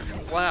up here.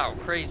 Wow,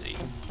 crazy.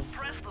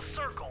 Press the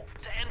circle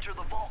to enter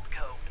the vault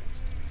code.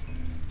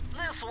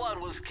 This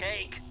one was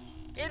cake.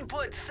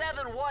 Input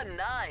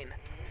 719.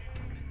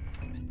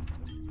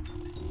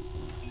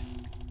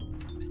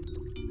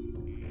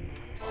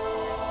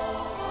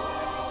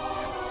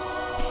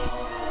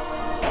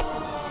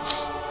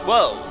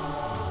 Whoa.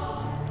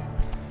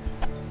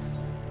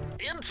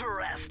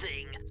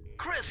 Interesting.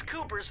 Chris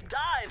Cooper's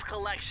dive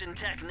collection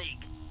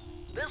technique.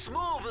 This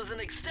move is an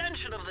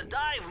extension of the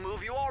dive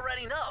move you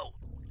already know.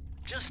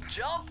 Just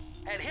jump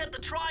and hit the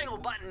triangle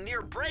button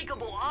near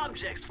breakable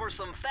objects for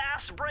some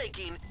fast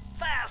breaking,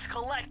 fast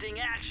collecting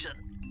action.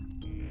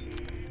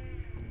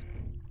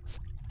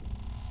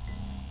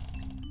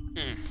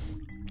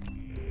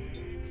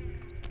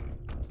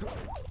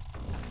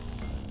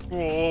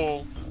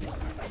 Whoa.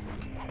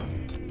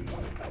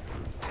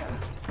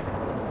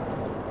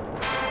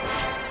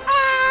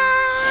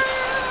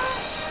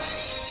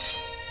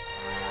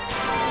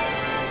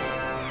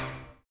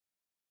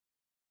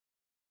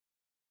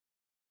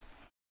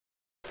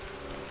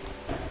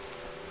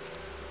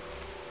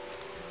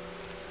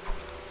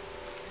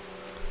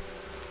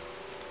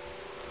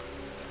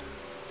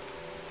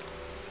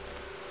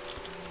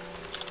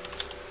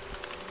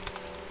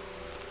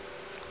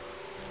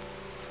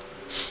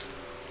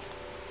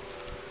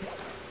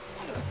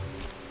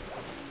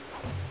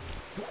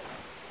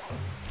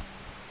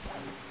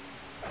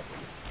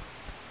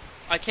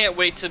 I can't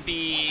wait to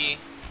be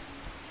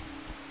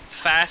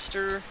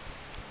faster,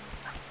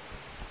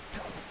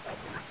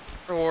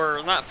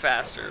 or not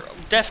faster,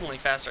 definitely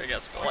faster I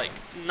guess, but like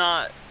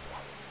not,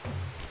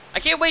 I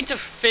can't wait to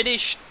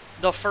finish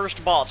the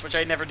first boss, which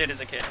I never did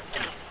as a kid.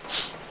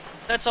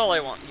 That's all I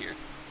want here.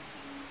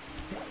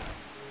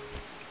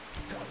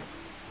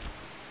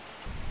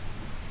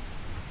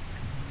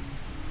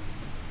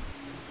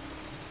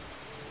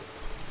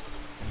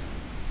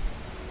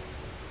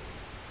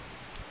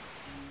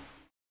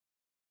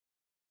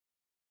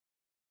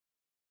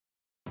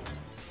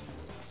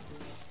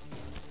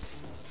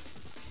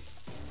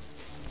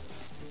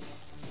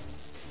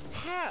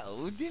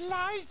 How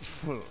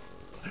delightful!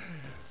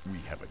 We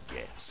have a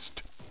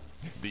guest.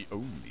 The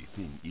only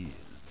thing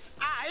is,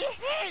 I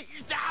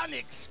hate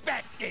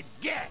unexpected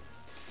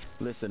guests!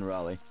 Listen,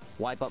 Raleigh.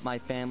 Wipe up my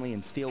family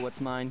and steal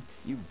what's mine?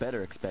 You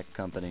better expect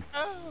company.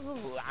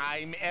 Oh,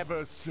 I'm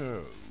ever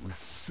so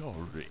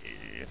sorry.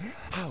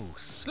 How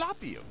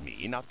sloppy of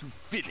me not to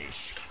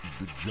finish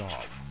the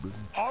job.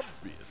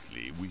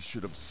 Obviously, we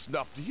should have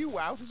snuffed you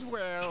out as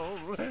well.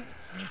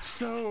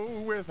 So,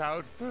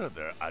 without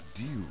further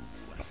ado,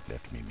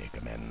 let me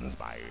make amends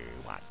by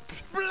what?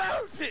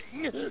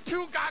 Bloating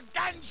to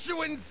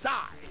gargantuan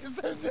size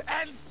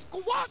and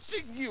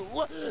squashing you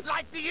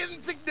like the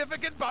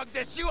insignificant bug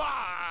that you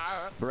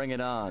are! Bring it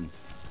on.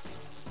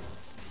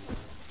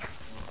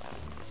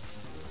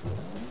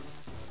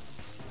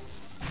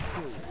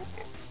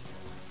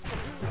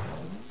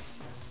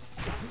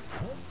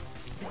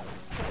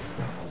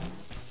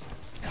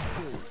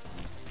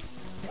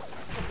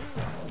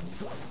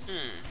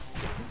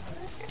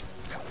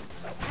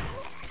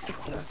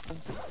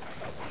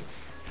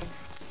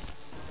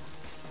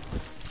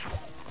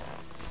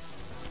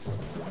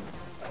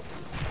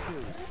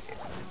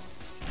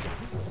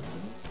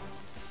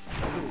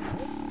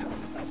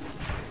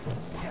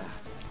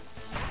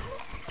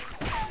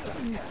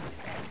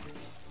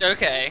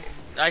 Okay,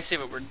 I see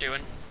what we're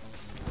doing.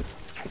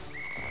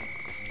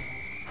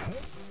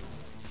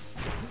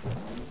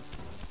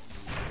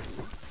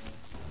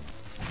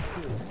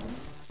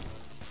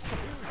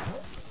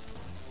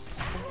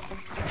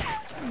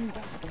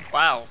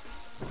 Wow.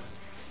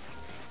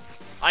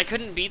 I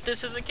couldn't beat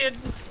this as a kid?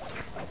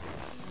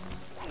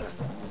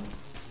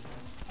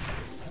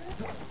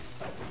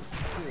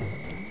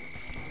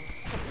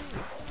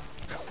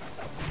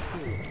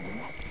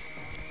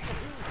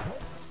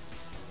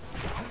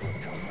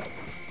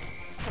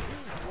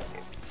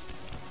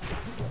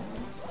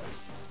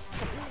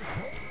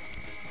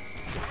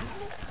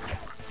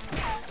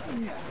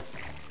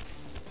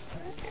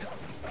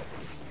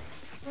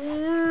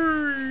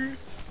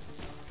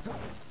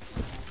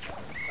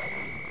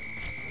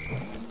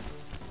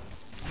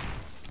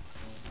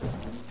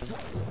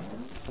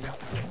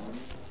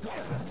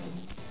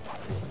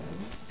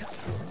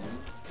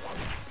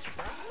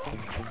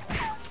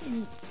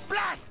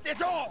 Blast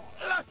it all!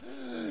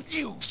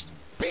 You've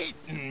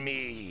beaten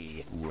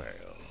me. Well,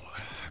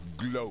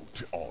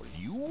 gloat all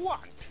you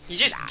want. He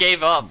just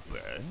gave up.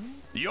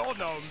 You're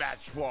no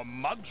match for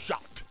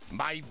Mugshot,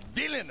 my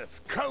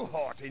villainous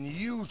cohort in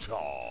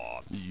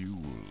Utah. You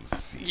will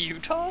see.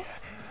 Utah?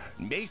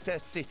 Mesa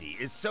City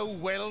is so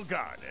well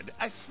guarded,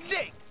 a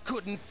snake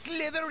couldn't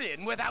slither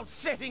in without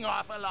setting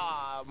off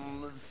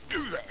alarms.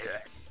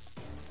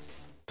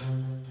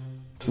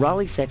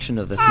 Raleigh's section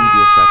of the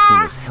Thievius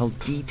Raccoonus held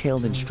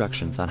detailed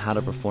instructions on how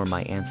to perform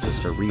my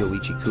ancestor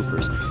Ryoichi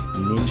Cooper's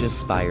Ninja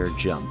Spire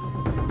Jump,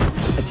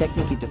 a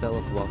technique he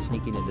developed while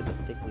sneaking into the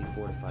thickly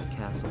fortified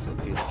castles of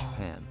feudal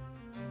Japan.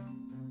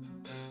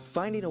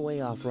 Finding a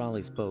way off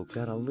Raleigh's boat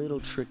got a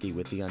little tricky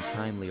with the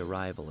untimely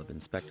arrival of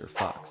Inspector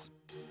Fox,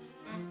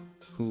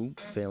 who,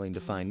 failing to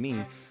find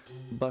me,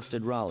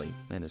 busted Raleigh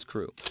and his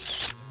crew.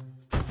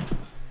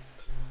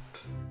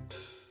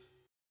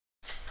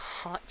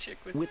 Hot chick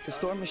With the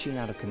storm machine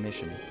out of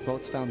commission,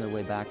 boats found their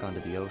way back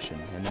onto the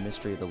ocean, and the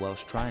mystery of the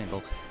Welsh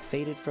Triangle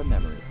faded from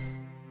memory.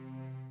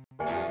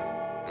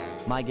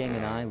 My gang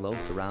and I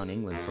loafed around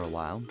England for a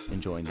while,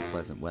 enjoying the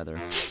pleasant weather,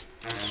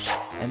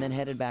 and then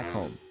headed back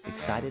home,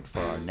 excited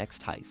for our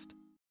next heist.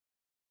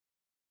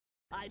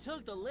 I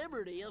took the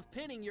liberty of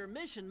pinning your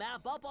mission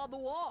map up on the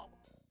wall.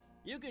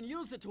 You can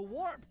use it to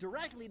warp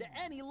directly to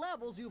any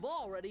levels you've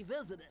already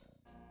visited.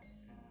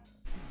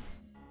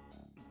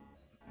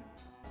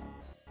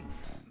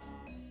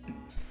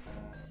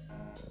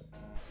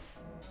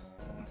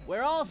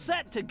 We're all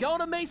set to go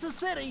to Mesa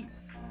City.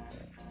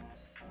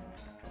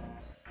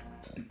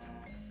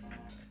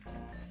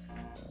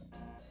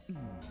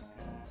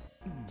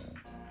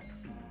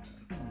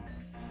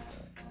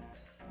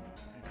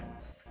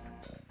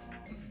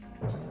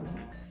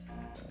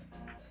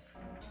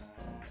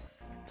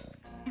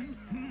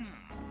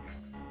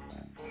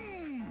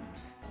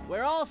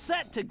 We're all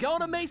set to go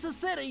to Mesa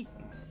City.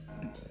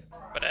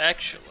 But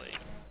actually,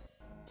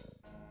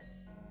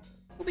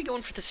 we'll be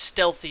going for the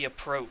stealthy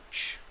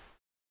approach.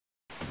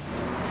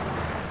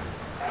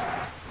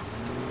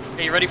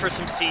 Are you ready for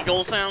some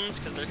seagull sounds?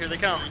 Because here they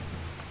come.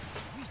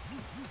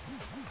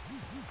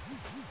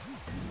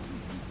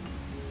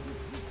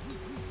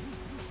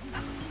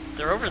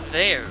 They're over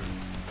there.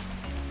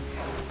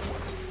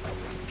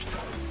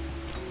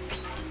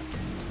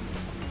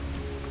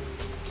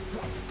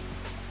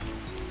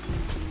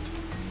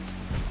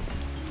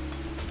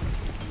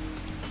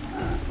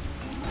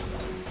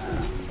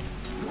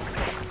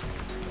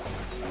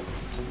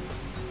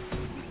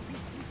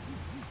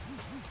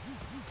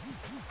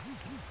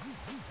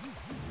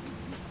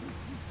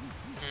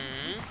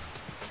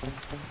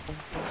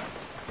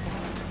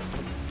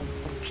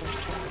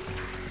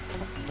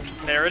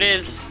 There it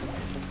is.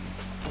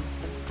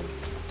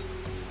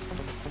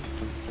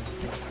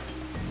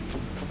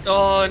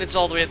 Oh, and it's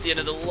all the way at the end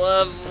of the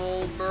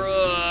level,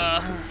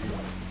 bruh.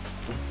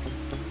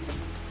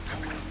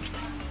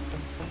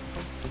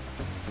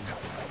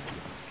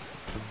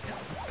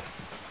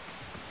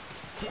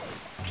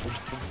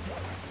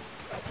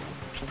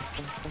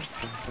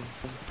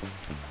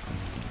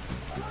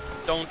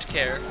 Don't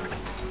care.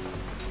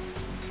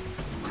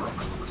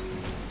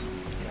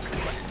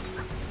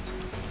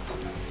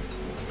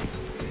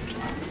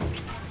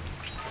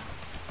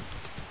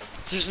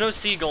 There's no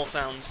seagull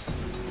sounds.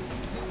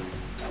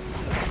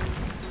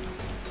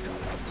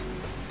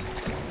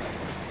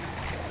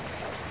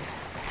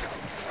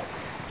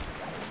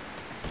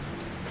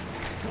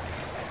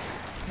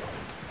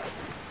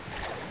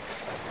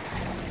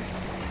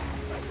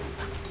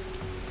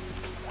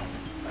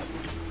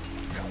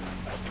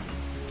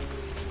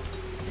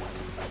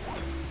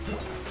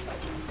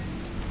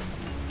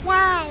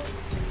 Wow.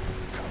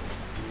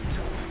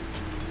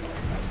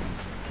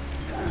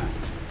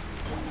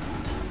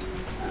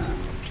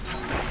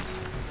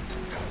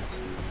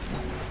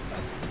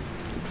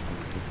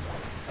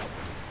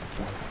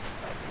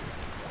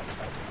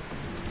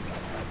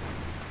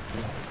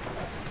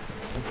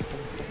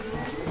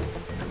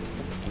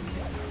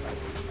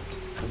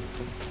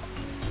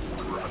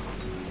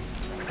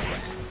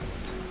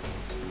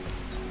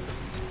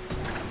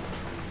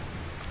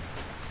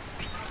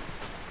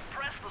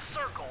 Press the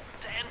circle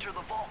to enter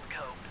the vault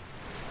code.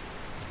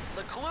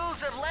 The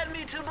clues have led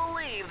me to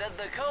believe that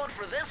the code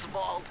for this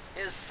vault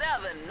is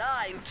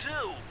 792.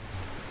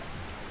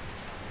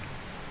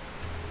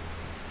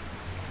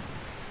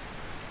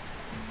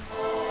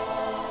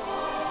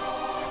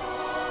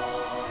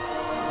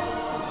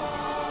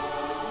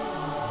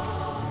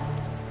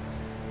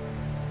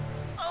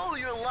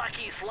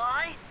 lucky,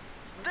 Sly.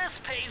 This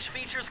page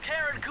features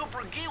Karen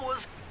Cooper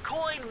Giwa's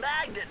coin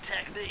magnet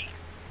technique.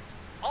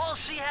 All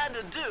she had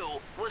to do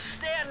was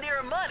stand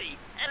near money,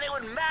 and it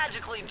would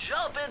magically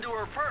jump into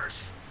her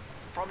purse.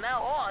 From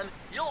now on,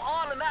 you'll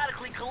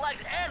automatically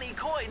collect any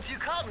coins you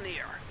come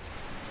near.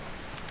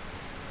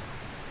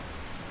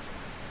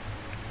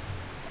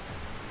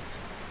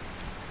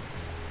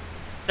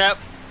 That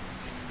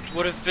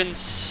would have been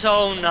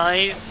so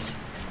nice.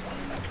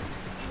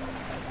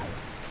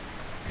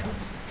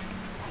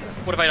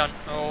 What have I done?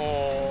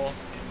 Oh.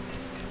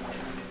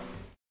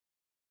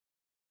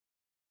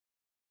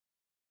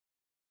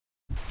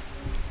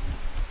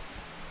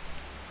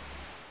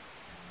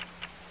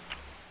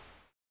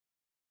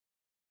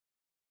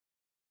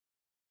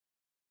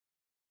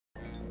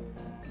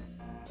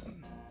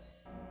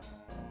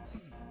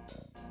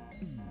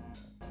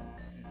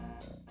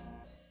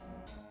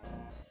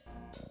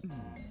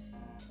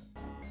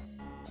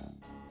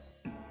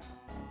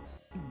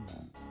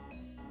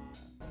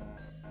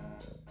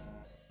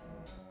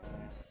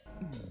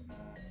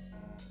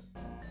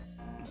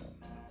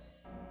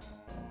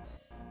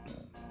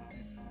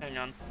 Hang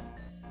on.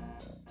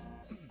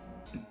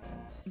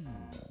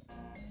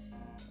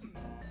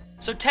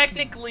 So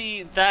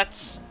technically,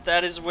 that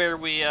is where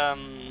we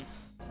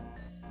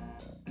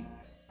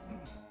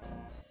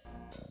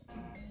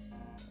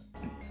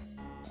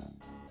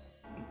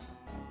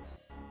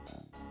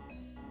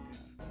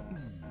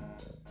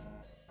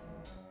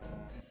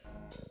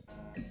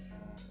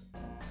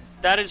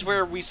that is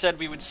where we said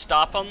we would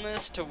stop on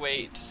this to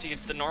wait to see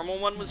if the normal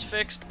one was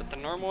fixed, but the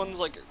normal one's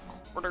like a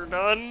quarter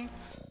done.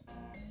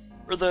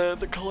 Or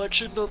the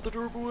collection, not the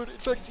normal one. In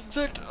fact, the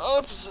exact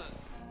opposite.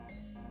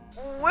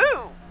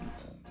 Woo!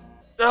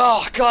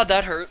 Oh god,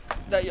 that hurt.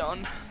 That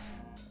yawn.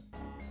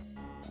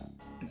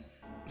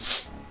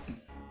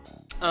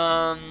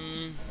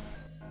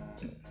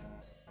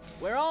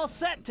 We're all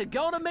set to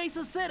go to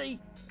Mesa City.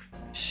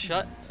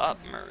 Shut up,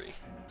 Murray.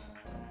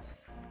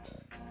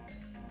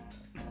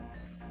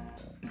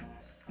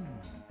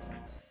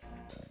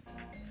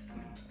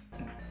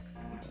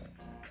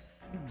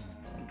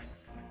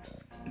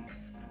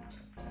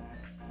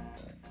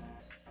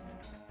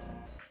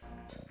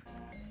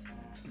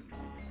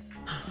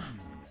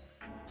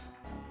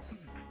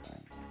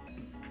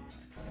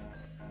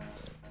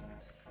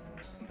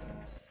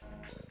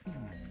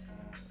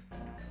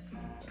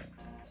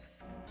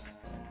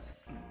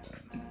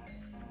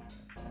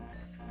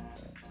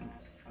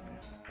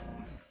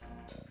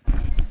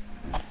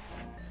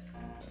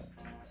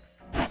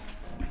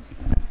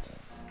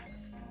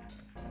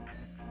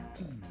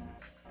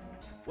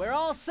 We're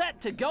all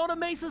set to go to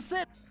Mesa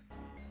City.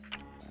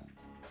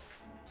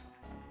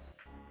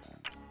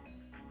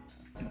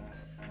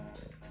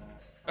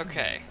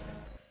 Okay.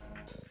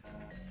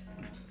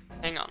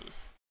 Hang on.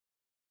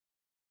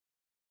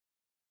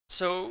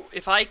 So,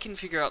 if I can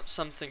figure out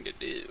something to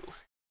do,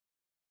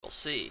 we'll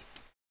see.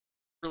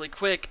 Really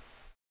quick,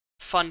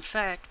 fun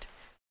fact,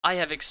 I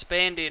have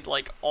expanded,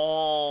 like,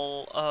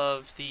 all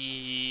of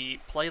the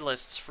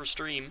playlists for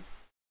stream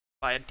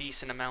by a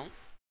decent amount.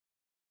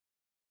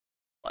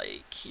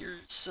 Like,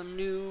 here's some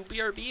new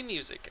BRB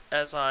music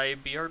as I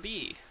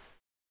BRB.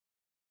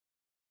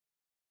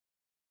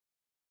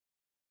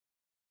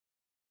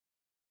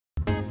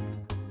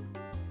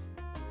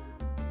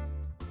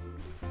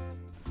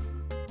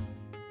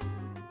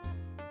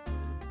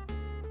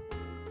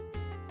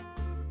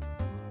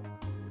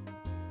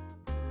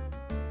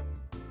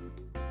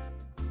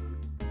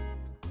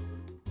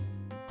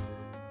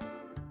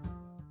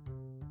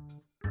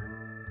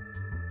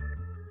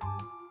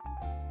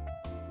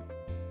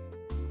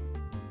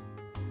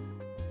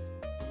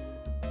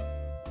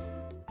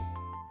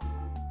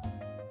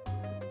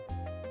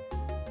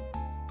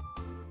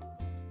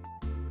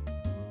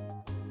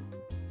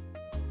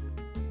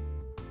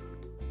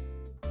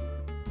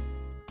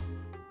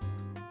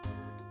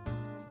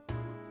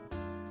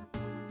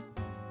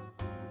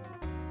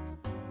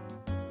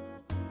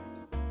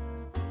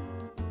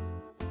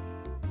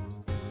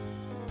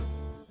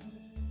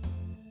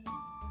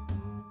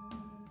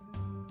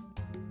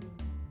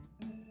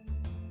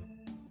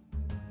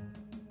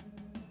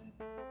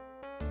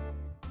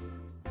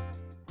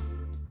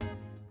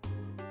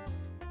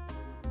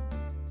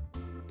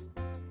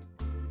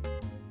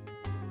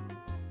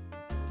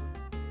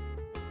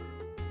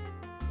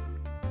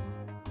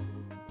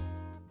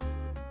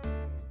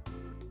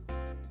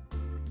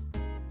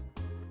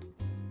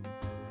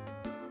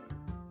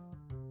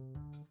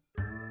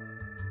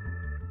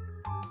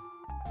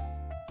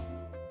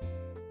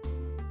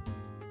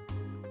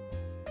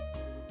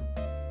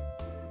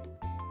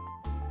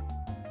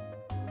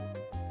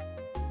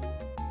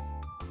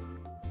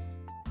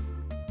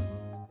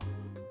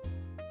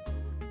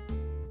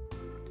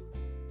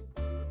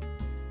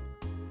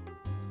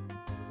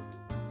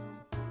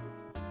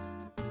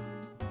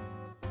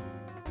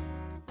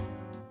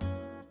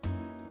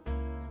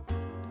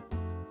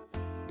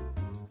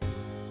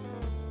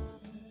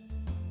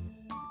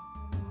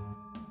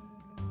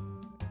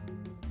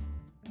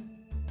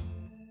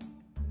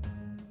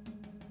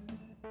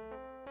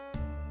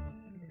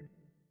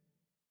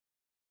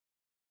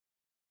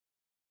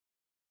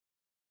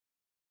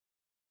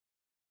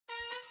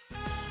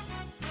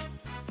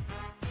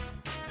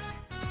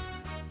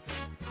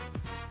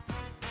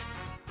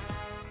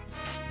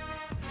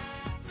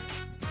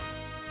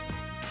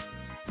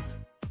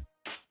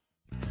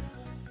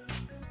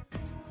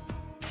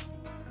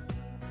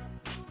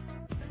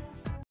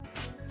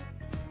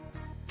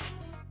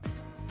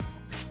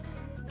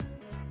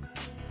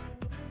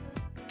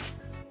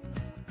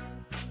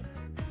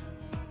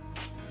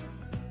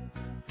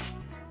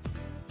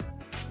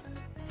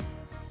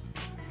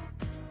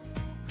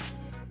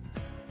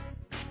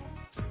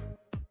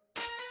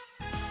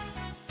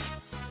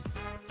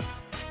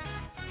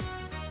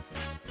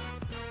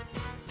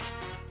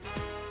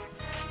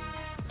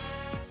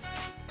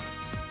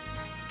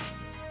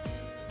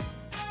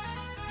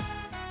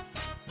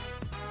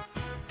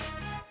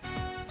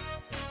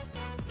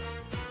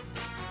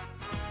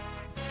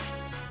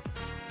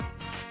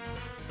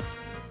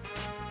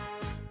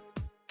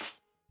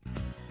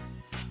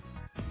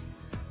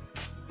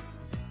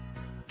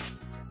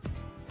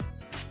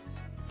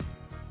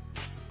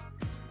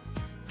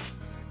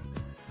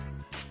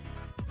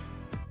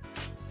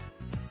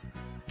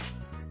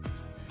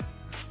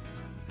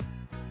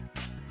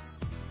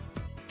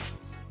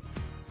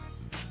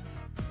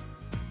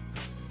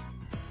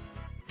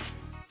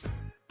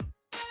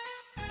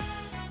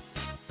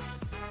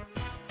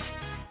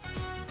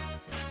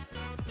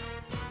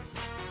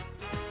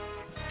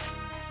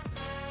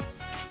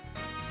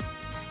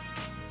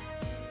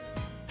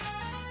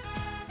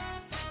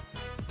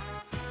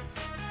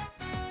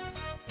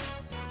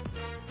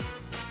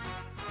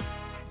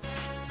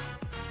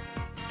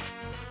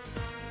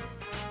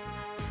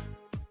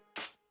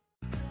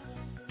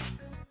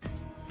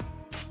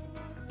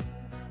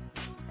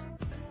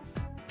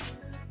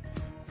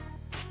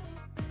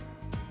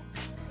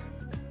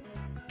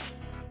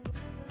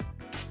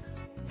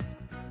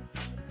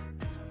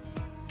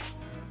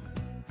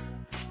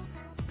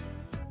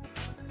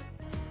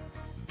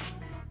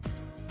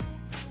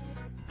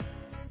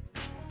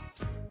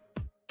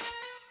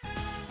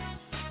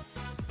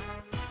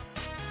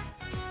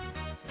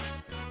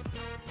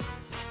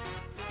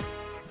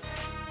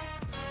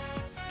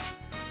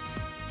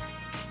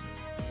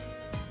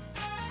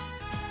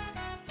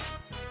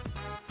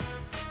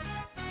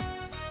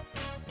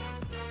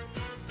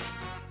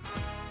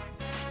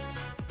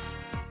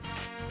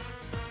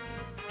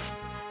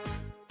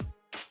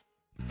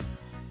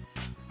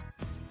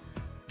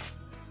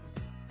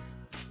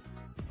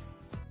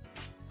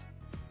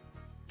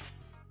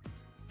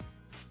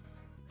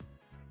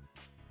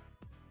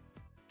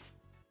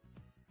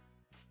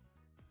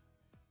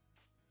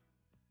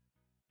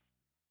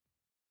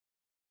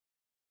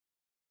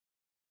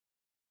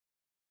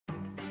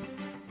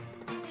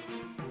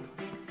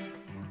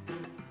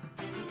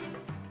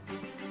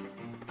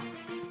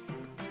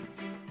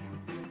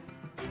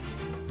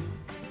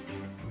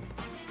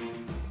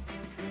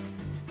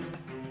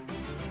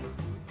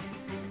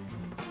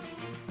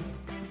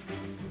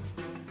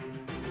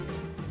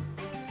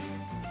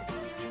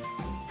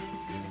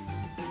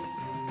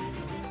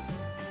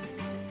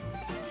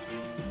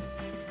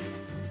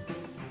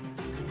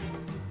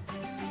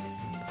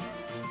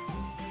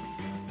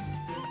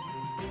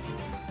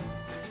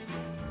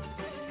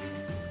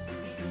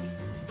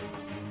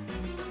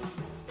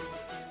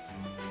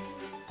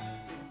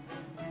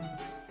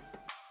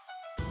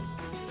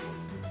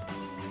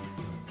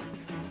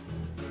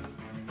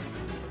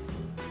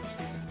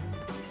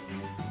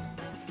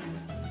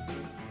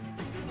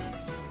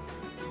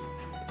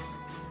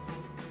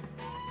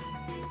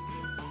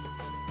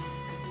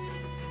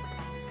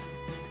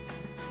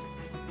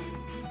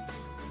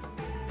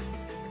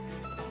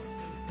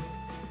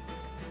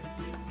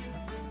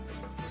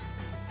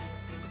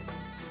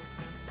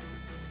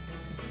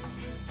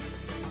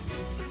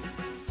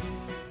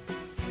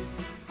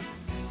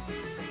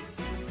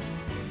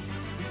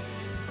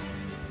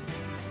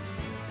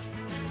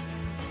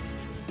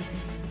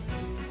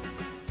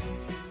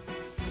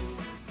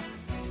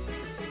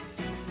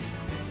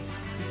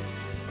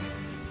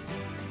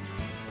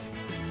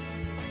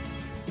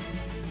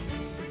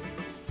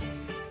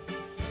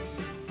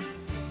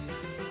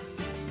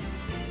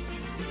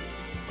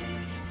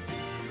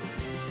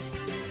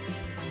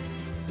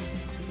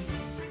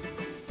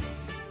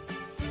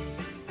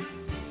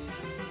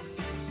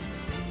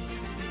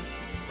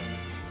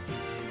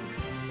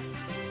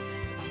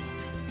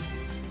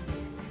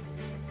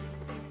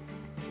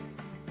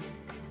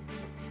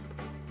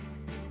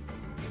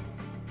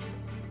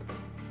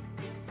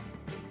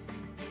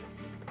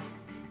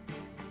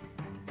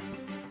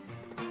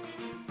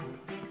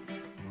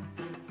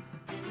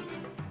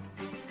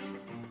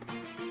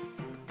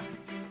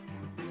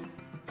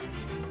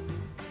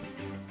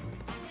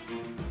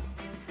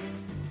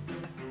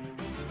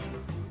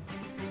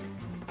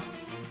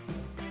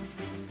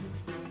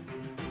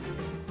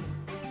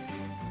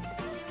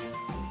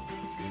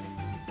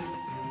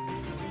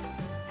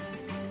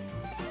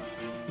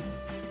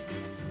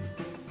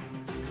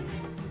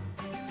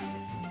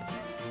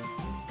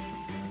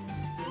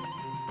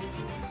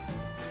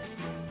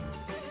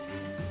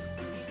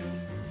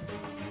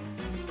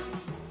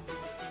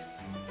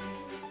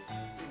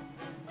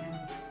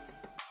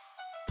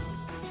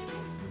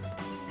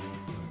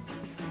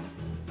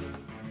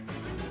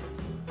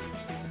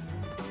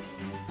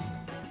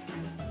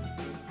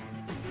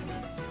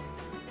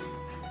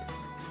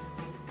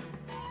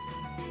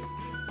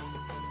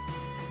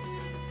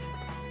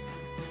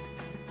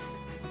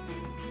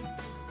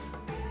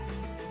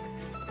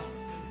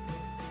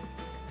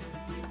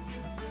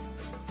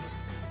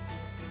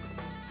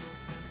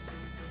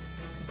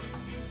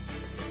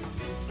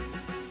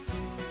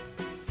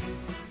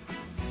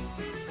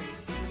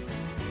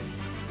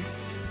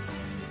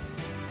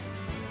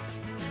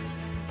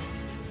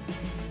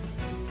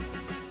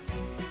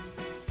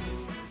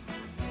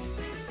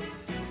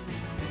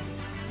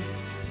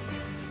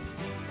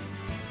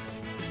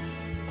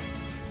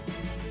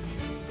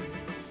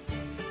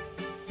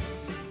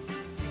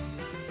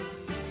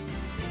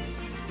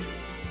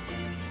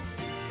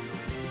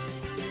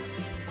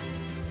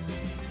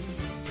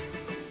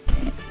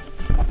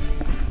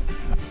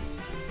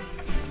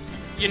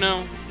 You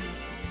know,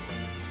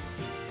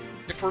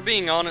 if we're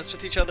being honest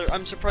with each other,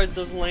 I'm surprised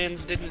those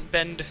lands didn't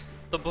bend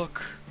the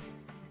book.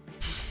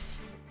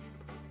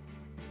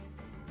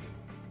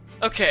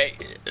 Okay,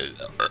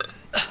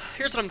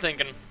 here's what I'm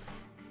thinking.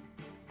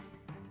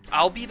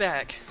 I'll be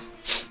back.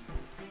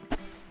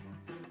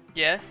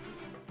 Yeah?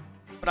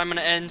 But I'm gonna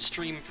end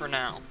stream for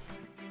now.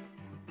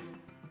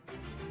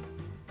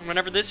 And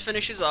whenever this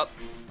finishes up,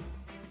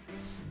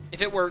 if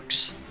it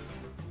works,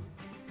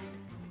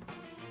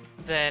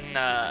 then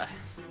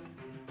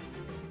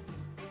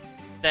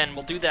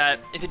we'll do that.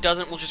 If it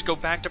doesn't, we'll just go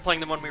back to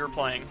playing the one we were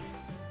playing.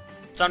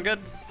 Sound good?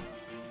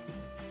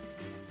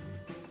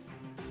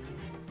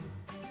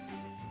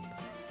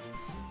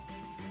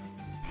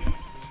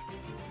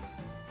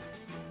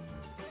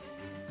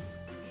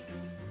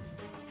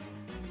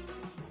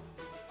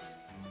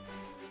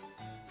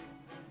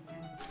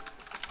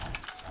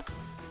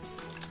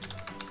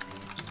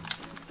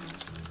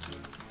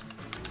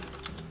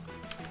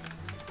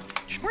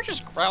 Shmore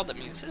just growled at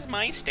me. This is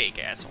my steak,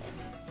 asshole.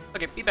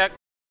 Okay, be back.